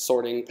has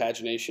sorting,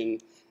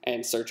 pagination,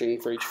 and searching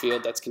for each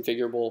field that's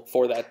configurable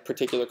for that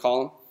particular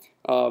column.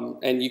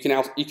 And you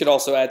could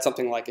also add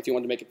something like, if you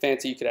wanted to make it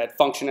fancy, you could add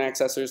function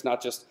accessors,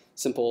 not just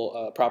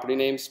simple property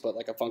names, but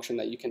like a function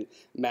that you can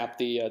map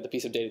the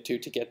piece of data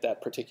to get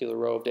that particular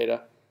row of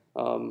data.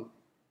 Um,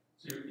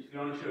 So if you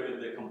want to show you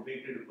the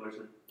completed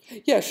version,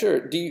 yeah,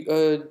 sure. Do you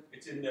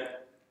it's in the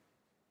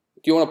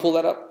want to pull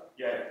that up?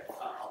 yeah.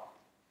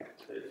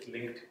 It's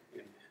linked.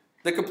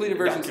 The completed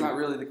version is not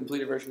really the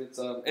completed version. It's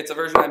a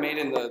version I made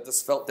in the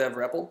Svelte dev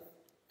REPL,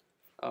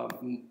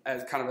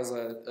 as kind of as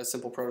a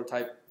simple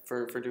prototype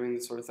for doing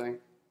this sort of thing.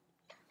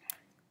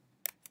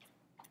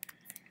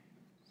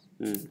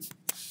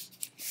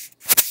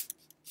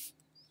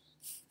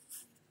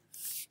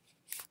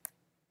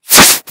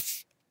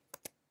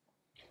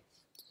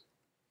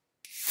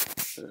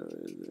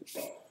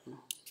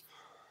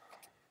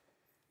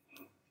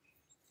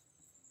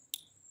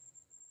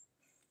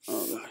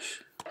 Oh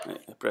gosh,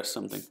 I pressed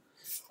something.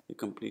 The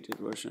completed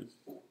version.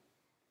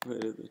 Where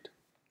is it?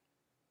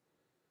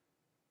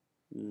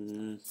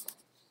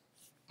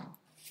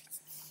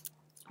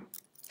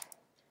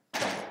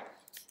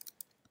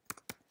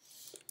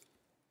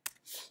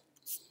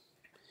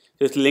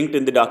 It's linked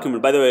in the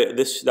document. By the way,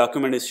 this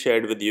document is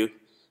shared with you.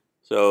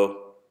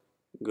 So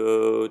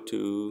go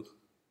to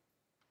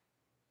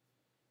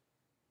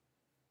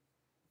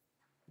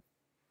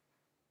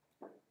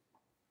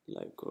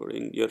live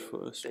coding, your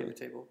first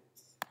DataTable.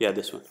 Yeah,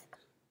 this one.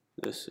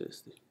 This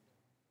is the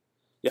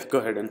yeah. Go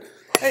ahead and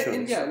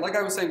yeah, like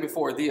I was saying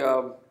before,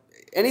 the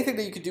anything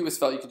that you could do with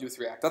Svelte, you could do with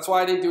React. That's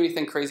why I didn't do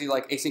anything crazy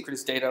like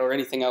asynchronous data or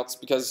anything else,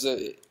 because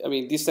I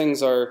mean these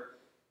things are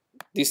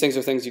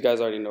things you guys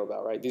already know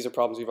about, right? These are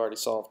problems you've already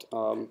solved.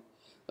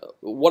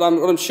 What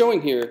I'm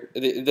showing here,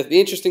 the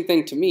interesting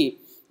thing to me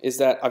is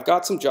that I've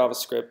got some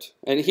JavaScript,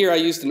 and here I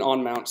used an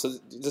on mount, so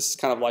this is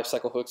kind of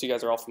lifecycle hooks. You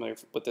guys are all familiar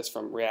with this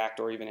from React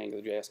or even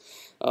AngularJS.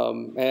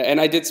 And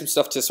I did some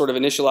stuff to sort of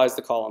initialize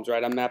the columns,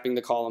 right? I'm mapping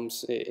the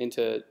columns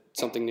into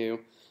something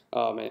new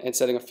and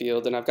setting a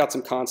field, and I've got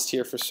some const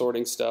here for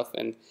sorting stuff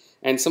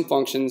and some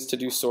functions to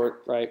do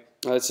sort, right?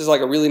 This is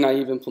like a really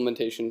naive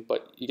implementation,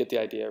 but you get the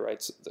idea,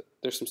 right? So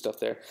there's some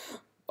stuff there.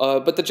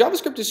 But the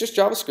JavaScript is just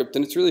JavaScript,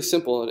 and it's really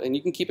simple, and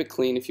you can keep it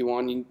clean if you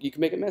want. You can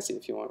make it messy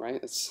if you want, right?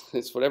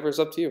 It's whatever is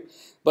up to you.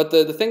 But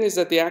the thing is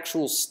that the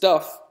actual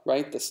stuff,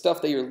 right, the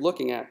stuff that you're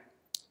looking at,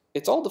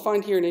 it's all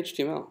defined here in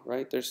HTML,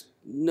 right? There's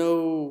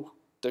no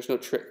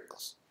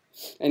tricks.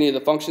 Any of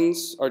the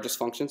functions are just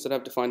functions that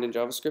I've defined in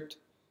JavaScript.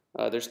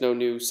 There's no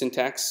new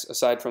syntax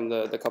aside from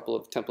the couple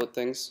of template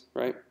things,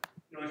 right?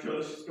 You want to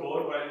show the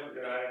store while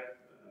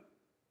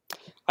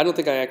I don't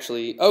think I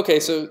actually... Okay,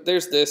 so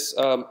there's this.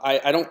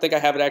 I don't think I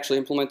have it actually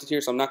implemented here,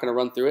 so I'm not going to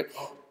run through it.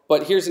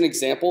 But here's an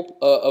example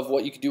of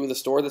what you could do with a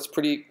store that's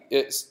pretty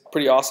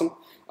awesome.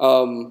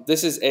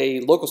 This is a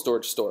local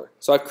storage store.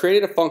 So I've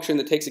created a function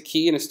that takes a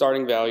key and a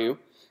starting value,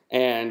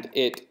 and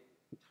it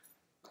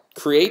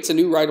creates a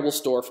new writable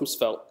store from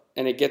Svelte,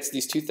 and it gets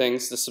these two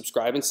things, the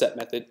subscribe and set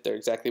method. They're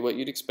exactly what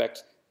you'd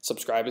expect.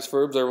 Subscribe is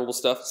for observable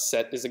stuff.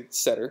 Set is a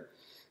setter.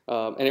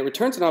 And it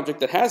returns an object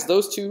that has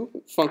those two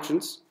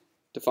functions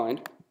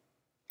defined,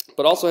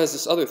 but also has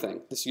this other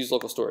thing, this use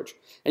local storage.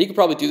 And you could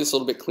probably do this a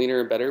little bit cleaner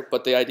and better,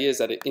 but the idea is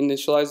that it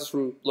initializes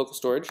from local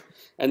storage,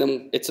 and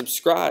then it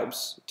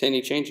subscribes to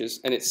any changes,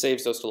 and it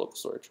saves those to local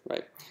storage,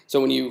 right?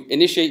 So when you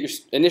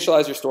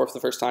initialize your store for the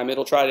first time,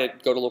 it'll try to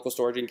go to local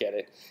storage and get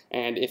it.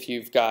 And if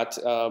you've got,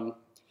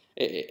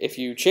 if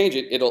you change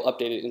it, it'll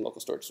update it in local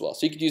storage as well.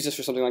 So you could use this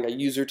for something like a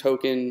user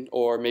token,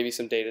 or maybe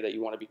some data that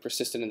you want to be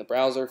persistent in the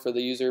browser for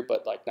the user,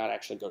 but like not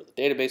actually go to the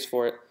database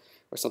for it,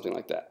 or something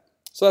like that.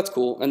 So that's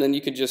cool, and then you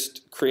could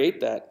just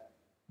create that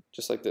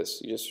just like this.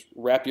 You just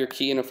wrap your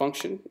key in a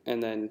function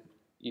and then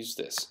use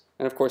this.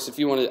 And of course, if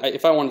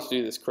I wanted to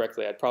do this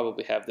correctly, I'd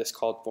probably have this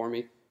called for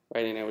me,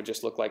 right? And it would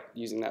just look like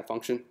using that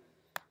function.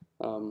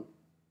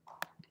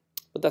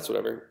 But that's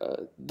whatever.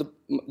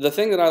 The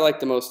thing that I like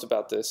the most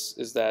about this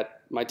is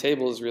that my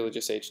table is really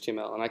just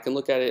HTML, and I can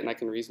look at it and I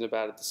can reason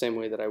about it the same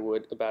way that I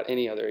would about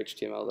any other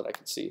HTML that I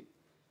could see.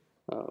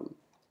 And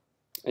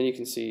you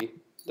can see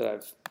that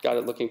I've got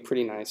it looking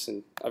pretty nice,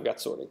 and I've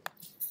got sorting.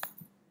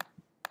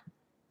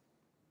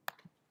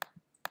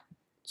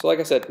 So like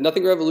I said,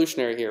 nothing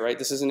revolutionary here, right?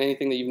 This isn't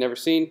anything that you've never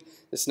seen.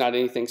 This is not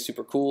anything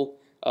super cool.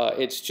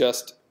 It's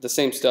just the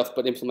same stuff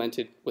but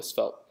implemented with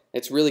Svelte.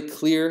 It's really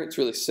clear, it's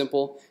really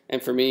simple,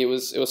 and for me it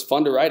was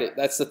fun to write it.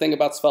 That's the thing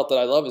about Svelte that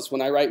I love, is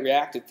when I write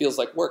React, it feels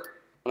like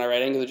work. When I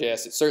write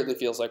AngularJS, it certainly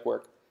feels like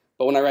work.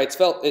 But when I write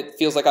Svelte, it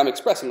feels like I'm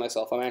expressing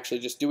myself. I'm actually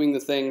just doing the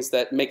things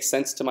that make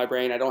sense to my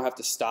brain. I don't have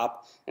to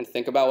stop and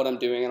think about what I'm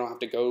doing. I don't have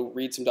to go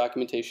read some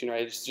documentation,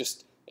 right? It's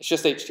just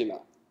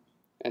HTML.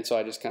 And so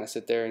I just kind of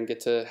sit there and get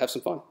to have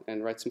some fun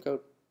and write some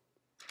code.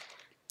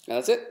 And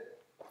that's it.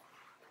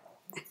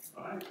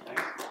 All right,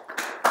 thanks.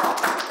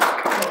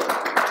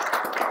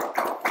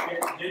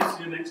 James,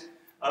 you next.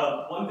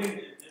 One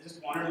thing I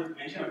just wanted to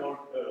mention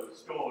about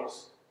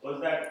stores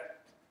was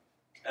that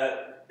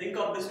think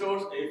of the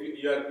stores, if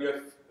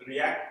you're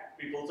React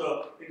people,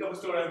 so think of a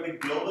store as the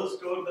global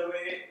store the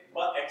way,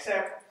 but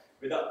except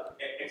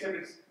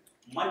it's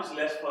much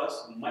less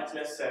fuss, much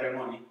less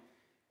ceremony.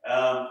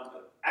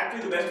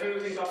 Actually, the best way to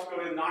think of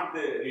store is not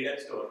the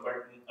Redux store,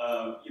 but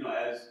you know,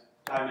 as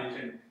Ty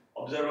mentioned,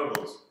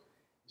 observables.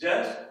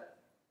 Just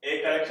a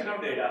collection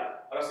of data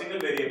or a single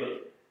variable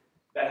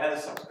that has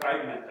a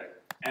subscribe method,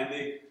 and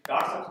the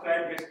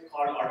 .subscribe gets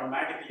called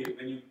automatically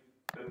when you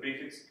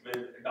prefix with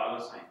a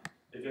 $sign.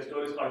 If your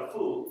store is called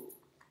foo,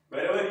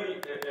 wherever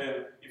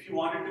if you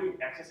wanted to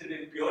access it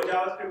in pure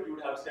JavaScript, you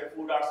would have to say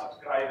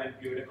foo.subscribe and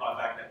give it a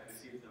callback that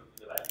receives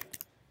the value.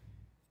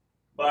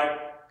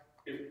 But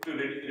to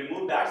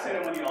remove that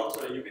ceremony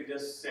also, you can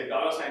just say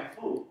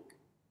 $foo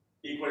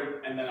equal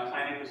and then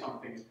assign it to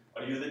something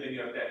or use it in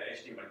your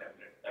HTML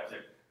template. That's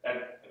it.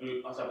 That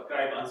will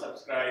subscribe,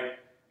 unsubscribe,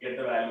 get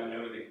the value,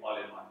 everything all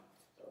in one.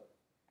 So,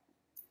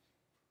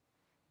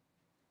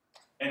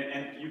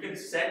 and you can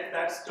set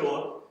that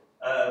store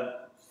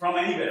from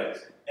anywhere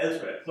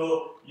elsewhere.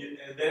 So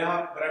there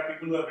are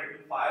people who have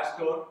written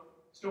Firebase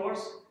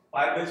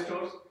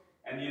stores,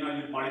 and you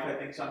modify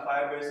things on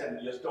Firebase,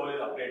 and your store is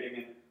updating,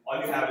 and all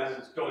you have is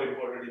a store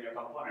imported in your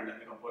component,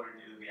 and the component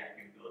is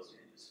reacting to those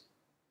changes.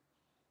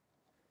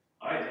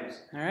 All right,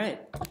 James. All right.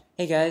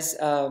 Hey guys,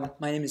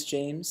 my name is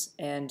James,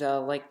 and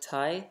like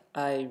Ty,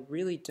 I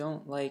really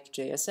don't like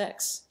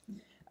JSX.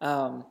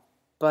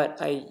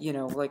 But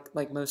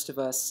like most of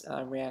us,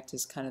 React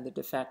is kind of the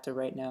de facto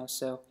right now,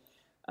 so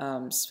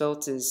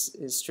Svelte is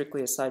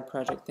strictly a side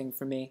project thing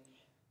for me.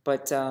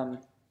 But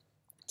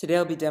today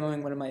I'll be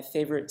demoing one of my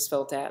favorite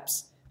Svelte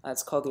apps.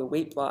 It's called the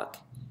await block.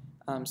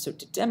 So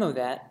to demo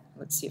that,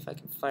 let's see if I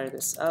can fire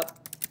this up.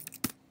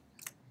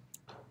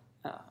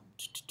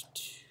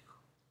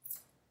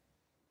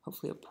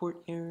 Hopefully a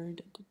port error. You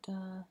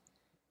gotta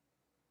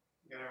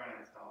run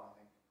install,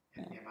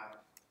 I think.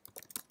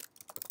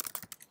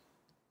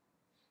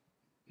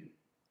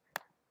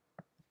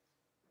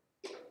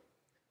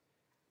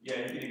 Yeah,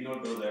 you can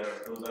ignore those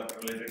errors. Those are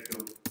related to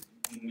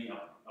me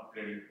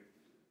upgrading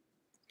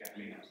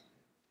Catalina.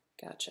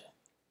 Gotcha.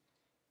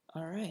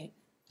 All right.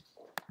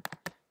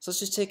 So let's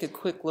just take a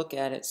quick look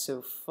at it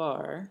so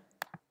far.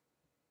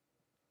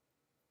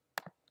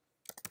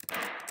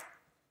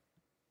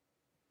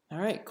 All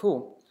right,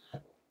 cool.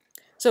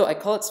 So I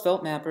call it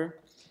Svelte Mapper.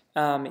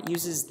 It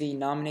uses the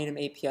Nominatum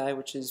API,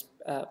 which is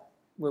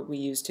what we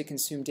use to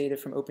consume data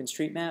from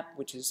OpenStreetMap,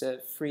 which is a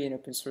free and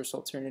open source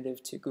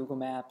alternative to Google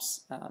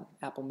Maps,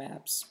 Apple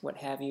Maps, what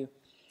have you.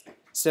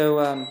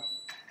 So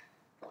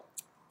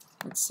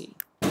let's see.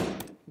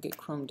 Get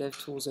Chrome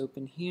DevTools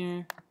open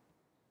here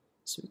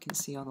so we can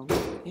see all the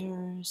little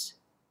errors.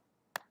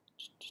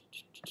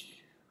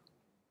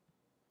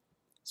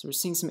 So we're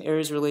seeing some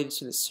errors related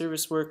to the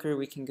service worker.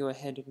 We can go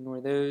ahead and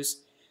ignore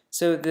those.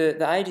 So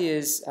the idea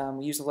is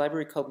we use a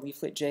library called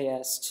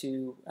leaflet.js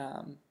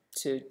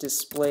to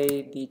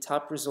display the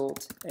top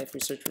result if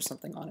we search for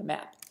something on a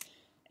map.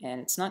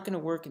 And it's not going to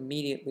work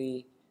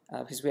immediately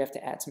because we have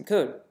to add some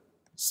code.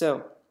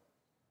 So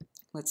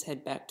let's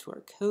head back to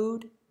our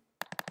code.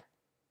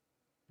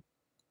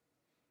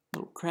 A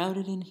little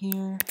crowded in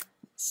here.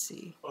 Let's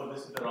see. Oh,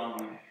 this is the wrong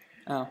one.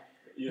 Oh,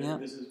 yeah.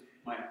 This is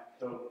mine.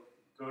 So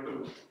go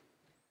to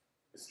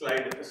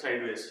slide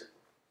sideways.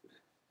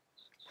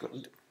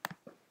 Good.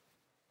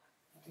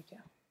 There we go.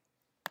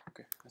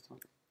 Okay, that's fine.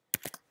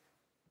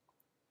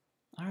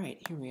 All right,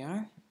 here we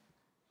are.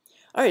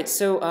 All right,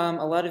 so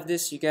a lot of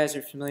this you guys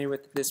are familiar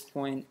with at this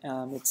point.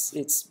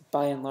 It's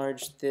by and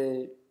large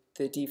the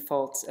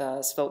default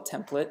Svelte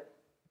template.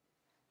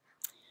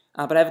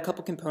 But I have a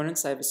couple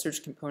components. I have a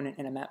search component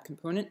and a map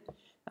component.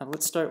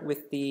 Let's start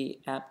with the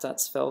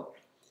app.svelte.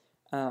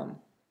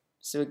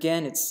 So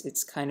again,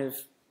 it's kind of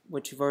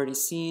what you've already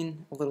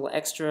seen, a little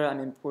extra. I'm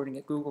importing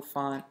a Google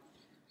font,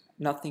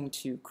 nothing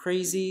too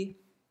crazy.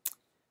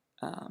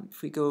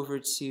 If we go over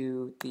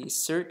to the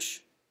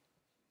search,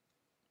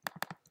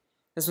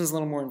 this one's a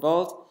little more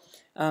involved.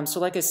 So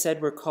like I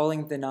said, we're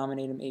calling the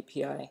Nominatum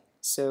API.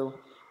 So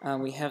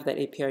we have that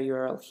API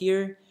URL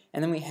here,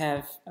 and then we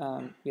have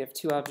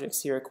two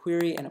objects here, a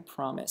query and a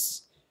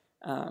promise.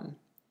 So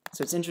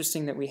it's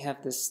interesting that we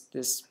have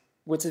this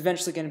what's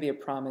eventually going to be a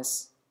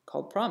promise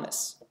called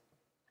promise.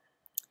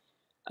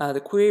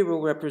 The query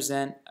will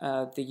represent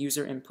the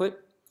user input.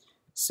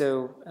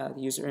 So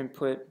the user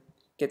input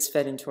gets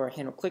fed into our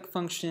handle click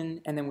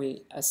function, and then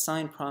we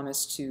assign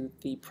promise to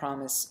the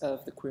promise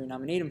of the query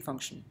nominatum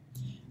function.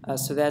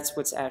 So that's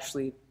what's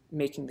actually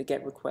making the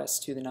GET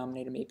request to the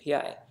Nominatum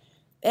API.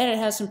 And it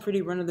has some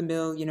pretty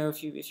run-of-the-mill,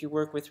 if you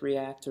work with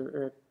React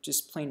or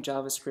just plain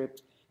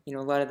JavaScript, a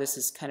lot of this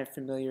is kind of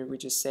familiar. We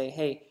just say,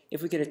 hey,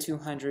 if we get a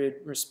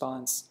 200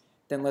 response,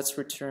 then let's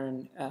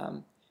return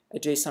a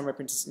JSON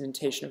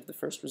representation of the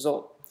first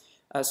result.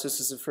 So this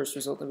is the first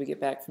result that we get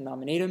back from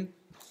Nominatum.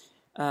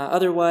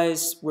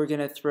 Otherwise, we're going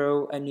to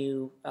throw a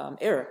new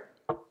error.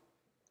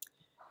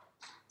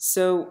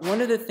 So one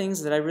of the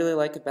things that I really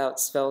like about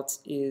Svelte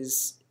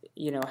is,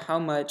 how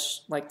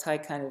much, like Ty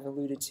kind of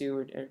alluded to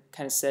or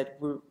kind of said,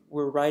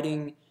 we're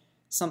writing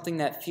something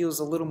that feels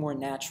a little more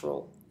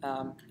natural.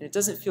 And it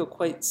doesn't feel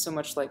quite so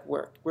much like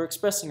work. We're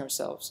expressing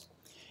ourselves.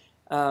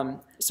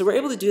 So we're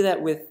able to do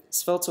that with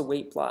Svelte's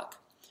await block.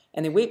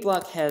 And the await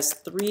block has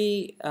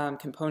three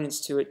components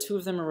to it. Two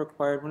of them are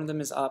required, one of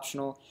them is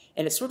optional,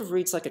 and it sort of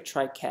reads like a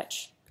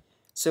try-catch.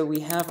 So we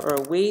have our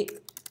await,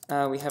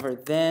 we have our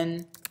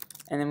then,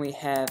 and then we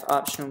have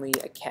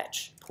optionally a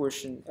catch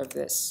portion of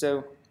this.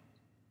 So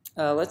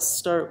let's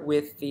start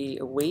with the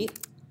await,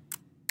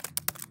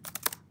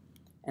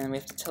 and we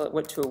have to tell it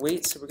what to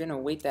await, so we're going to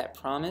await that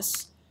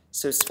promise.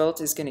 So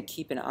Svelte is going to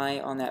keep an eye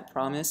on that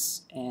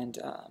promise, and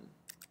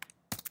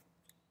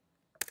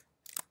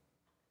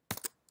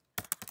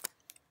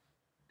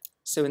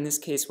so in this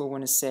case we'll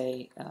want to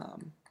say,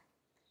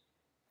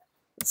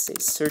 let's say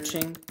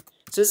searching.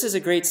 So this is a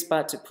great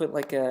spot to put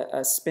like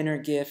a spinner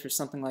GIF or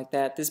something like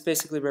that. This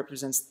basically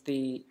represents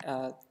the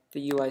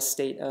UI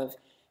state of,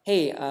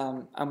 hey,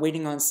 I'm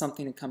waiting on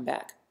something to come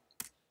back.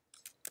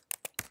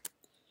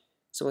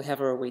 So we'll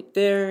have our await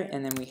there,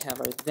 and then we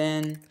have our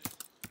then,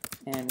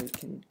 and we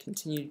can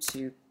continue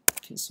to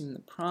consume the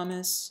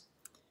promise.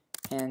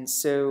 And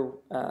so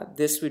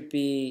this would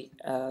be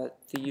the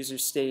user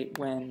state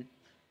when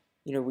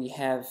we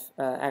have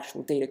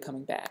actual data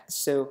coming back.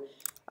 So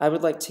I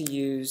would like to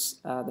use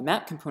the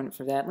map component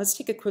for that. Let's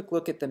take a quick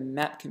look at the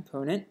map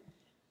component.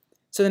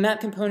 So the map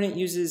component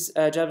uses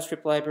a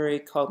JavaScript library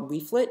called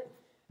Leaflet.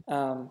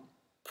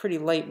 Pretty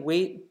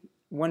lightweight,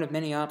 one of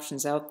many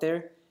options out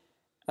there.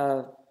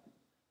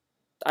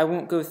 I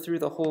won't go through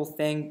the whole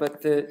thing,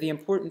 but the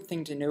important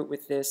thing to note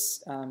with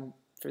this,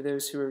 for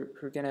those who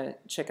are going to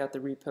check out the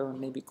repo and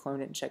maybe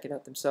clone it and check it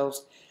out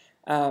themselves,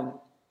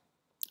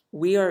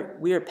 we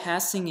are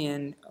passing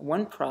in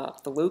one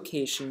prop, the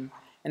location,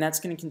 and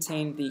that's going to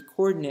contain the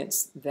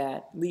coordinates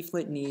that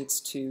Leaflet needs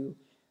to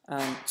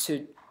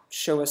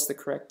show us the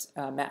correct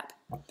map.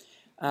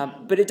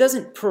 But it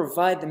doesn't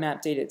provide the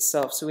map data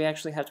itself, so we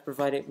actually have to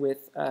provide it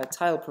with a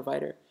tile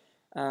provider.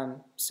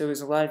 So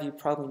as a lot of you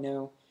probably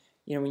know,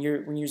 when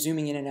you're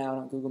zooming in and out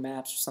on Google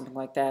Maps or something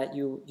like that,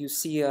 you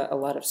see a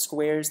lot of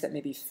squares that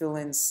maybe fill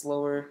in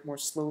more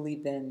slowly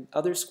than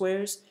other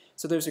squares.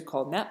 So those are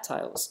called map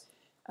tiles,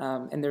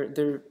 and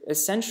they're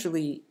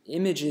essentially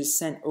images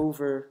sent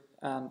over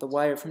the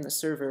wire from the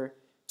server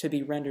to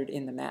be rendered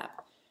in the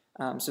map.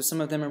 So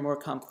some of them are more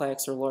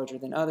complex or larger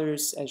than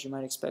others, as you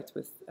might expect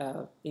with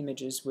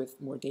images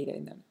with more data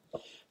in them.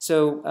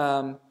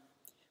 So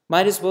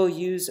might as well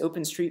use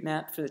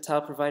OpenStreetMap for the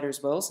tile provider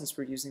as well, since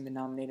we're using the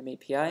nominatem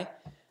API.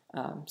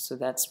 So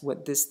that's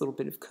what this little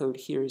bit of code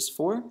here is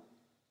for.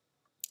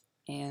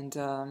 And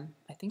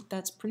I think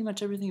that's pretty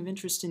much everything of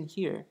interest in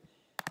here.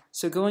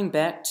 So going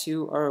back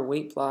to our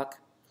await block,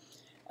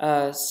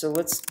 so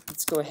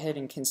let's go ahead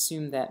and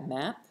consume that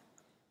map,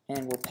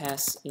 and we'll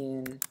pass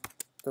in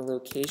the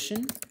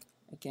location.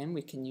 Again,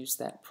 we can use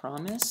that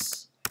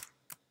promise,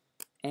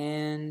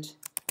 and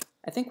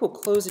I think we'll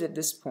close it at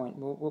this point.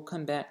 We'll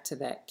come back to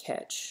that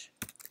catch.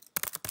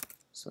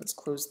 So let's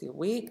close the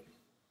await.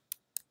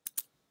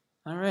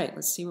 All right,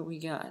 let's see what we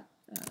got.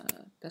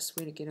 Best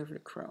way to get over to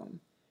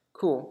Chrome.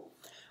 Cool.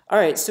 All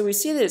right, so we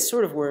see that it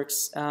sort of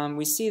works.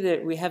 We see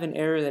that we have an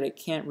error that it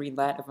can't read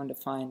lat of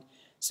undefined.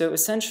 So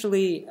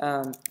essentially,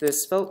 the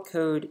Svelte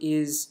code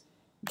is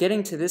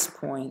getting to this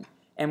point,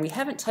 and we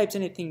haven't typed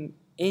anything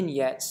in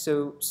yet,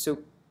 so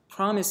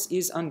promise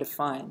is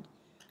undefined.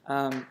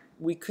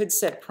 We could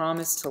set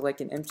promise to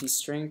like an empty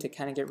string to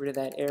kind of get rid of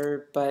that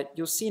error, but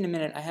you'll see in a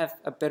minute I have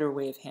a better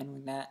way of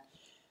handling that.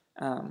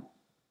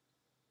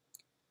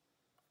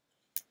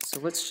 So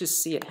let's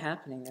just see it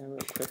happening there real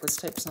quick. Let's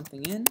type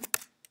something in.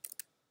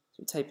 So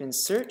we type in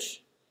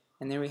search,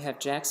 and there we have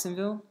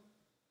Jacksonville.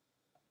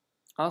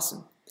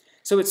 Awesome.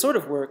 So it sort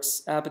of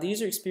works, but the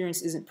user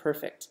experience isn't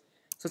perfect.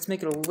 So let's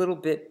make it a little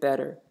bit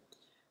better.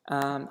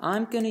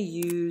 I'm going to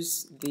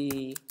use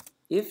the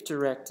if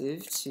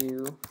directive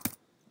to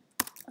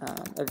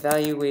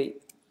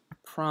evaluate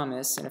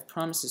promise, and if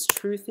promise is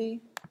truthy,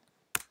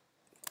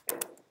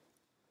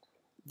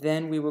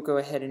 then we will go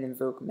ahead and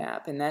invoke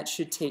map, and that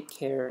should take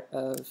care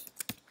of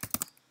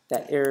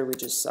that error we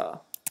just saw.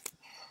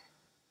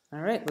 All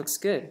right, looks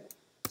good.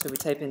 So we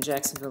type in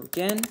Jacksonville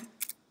again.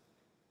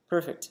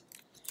 Perfect.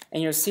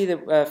 And you'll see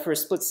that for a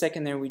split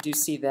second there, we do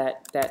see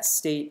that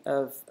state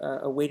of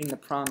awaiting the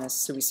promise.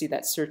 So we see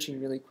that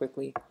searching really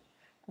quickly.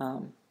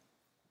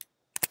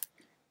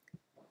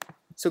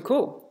 So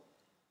cool.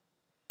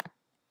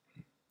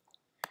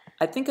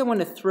 I think I want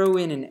to throw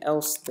in an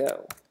else,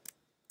 though.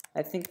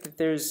 I think that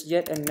there's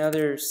yet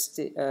another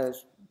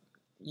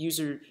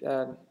user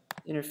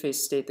interface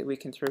state that we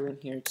can throw in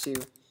here to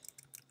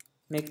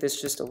make this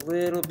just a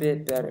little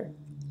bit better.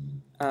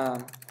 No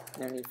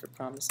need for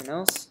promise and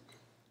else.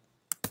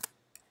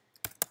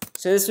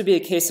 So this would be a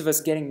case of us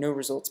getting no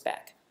results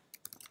back.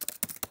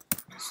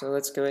 So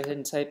let's go ahead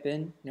and type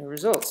in no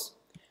results.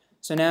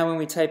 So now when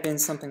we type in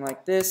something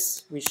like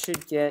this, we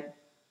should get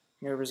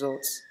no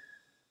results.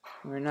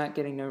 We're not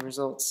getting no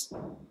results.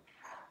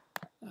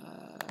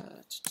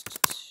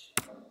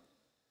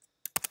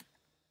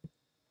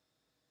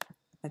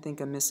 I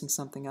think I'm missing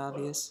something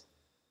obvious.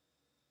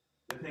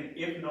 The thing,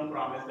 if no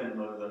promise, then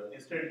no result.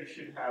 Instead, you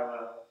should have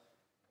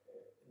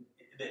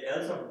the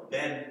else of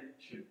then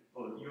should,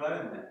 you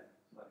are in there.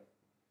 Sorry.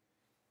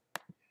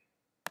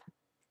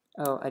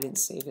 Oh, I didn't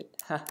save it.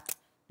 Ha.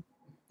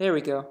 There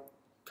we go.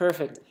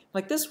 Perfect.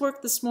 Like this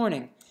worked this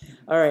morning.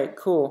 All right,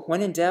 cool.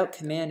 When in doubt,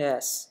 Command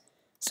S.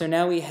 So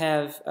now we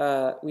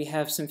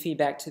have some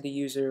feedback to the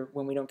user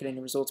when we don't get any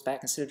results back,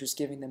 instead of just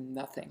giving them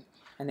nothing,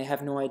 and they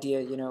have no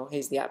idea. You know, hey,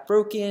 is the app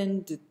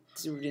broken? Did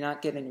we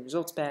not get any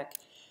results back?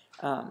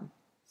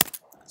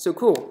 So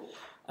cool.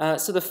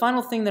 So the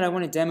final thing that I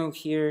want to demo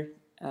here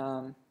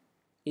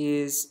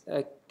is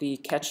the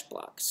catch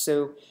block.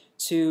 So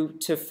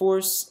to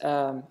force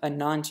a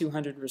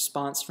non-200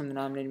 response from the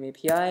nominated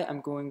API,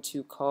 I'm going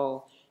to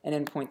call an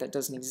endpoint that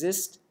doesn't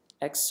exist,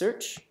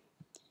 xsearch,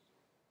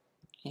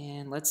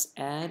 and let's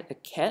add a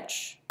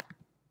catch.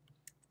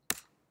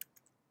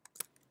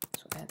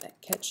 So add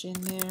that catch in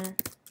there,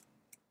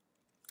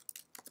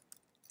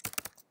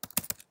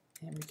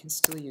 and we can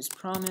still use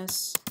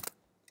promise.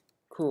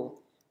 Cool.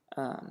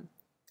 And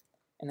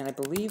then I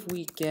believe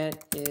we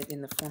get it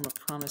in the form of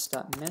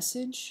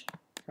promise.message,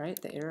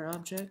 right? The error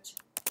object.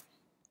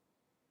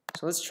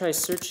 So let's try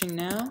searching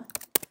now.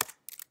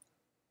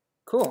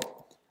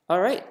 Cool. All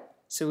right.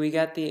 So we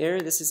got the error.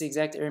 This is the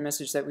exact error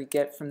message that we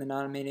get from the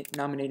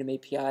nominated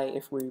API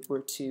if we were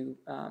to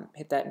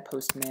hit that in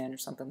postman or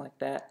something like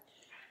that.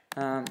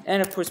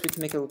 And of course, we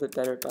can make it a little bit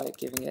better by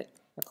giving it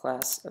a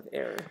class of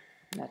error,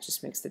 and that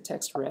just makes the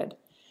text red.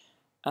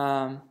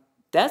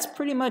 That's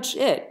pretty much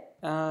it.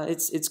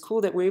 It's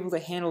cool that we're able to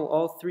handle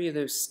all three of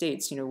those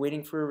states. You know,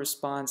 waiting for a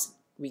response,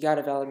 we got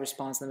a valid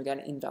response, then we got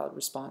an invalid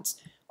response,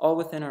 all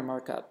within our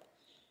markup.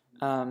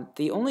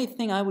 The only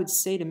thing I would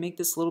say to make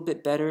this a little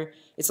bit better,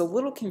 it's a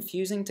little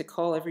confusing to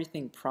call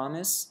everything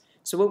promise.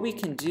 So what we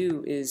can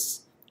do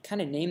is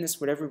kind of name this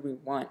whatever we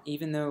want,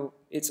 even though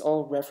it's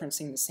all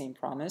referencing the same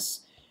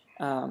promise.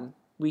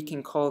 We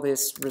can call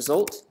this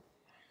result,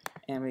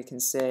 and we can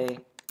say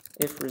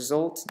if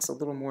result. It's a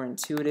little more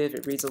intuitive,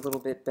 it reads a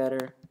little bit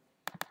better.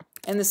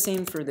 And the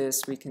same for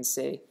this, we can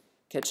say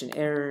catch an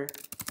error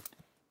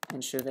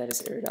and show that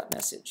as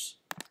error.message.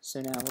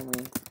 So now when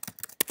we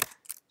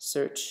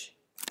search,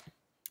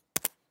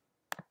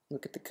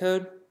 look at the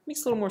code,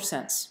 makes a little more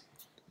sense.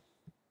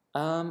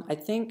 I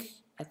think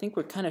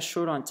we're kind of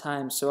short on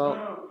time, so I'll...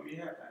 No, we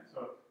have time.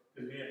 So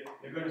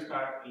we're going to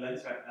start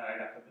lunch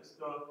right after this.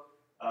 So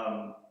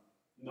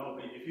no,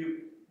 if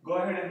you go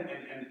ahead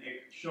and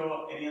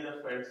show any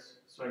other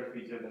Svelte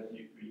feature that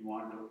you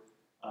want to.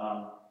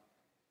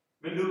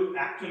 We'll do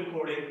actual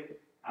coding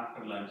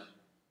after lunch.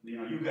 You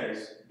know, you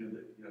guys do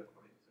your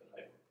coding. So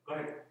go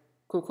ahead.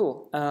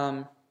 Cool.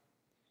 Well,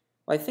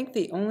 I think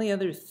the only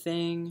other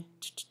thing,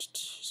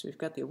 so we've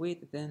got the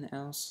await, the then,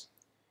 else.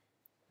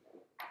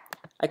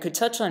 I could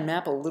touch on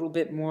map a little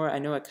bit more. I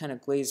know I kind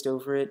of glazed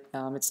over it.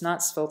 It's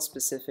not Svelte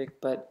specific,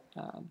 but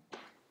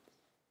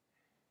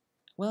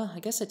well, I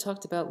guess I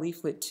talked about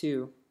leaflet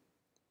too.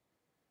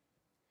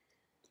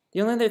 The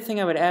only other thing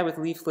I would add with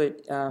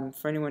leaflet,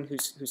 for anyone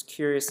who's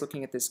curious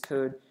looking at this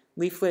code,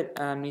 leaflet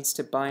needs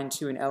to bind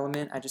to an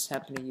element. I just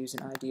happen to use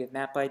an ID of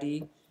map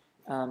ID.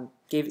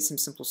 Gave it some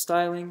simple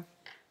styling,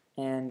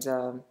 and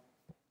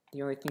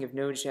the only thing of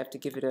note is you have to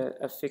give it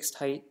a fixed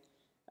height.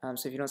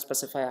 So if you don't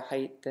specify a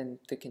height, then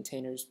the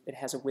containers, it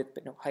has a width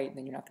but no height, and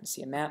then you're not going to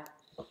see a map.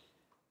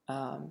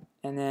 And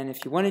then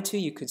if you wanted to,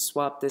 you could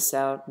swap this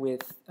out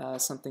with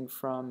something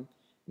from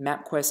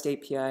MapQuest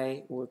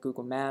API or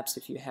Google Maps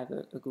if you have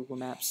a Google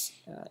Maps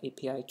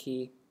API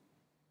key.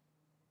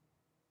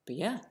 But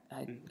yeah,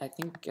 I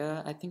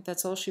think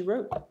that's all she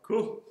wrote.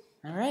 Cool.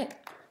 All right.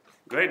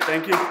 Great,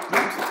 thank you.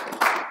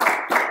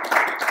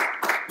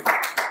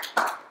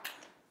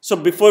 So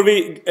before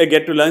we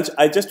get to lunch,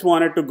 I just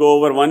wanted to go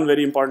over one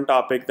very important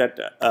topic that,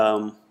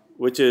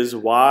 which is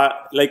why,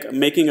 like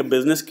making a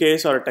business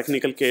case or a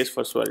technical case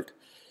for Svelte,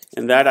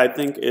 and that I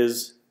think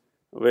is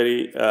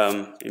very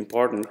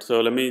important.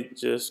 So let me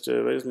just,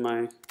 where's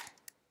my,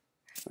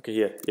 okay,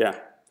 here, yeah.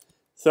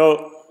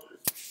 So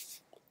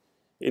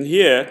in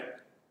here,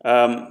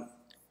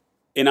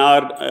 in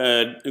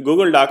our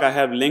Google Doc, I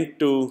have linked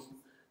to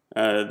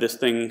this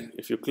thing.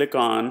 If you click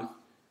on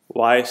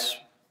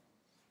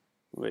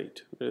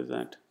wait, where is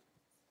that?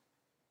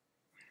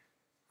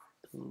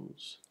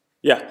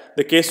 Yeah,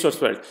 the case for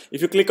Svelte.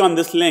 If you click on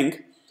this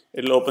link,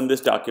 it'll open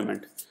this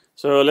document.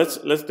 So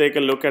let's take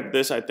a look at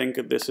this. I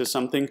think this is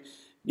something,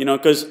 you know,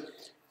 because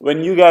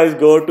when you guys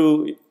go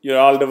to, you're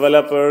all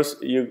developers,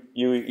 you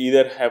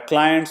either have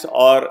clients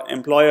or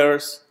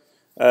employers,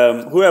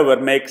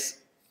 whoever makes,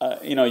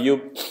 you know,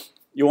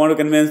 you want to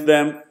convince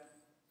them.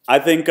 I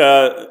think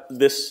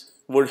this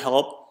would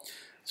help.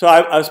 So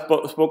I've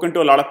spoken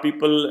to a lot of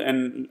people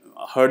and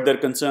heard their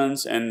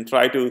concerns and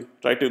try to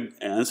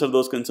answer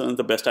those concerns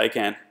the best I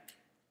can.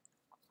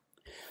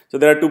 So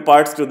there are two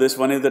parts to this.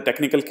 One is the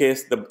technical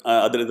case, the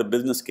other is the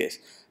business case.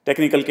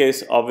 Technical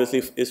case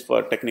obviously is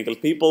for technical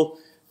people,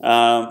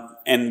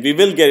 and we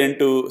will get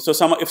into. So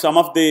if some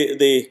of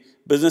the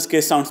business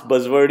case sounds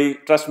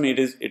buzzwordy, trust me,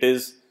 it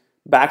is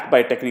backed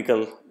by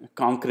technical,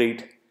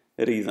 concrete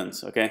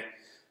reasons. Okay,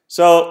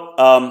 so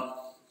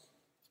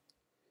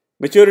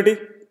maturity.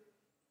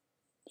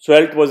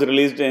 Svelte was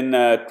released in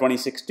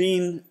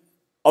 2016.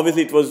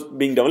 Obviously, it was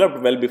being developed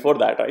well before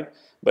that, right?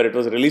 But it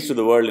was released to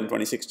the world in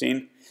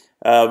 2016.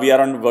 We are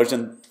on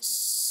version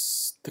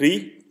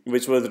 3,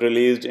 which was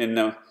released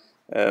in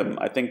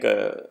I think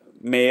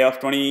May of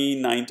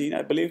 2019,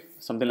 I believe,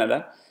 something like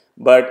that.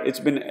 But it's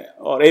been,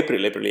 or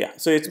April, yeah.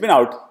 So it's been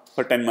out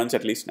for 10 months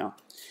at least now.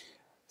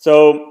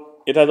 So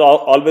it has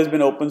always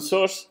been open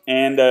source,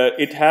 and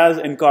it has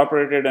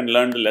incorporated and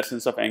learned the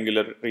lessons of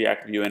Angular,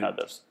 React, Vue, and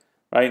others,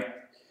 right?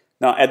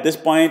 Now, at this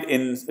point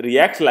in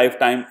React's life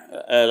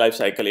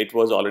cycle, it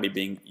was already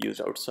being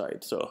used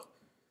outside. So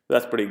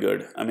that's pretty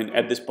good. I mean,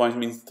 at this point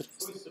means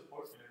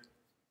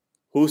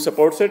who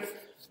supports it?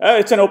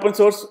 It's an open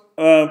source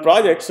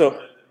project, so.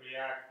 React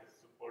is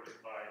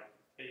supported by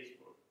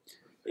Facebook.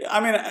 I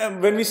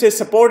mean, when we say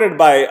supported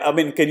by, I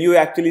mean, can you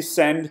actually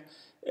send,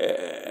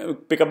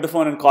 pick up the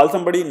phone and call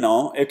somebody?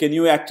 No. Can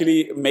you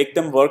actually make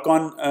them work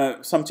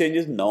on some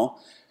changes? No.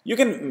 You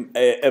can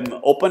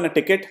open a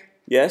ticket,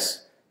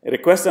 yes.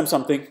 Request them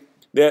something.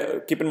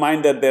 Keep in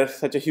mind that they're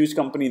such a huge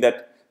company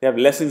that they have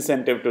less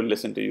incentive to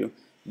listen to you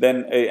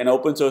than an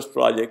open source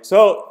project.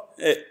 So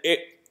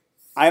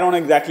I don't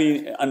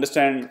exactly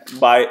understand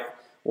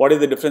what is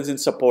the difference in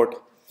support.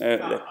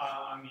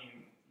 I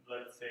mean,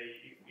 let's say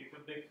if a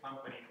big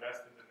company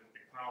invested in a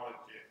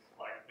technology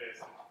like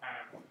this, it kind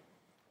of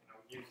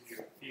gives you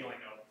a feeling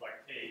of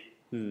like, hey,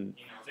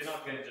 they're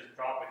not going to just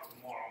drop it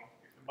tomorrow.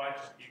 If a bunch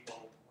of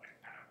people like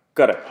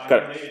kind of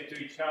correct. related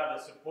to each other,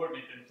 support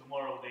it, and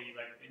tomorrow a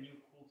new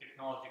cool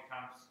technology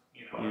comes,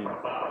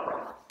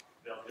 about,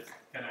 they'll just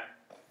kind of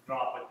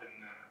drop it and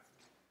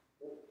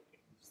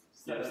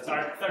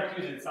start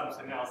using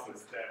something else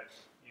instead.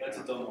 That's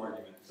a dumb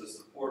argument. The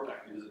support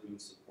actually doesn't mean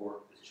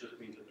support. It just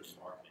means that there's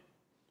marketing.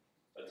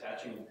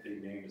 Attaching a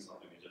big name to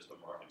something is just a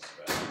marketing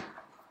strategy.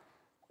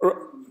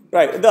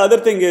 Right. The other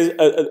thing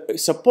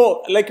is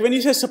support. Like when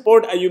you say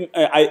support,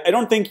 I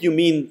don't think you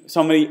mean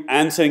somebody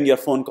answering your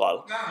phone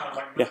call. No,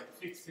 like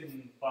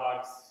fixing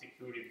bugs,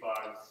 security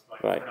bugs,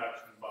 like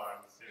production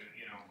bugs,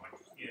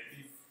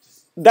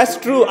 that's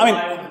true. I mean,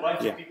 a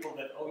bunch of people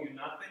that owe you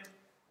nothing,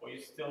 or you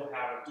still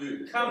have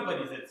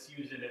companies that's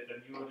using it,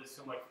 and you would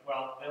assume like,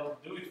 well, they'll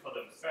do it for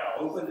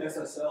themselves.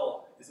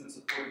 OpenSSL isn't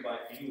supported by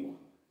anyone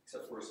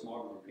except for a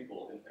small group of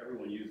people, and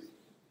everyone uses it.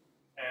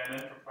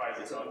 And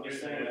enterprises don't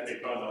use it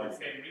because of the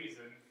same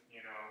reason.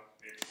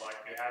 It's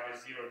like they have a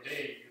 0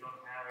 day. You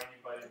don't have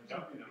anybody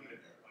jumping on it.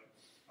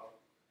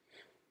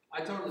 I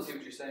totally see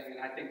what you're saying,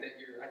 and I think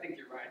you're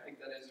right. I think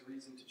that is a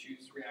reason to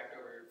choose React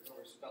over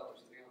Svelte or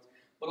something else.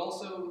 But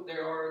also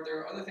there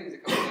are other things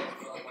that come with that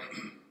as well. Like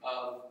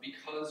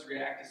because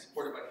React is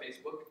supported by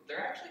Facebook,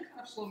 they're actually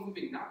kind of slow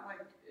moving, not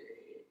like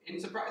in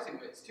surprising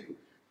ways too.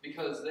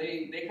 Because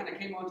they kind of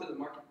came onto the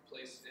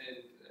marketplace,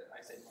 and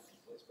I say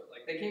marketplace, but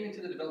like they came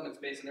into the development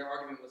space, and their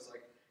argument was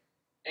like,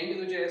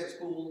 AngularJS is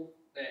cool,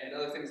 and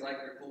other things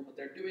like it are cool, but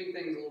they're doing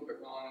things a little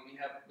bit wrong, and we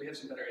have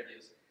some better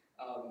ideas.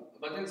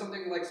 But then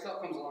something like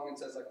Svelte comes along and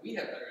says like, we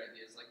have better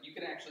ideas. Like you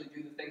can actually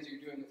do the things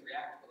you're doing with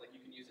React, but like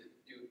you can do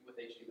it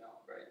with HTML,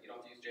 right? You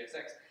don't have to use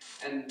JSX.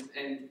 And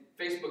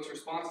Facebook's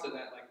response to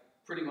that, like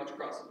pretty much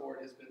across the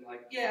board, has been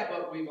like, yeah,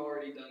 but we've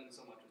already done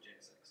so much with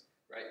JSX.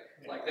 Right?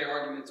 Yeah. Like their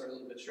arguments are a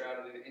little bit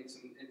shrouded in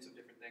some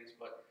different things,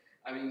 but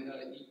I mean,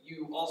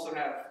 you also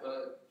have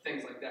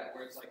things like that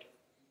where it's like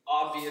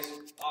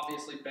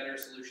obviously better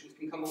solutions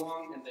can come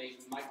along, and they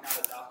might not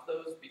adopt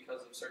those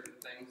because of certain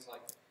things.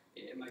 Like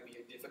it might be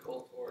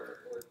difficult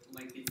or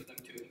lengthy for them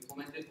to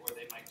implement it, or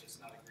they might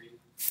just not agree.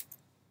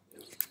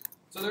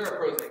 So there are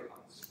pros and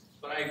cons,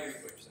 but I agree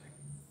with what you're saying.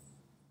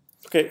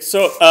 Okay,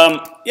 so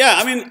yeah,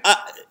 I mean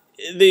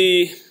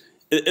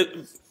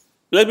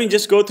let me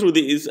just go through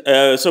these.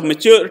 So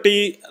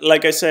maturity,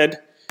 like I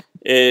said,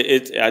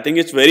 I think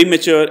it's very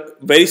mature,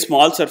 very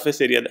small surface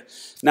area.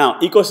 Now,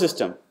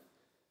 ecosystem.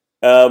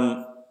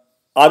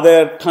 Are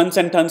there tons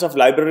and tons of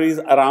libraries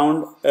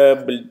around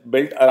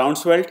built around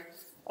Svelte?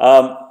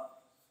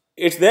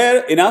 It's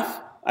there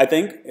enough, I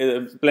think,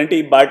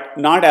 plenty, but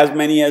not as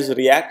many as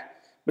React.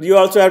 But you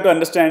also have to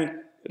understand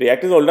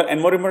React is older,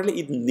 and more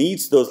importantly, it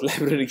needs those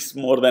libraries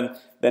more than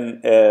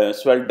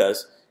Svelte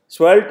does.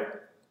 Svelte,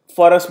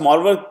 for a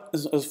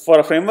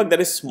framework that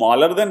is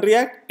smaller than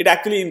React, it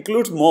actually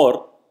includes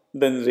more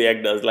than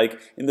React does, like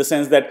in the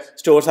sense that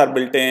stores are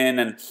built in,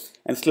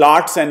 and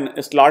slots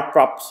and slot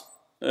props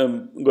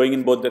going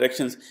in both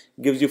directions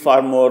gives you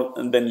far more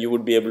than you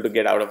would be able to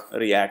get out of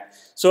React.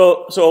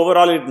 So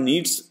overall it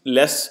needs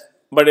less,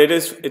 but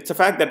it's a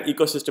fact that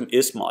ecosystem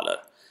is smaller.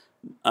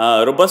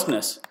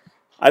 Robustness.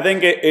 I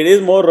think it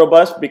is more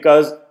robust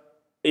because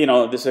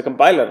this is a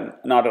compiler,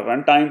 not a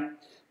runtime.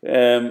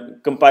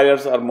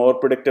 Compilers are more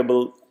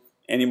predictable.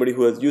 Anybody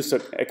who has used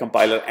a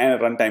compiler and a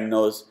runtime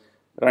knows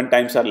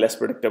runtimes are less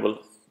predictable.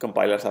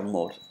 Compilers are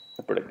more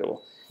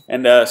predictable,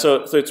 and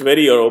so it's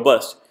very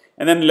robust.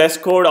 And then less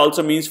code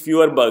also means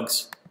fewer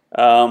bugs.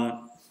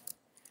 Time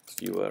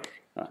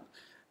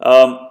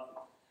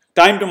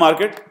to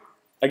market.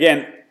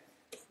 Again,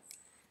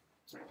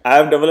 I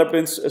have developed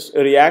in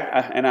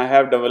React, and I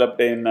have developed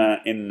in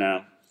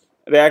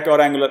React or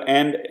Angular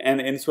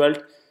and in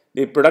Svelte.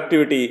 The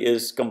productivity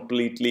is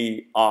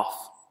completely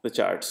off the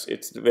charts.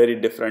 It's very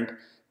different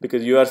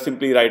because you are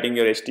simply writing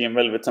your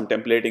HTML with some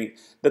templating.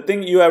 The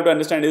thing you have to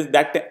understand is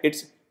that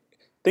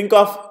think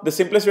of the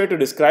simplest way to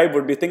describe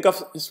would be think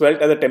of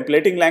Svelte as a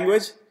templating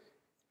language.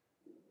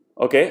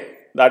 Okay,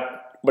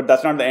 but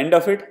that's not the end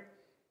of it,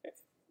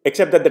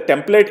 except that the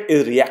template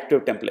is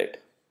reactive template.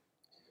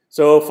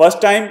 So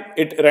first time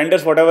it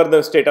renders whatever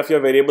the state of your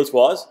variables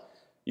was,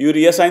 you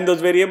reassign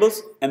those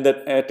variables, and the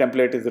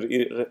template is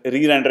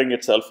re-rendering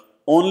itself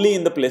only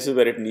in the places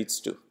where it needs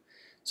to.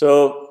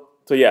 So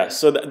yeah,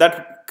 so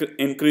that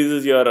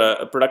increases your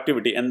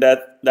productivity, and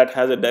that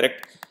has a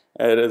direct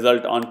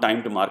result on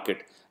time to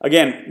market.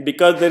 Again,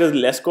 because there is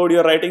less code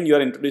you're writing,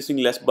 you're introducing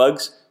less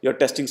bugs, your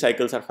testing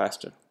cycles are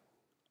faster.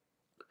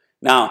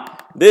 Now,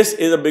 this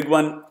is a big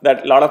one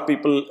that a lot of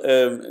people,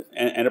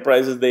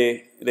 enterprises,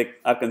 they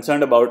are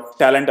concerned about: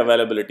 talent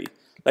availability.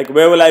 Like,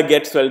 where will I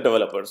get Svelte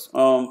developers?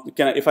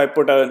 If I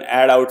put an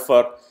ad out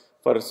for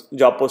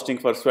job posting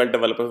for Svelte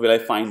developers, will I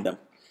find them?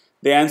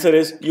 The answer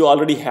is you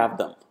already have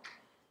them.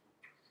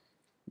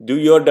 Do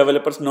your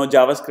developers know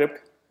JavaScript?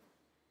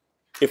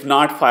 If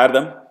not, fire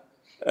them.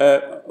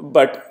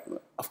 But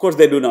of course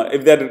they do know.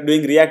 If they're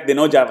doing React, they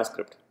know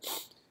JavaScript.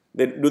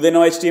 Do they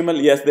know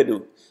HTML? Yes, they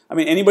do. I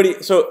mean,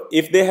 anybody. So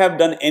if they have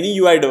done any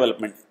UI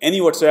development,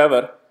 any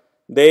whatsoever,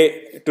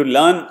 to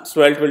learn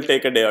Svelte will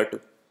take a day or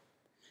two.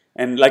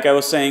 And like I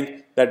was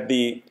saying, that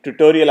the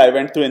tutorial I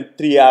went through in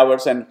 3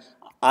 hours, and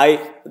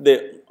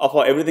of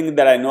everything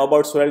that I know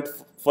about Svelte,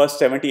 first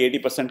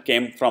 70–80%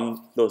 came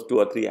from those 2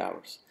 or 3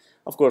 hours.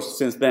 Of course,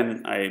 since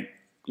then I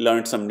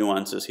learned some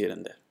nuances here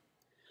and there.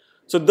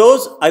 So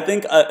those, I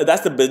think,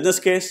 that's the business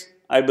case.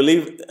 I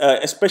believe,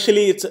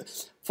 especially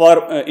it's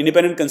for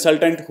independent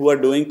consultant who are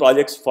doing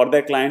projects for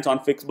their clients on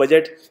fixed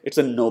budget, it's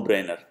a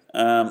no-brainer.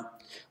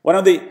 One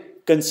of the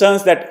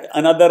concerns that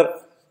another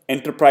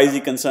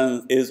enterprisey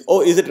concern is,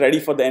 is it ready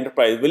for the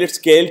enterprise? Will it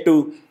scale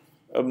to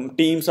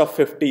teams of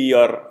 50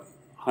 or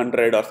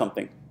 100 or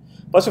something?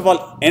 First of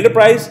all,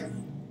 enterprise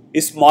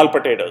is small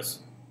potatoes.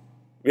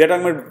 We are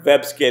talking about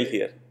web scale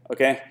here,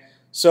 okay?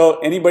 So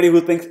anybody who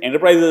thinks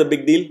enterprise is a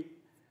big deal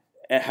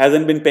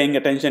hasn't been paying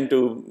attention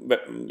to,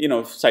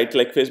 sites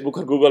like Facebook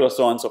or Google or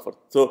so on and so forth.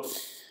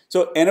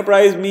 So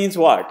enterprise means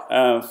what?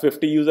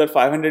 50 user,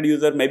 500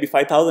 user, maybe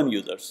 5,000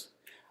 users.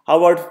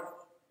 How about,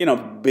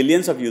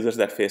 billions of users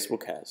that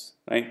Facebook has,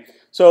 right?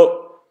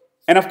 So,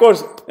 and of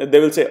course,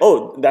 they will say,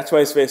 oh, that's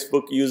why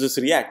Facebook uses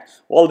React.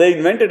 Well, they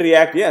invented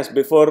React, yes,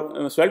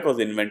 before Svelte was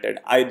invented.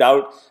 I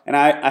doubt, and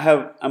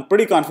I'm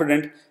pretty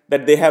confident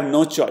that they have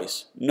no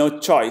choice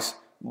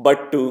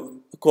but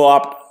to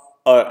co-opt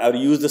or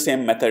use the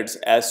same methods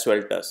as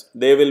Svelte does.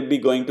 They will be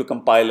going to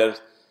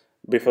compilers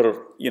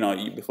before you know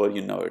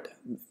it,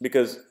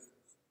 because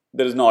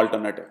there is no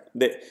alternative.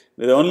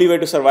 The only way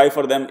to survive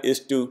for them is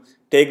to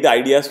take the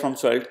ideas from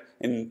Svelte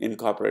and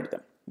incorporate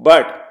them.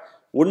 But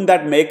wouldn't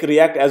that make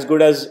React as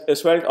good as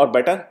Svelte or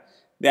better?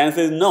 The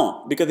answer is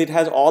no, because it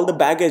has all the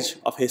baggage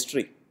of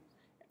history,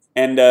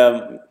 and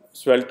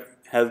Svelte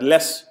has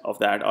less of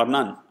that, or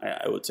none,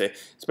 I would say.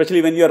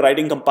 Especially when you are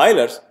writing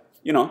compilers,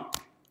 you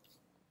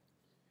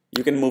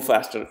can move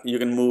faster. You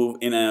can move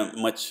in a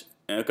much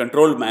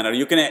controlled manner.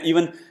 You can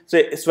even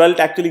say Svelte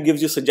actually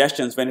gives you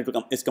suggestions when it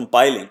is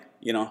compiling,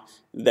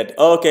 that,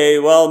 okay,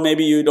 well,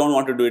 maybe you don't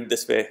want to do it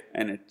this way,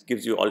 and it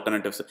gives you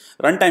alternatives.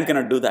 Runtime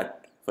cannot do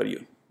that for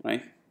you,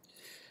 right?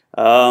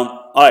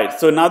 All right,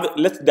 so now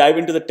let's dive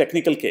into the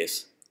technical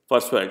case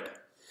for Svelte.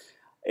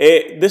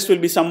 This will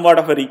be somewhat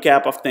of a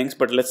recap of things,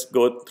 but let's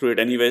go through it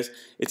anyways.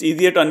 It's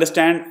easier to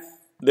understand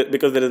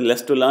because there is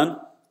less to learn.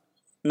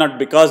 Not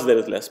because there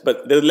is less,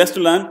 but there is less to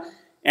learn,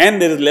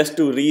 and there is less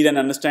to read and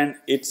understand.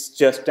 It's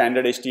just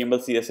standard HTML,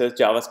 CSS,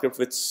 JavaScript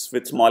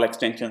with small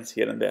extensions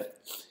here and there,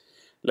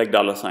 like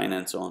 $,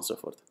 and so on and so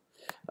forth.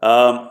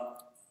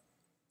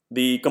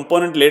 The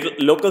component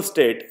local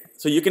state,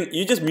 so you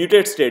just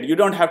mutate state. You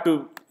don't have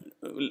to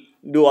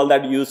do all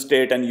that use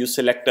state and use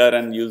selector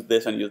and use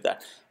this and use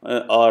that,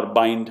 or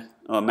bind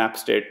map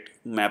state,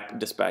 map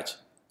dispatch.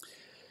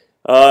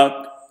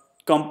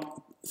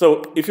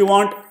 So if you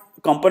want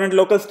component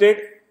local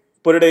state,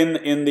 put it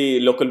in the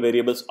local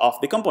variables of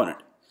the component.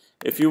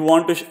 If you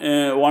want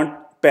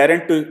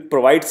parent to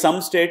provide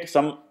some state,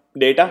 some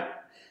data,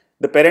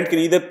 the parent can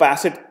either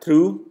pass it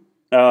through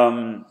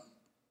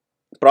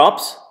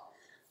props,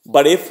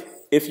 but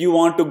if you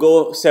want to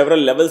go several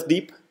levels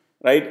deep,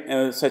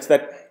 right, such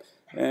that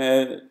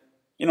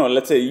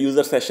let's say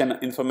user session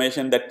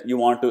information that you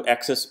want to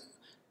access,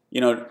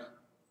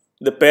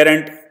 the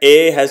parent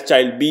A has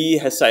child B,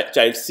 has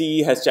child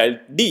C, has child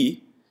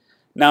D.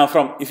 Now,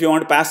 if you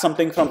want to pass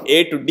something from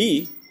A to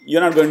D, you're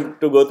not going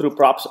to go through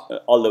props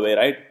all the way,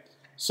 right?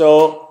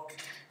 So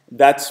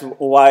that's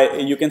why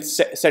you can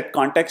set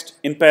context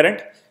in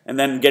parent and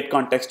then get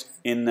context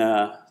in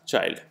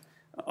child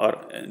or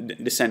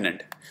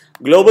descendant.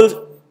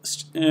 Global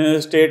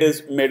state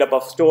is made up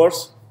of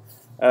stores,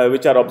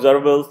 which are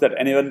observables that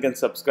anyone can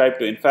subscribe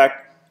to. In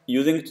fact,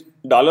 using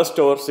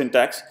 $store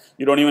syntax,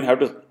 you don't even have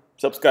to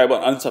subscribe or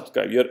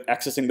unsubscribe. You're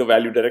accessing the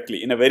value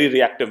directly in a very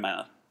reactive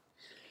manner.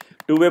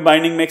 Two-way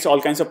binding makes all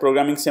kinds of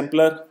programming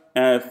simpler.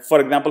 For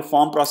example,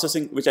 form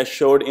processing, which I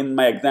showed in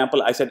my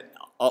example, I said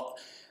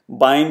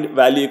bind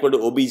value equal to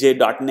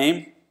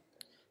obj.name.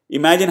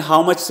 Imagine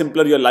how much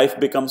simpler your life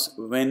becomes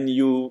when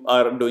you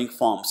are doing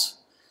forms,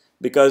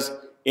 because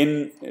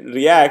in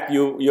React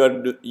you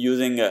are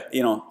using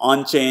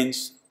on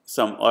change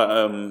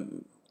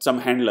some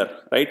handler,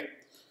 right?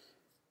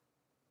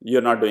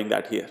 You're not doing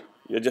that here.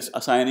 You're just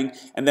assigning,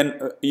 and then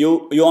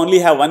you only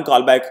have one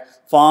callback,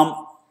 form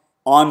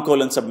on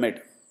colon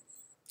submit.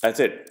 That's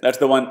it. That's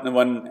the one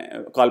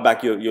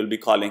callback you'll be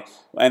calling,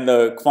 and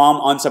the form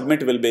on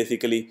submit will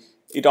basically,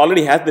 it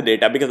already has the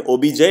data because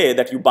obj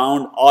that you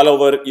bound all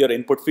over your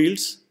input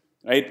fields,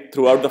 right,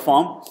 throughout the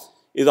form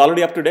is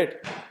already up to date.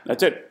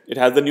 That's it. It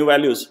has the new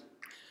values.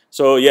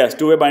 So yes,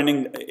 two-way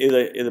binding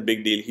is a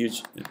big deal,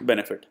 huge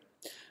benefit.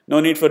 No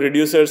need for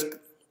reducers,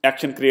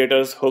 action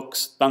creators,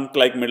 hooks,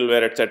 thunk-like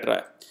middleware,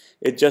 etc.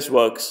 It just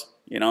works.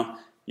 You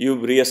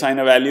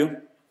reassign a value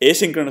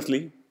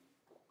asynchronously,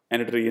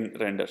 and it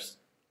renders.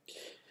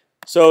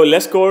 So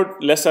less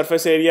code, less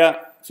surface area,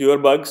 fewer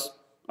bugs.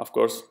 Of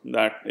course,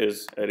 that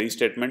is a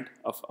restatement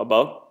of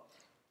above.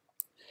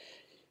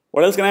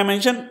 What else can I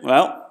mention?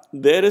 Well,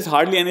 there is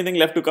hardly anything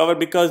left to cover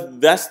because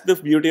that's the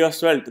beauty of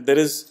Svelte. There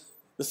is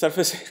the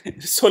surface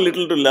so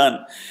little to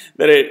learn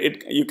that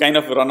you kind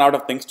of run out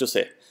of things to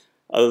say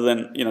other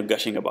than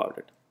gushing about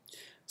it.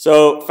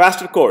 So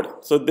faster code.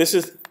 So there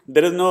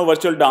is no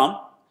virtual DOM,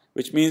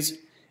 which means,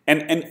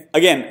 and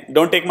again,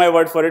 don't take my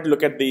word for it.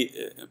 Look at the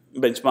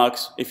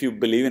benchmarks if you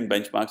believe in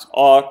benchmarks,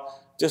 or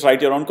just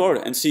write your own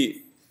code and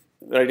see.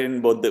 Write it in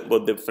both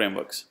the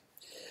frameworks.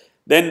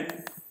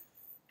 Then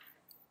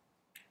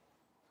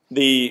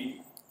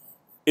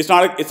it's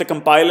a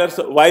compiler.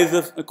 So why is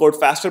the code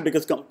faster?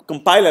 Because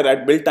compiler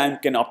at build time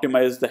can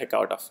optimize the heck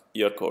out of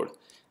your code.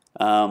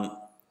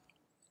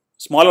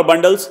 Smaller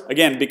bundles,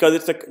 again, because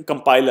it's a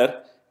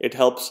compiler, it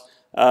helps.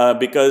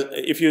 Because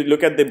if you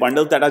look at the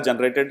bundles that are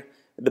generated,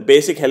 the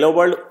basic hello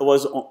world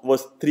was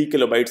 3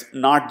 kilobytes,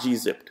 not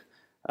gzipped.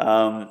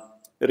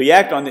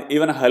 React on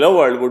even a hello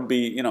world would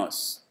be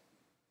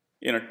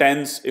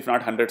tens, if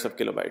not hundreds of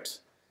kilobytes.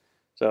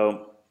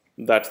 So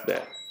that's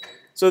there.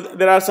 So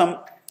there are some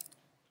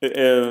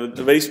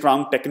very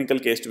strong technical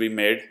case to be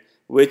made,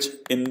 which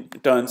in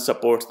turn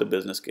supports the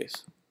business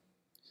case.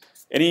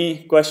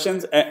 Any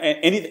questions?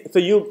 So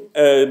you,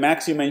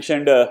 Max, you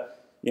mentioned,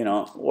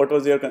 what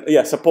was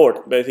your,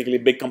 support, basically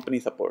big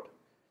company support.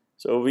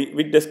 So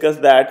we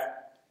discussed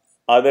that.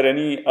 Are there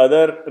any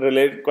other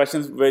related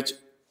questions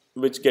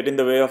which get in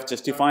the way of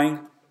justifying?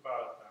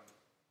 About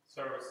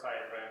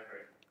server-side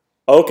rendering.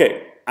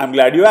 Okay, I'm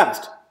glad you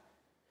asked.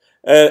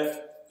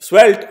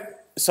 Svelte,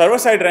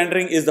 server-side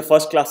rendering is the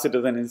first-class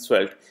citizen in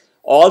Svelte.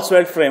 All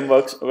Svelte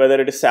frameworks,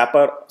 whether it is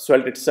Sapper,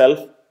 Svelte itself,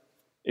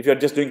 if you're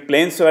just doing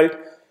plain Svelte,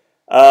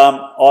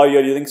 or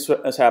you're using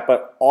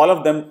Sapper, all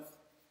of them,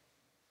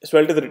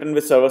 Svelte is written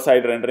with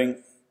server-side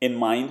rendering in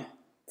mind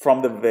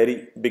from the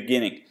very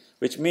beginning,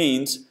 which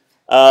means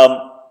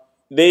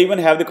they even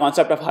have the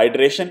concept of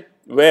hydration,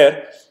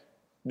 where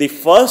the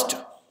first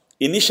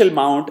initial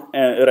mount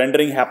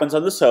rendering happens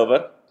on the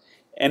server,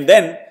 and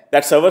then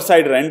that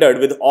server-side rendered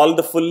with all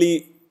the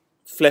fully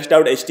fleshed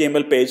out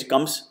HTML page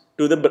comes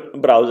to the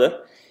browser,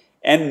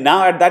 and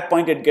now at that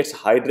point it gets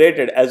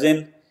hydrated, as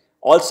in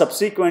all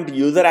subsequent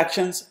user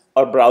actions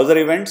or browser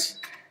events,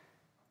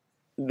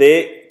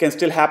 they can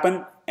still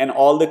happen, and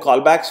all the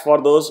callbacks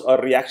for those or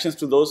reactions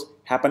to those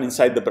happen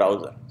inside the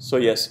browser. So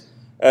yes,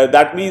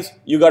 that means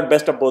you got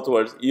best of both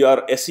worlds.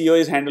 Your SEO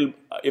is handled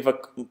if a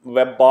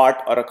web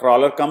bot or a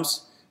crawler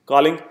comes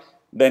calling,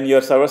 then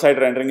your server-side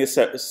rendering is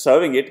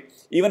serving it.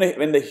 Even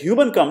when the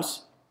human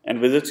comes and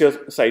visits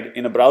your site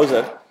in a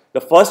browser,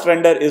 the first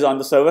render is on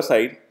the server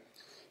side,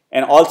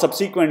 and all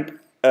subsequent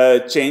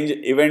change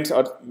events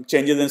or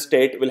changes in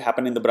state will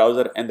happen in the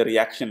browser, and the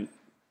reaction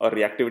or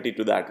reactivity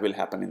to that will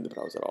happen in the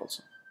browser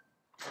also.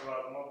 What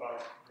about mobile?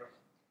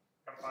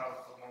 Compiled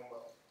for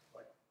mobile,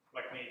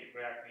 like native,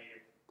 React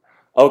native.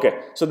 Okay,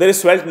 so there is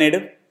Svelte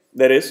native.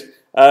 There is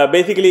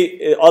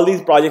basically all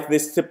these projects, they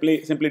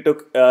simply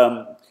took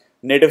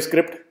native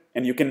script,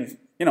 and you can,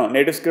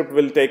 native script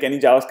will take any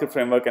JavaScript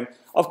framework, and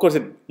of course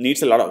it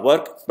needs a lot of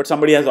work, but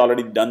somebody has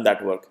already done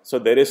that work. So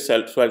there is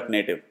Svelte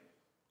native.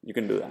 You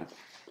can do that.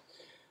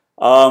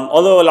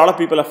 Although a lot of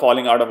people are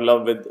falling out of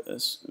love with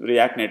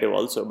React Native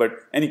also, but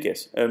any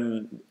case,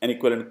 an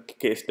equivalent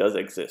case does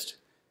exist.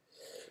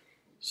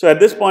 So at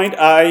this point,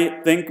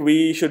 I think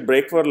we should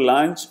break for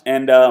lunch,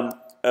 and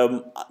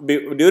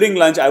during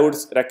lunch, I would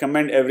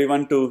recommend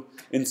everyone to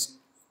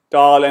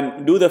install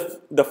and do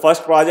the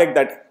first project,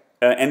 that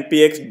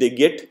npx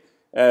degit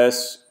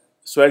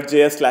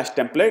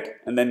sveltejs/template,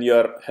 and then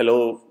your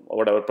hello or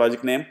whatever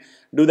project name.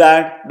 Do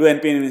that. Do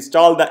npm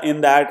install that in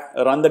that.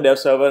 Run the dev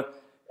server.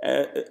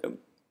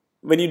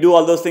 When you do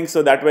all those things,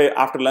 so that way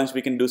after lunch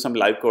we can do some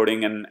live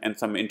coding and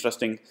some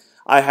interesting.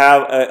 I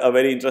have a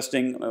very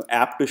interesting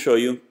app to show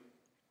you,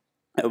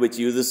 which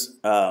is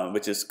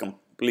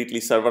completely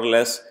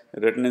serverless,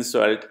 written in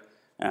Svelte,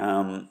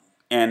 and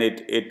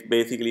it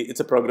basically, it's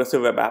a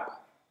progressive web app,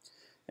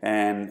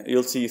 and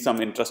you'll see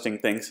some interesting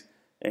things.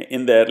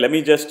 in there. Let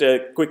me just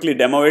quickly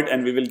demo it,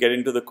 and we will get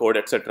into the code,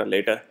 etc.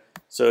 later.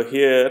 So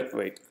here,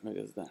 wait, where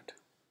is that?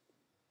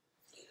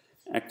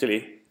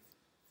 Actually,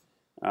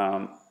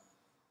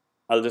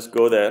 I'll just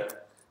go there,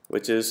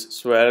 which is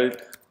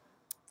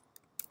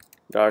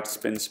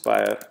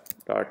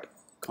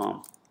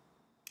svelte.spinspire.com.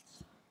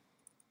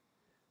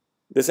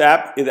 This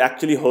app is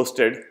actually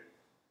hosted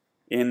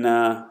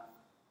on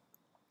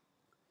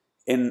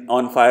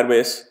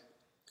Firebase,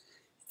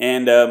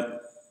 and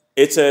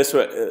it's a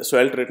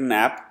Svelte written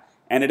app,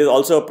 and it is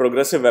also a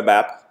progressive web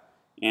app,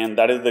 and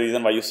that is the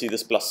reason why you see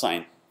this plus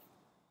sign.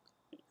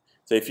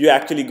 So if you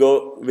actually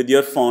go with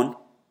your phone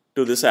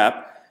to this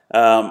app,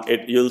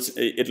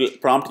 it will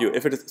prompt you,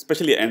 if it is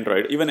especially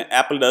Android. Even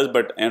Apple does,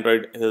 but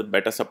Android has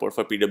better support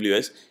for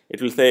PWS.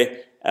 It will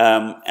say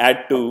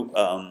add to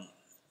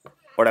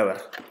whatever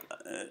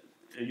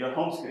your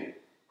home screen.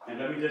 And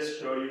let me just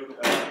show you.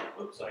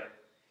 Oops, sorry.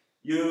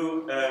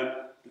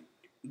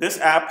 This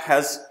app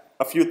has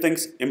a few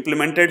things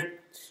implemented.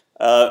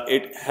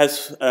 It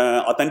has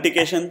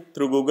authentication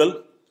through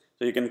Google,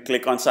 so you can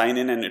click on sign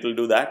in and it will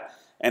do that.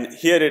 And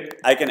here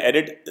I can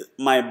edit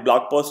my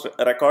blog post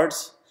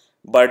records,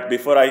 but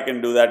before I can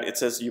do that, it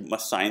says you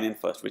must sign in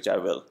first, which I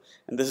will.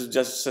 And this is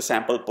just a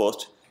sample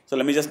post. So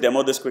let me just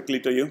demo this quickly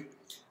to you.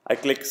 I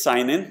click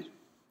sign in.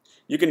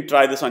 You can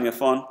try this on your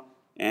phone,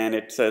 and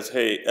it says,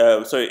 hey,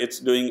 so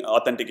it's doing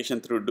authentication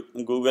through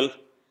Google,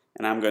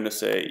 and I'm going to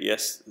say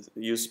yes,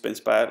 use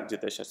Spinspire,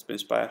 Jitesh at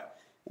Spinspire.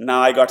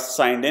 Now I got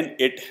signed in.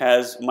 It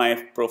has my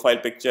profile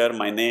picture,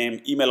 my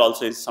name, email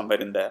also is somewhere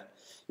in there.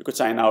 You could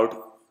sign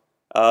out.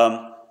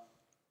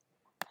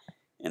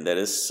 And there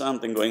is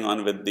something going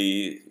on with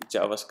the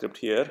JavaScript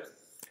here.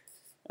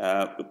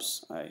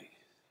 Oops, let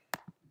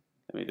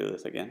me do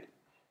this again.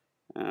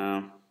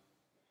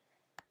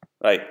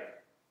 Right.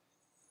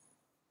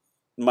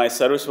 My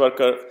service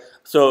worker,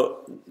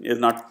 so is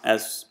not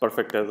as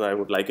perfect as I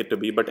would like it to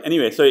be. But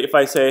anyway, so if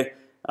I say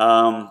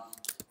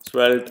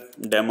Svelte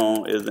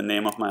demo is the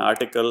name of my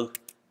article,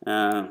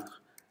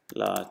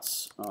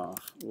 lots of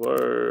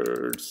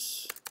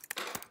words.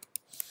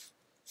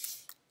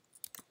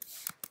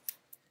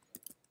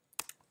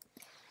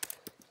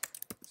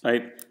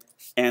 Right,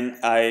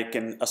 and I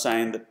can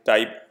assign the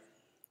type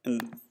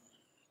and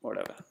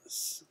whatever.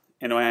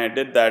 And when I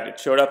did that, it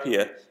showed up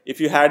here. If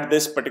you had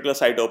this particular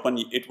site open,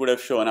 it would have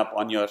shown up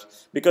on yours.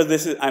 Because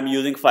this is, I'm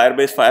using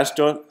Firebase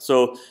Firestore,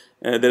 so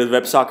there is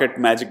WebSocket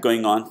magic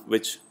going on,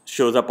 which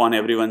shows up on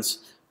everyone's.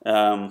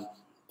 So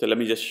let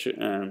me just show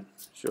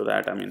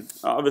that. I mean,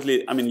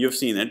 obviously, I mean you've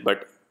seen it,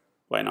 but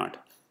why not?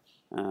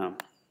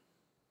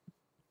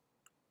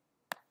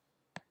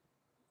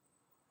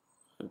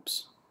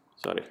 Oops,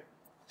 sorry.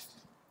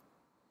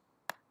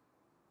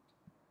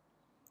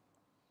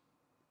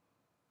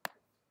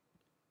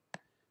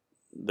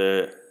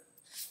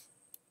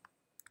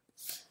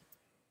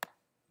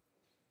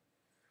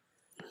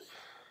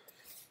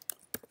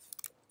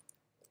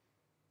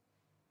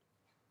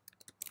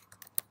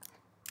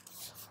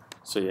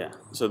 So yeah,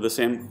 so the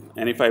same,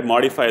 and if I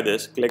modify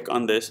this, click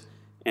on this,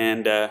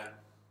 and yeah,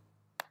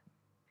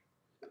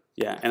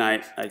 and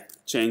I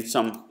change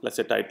some, let's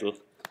say title.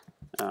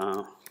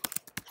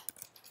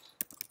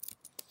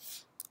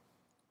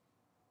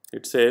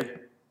 It saved,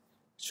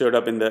 showed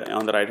up on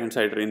the right hand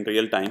side in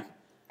real time.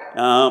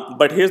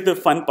 But here's the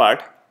fun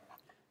part.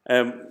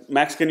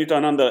 Max, can you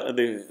turn on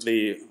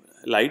the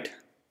light?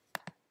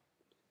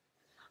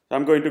 So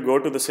I'm going to go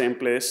to the same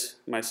place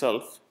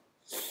myself,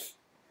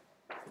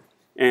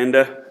 and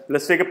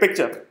let's take a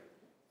picture,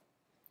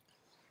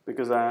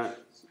 because I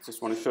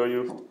just want to show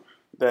you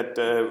that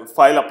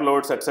file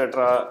uploads,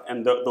 etc.,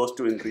 and those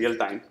two in real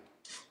time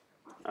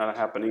are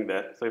happening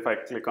there. So if I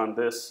click on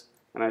this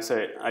and I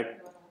say,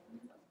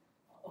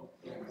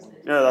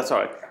 yeah, that's all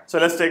right. So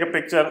let's take a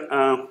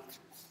picture.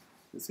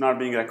 It's not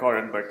being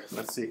recorded, but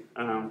let's see.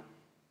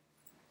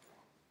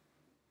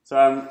 So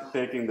I'm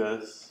taking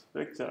this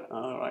picture.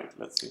 All right,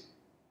 let's see.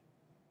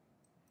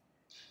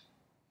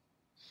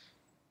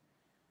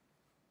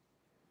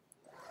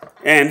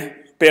 And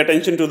pay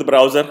attention to the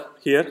browser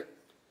here.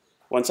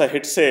 Once I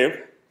hit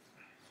save,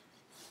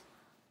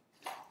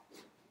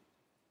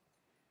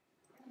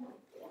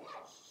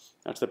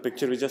 that's the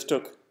picture we just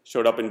took.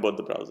 Showed up in both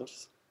the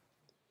browsers.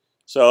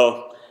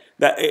 So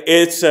that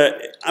it's.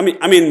 I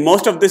mean,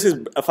 most of this is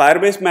a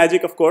Firebase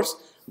magic, of course,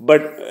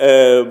 but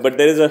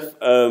there is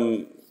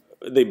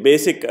the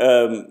basic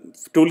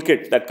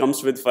toolkit that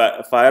comes with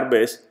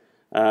Firebase.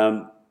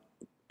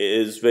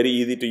 Is very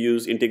easy to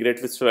use,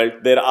 integrate with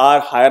Svelte. There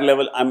are higher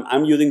level,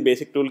 I'm using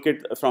basic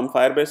toolkit from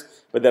Firebase,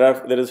 but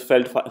there is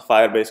Svelte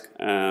Firebase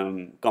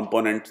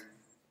component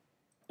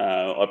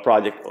or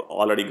project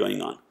already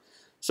going on.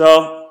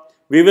 So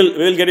we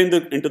will get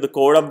into the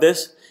code of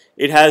this.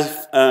 It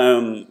has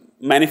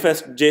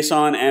manifest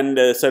JSON and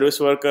service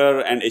worker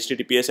and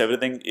HTTPS,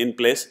 everything in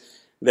place.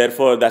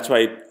 Therefore, that's why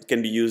it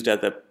can be used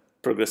as a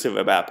progressive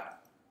web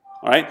app.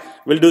 All right,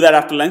 we'll do that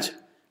after lunch.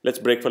 Let's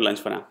break for lunch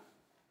for now.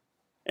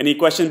 Any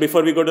questions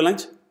before we go to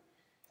lunch?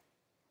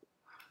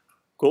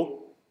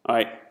 Cool. All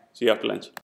right. See you after lunch.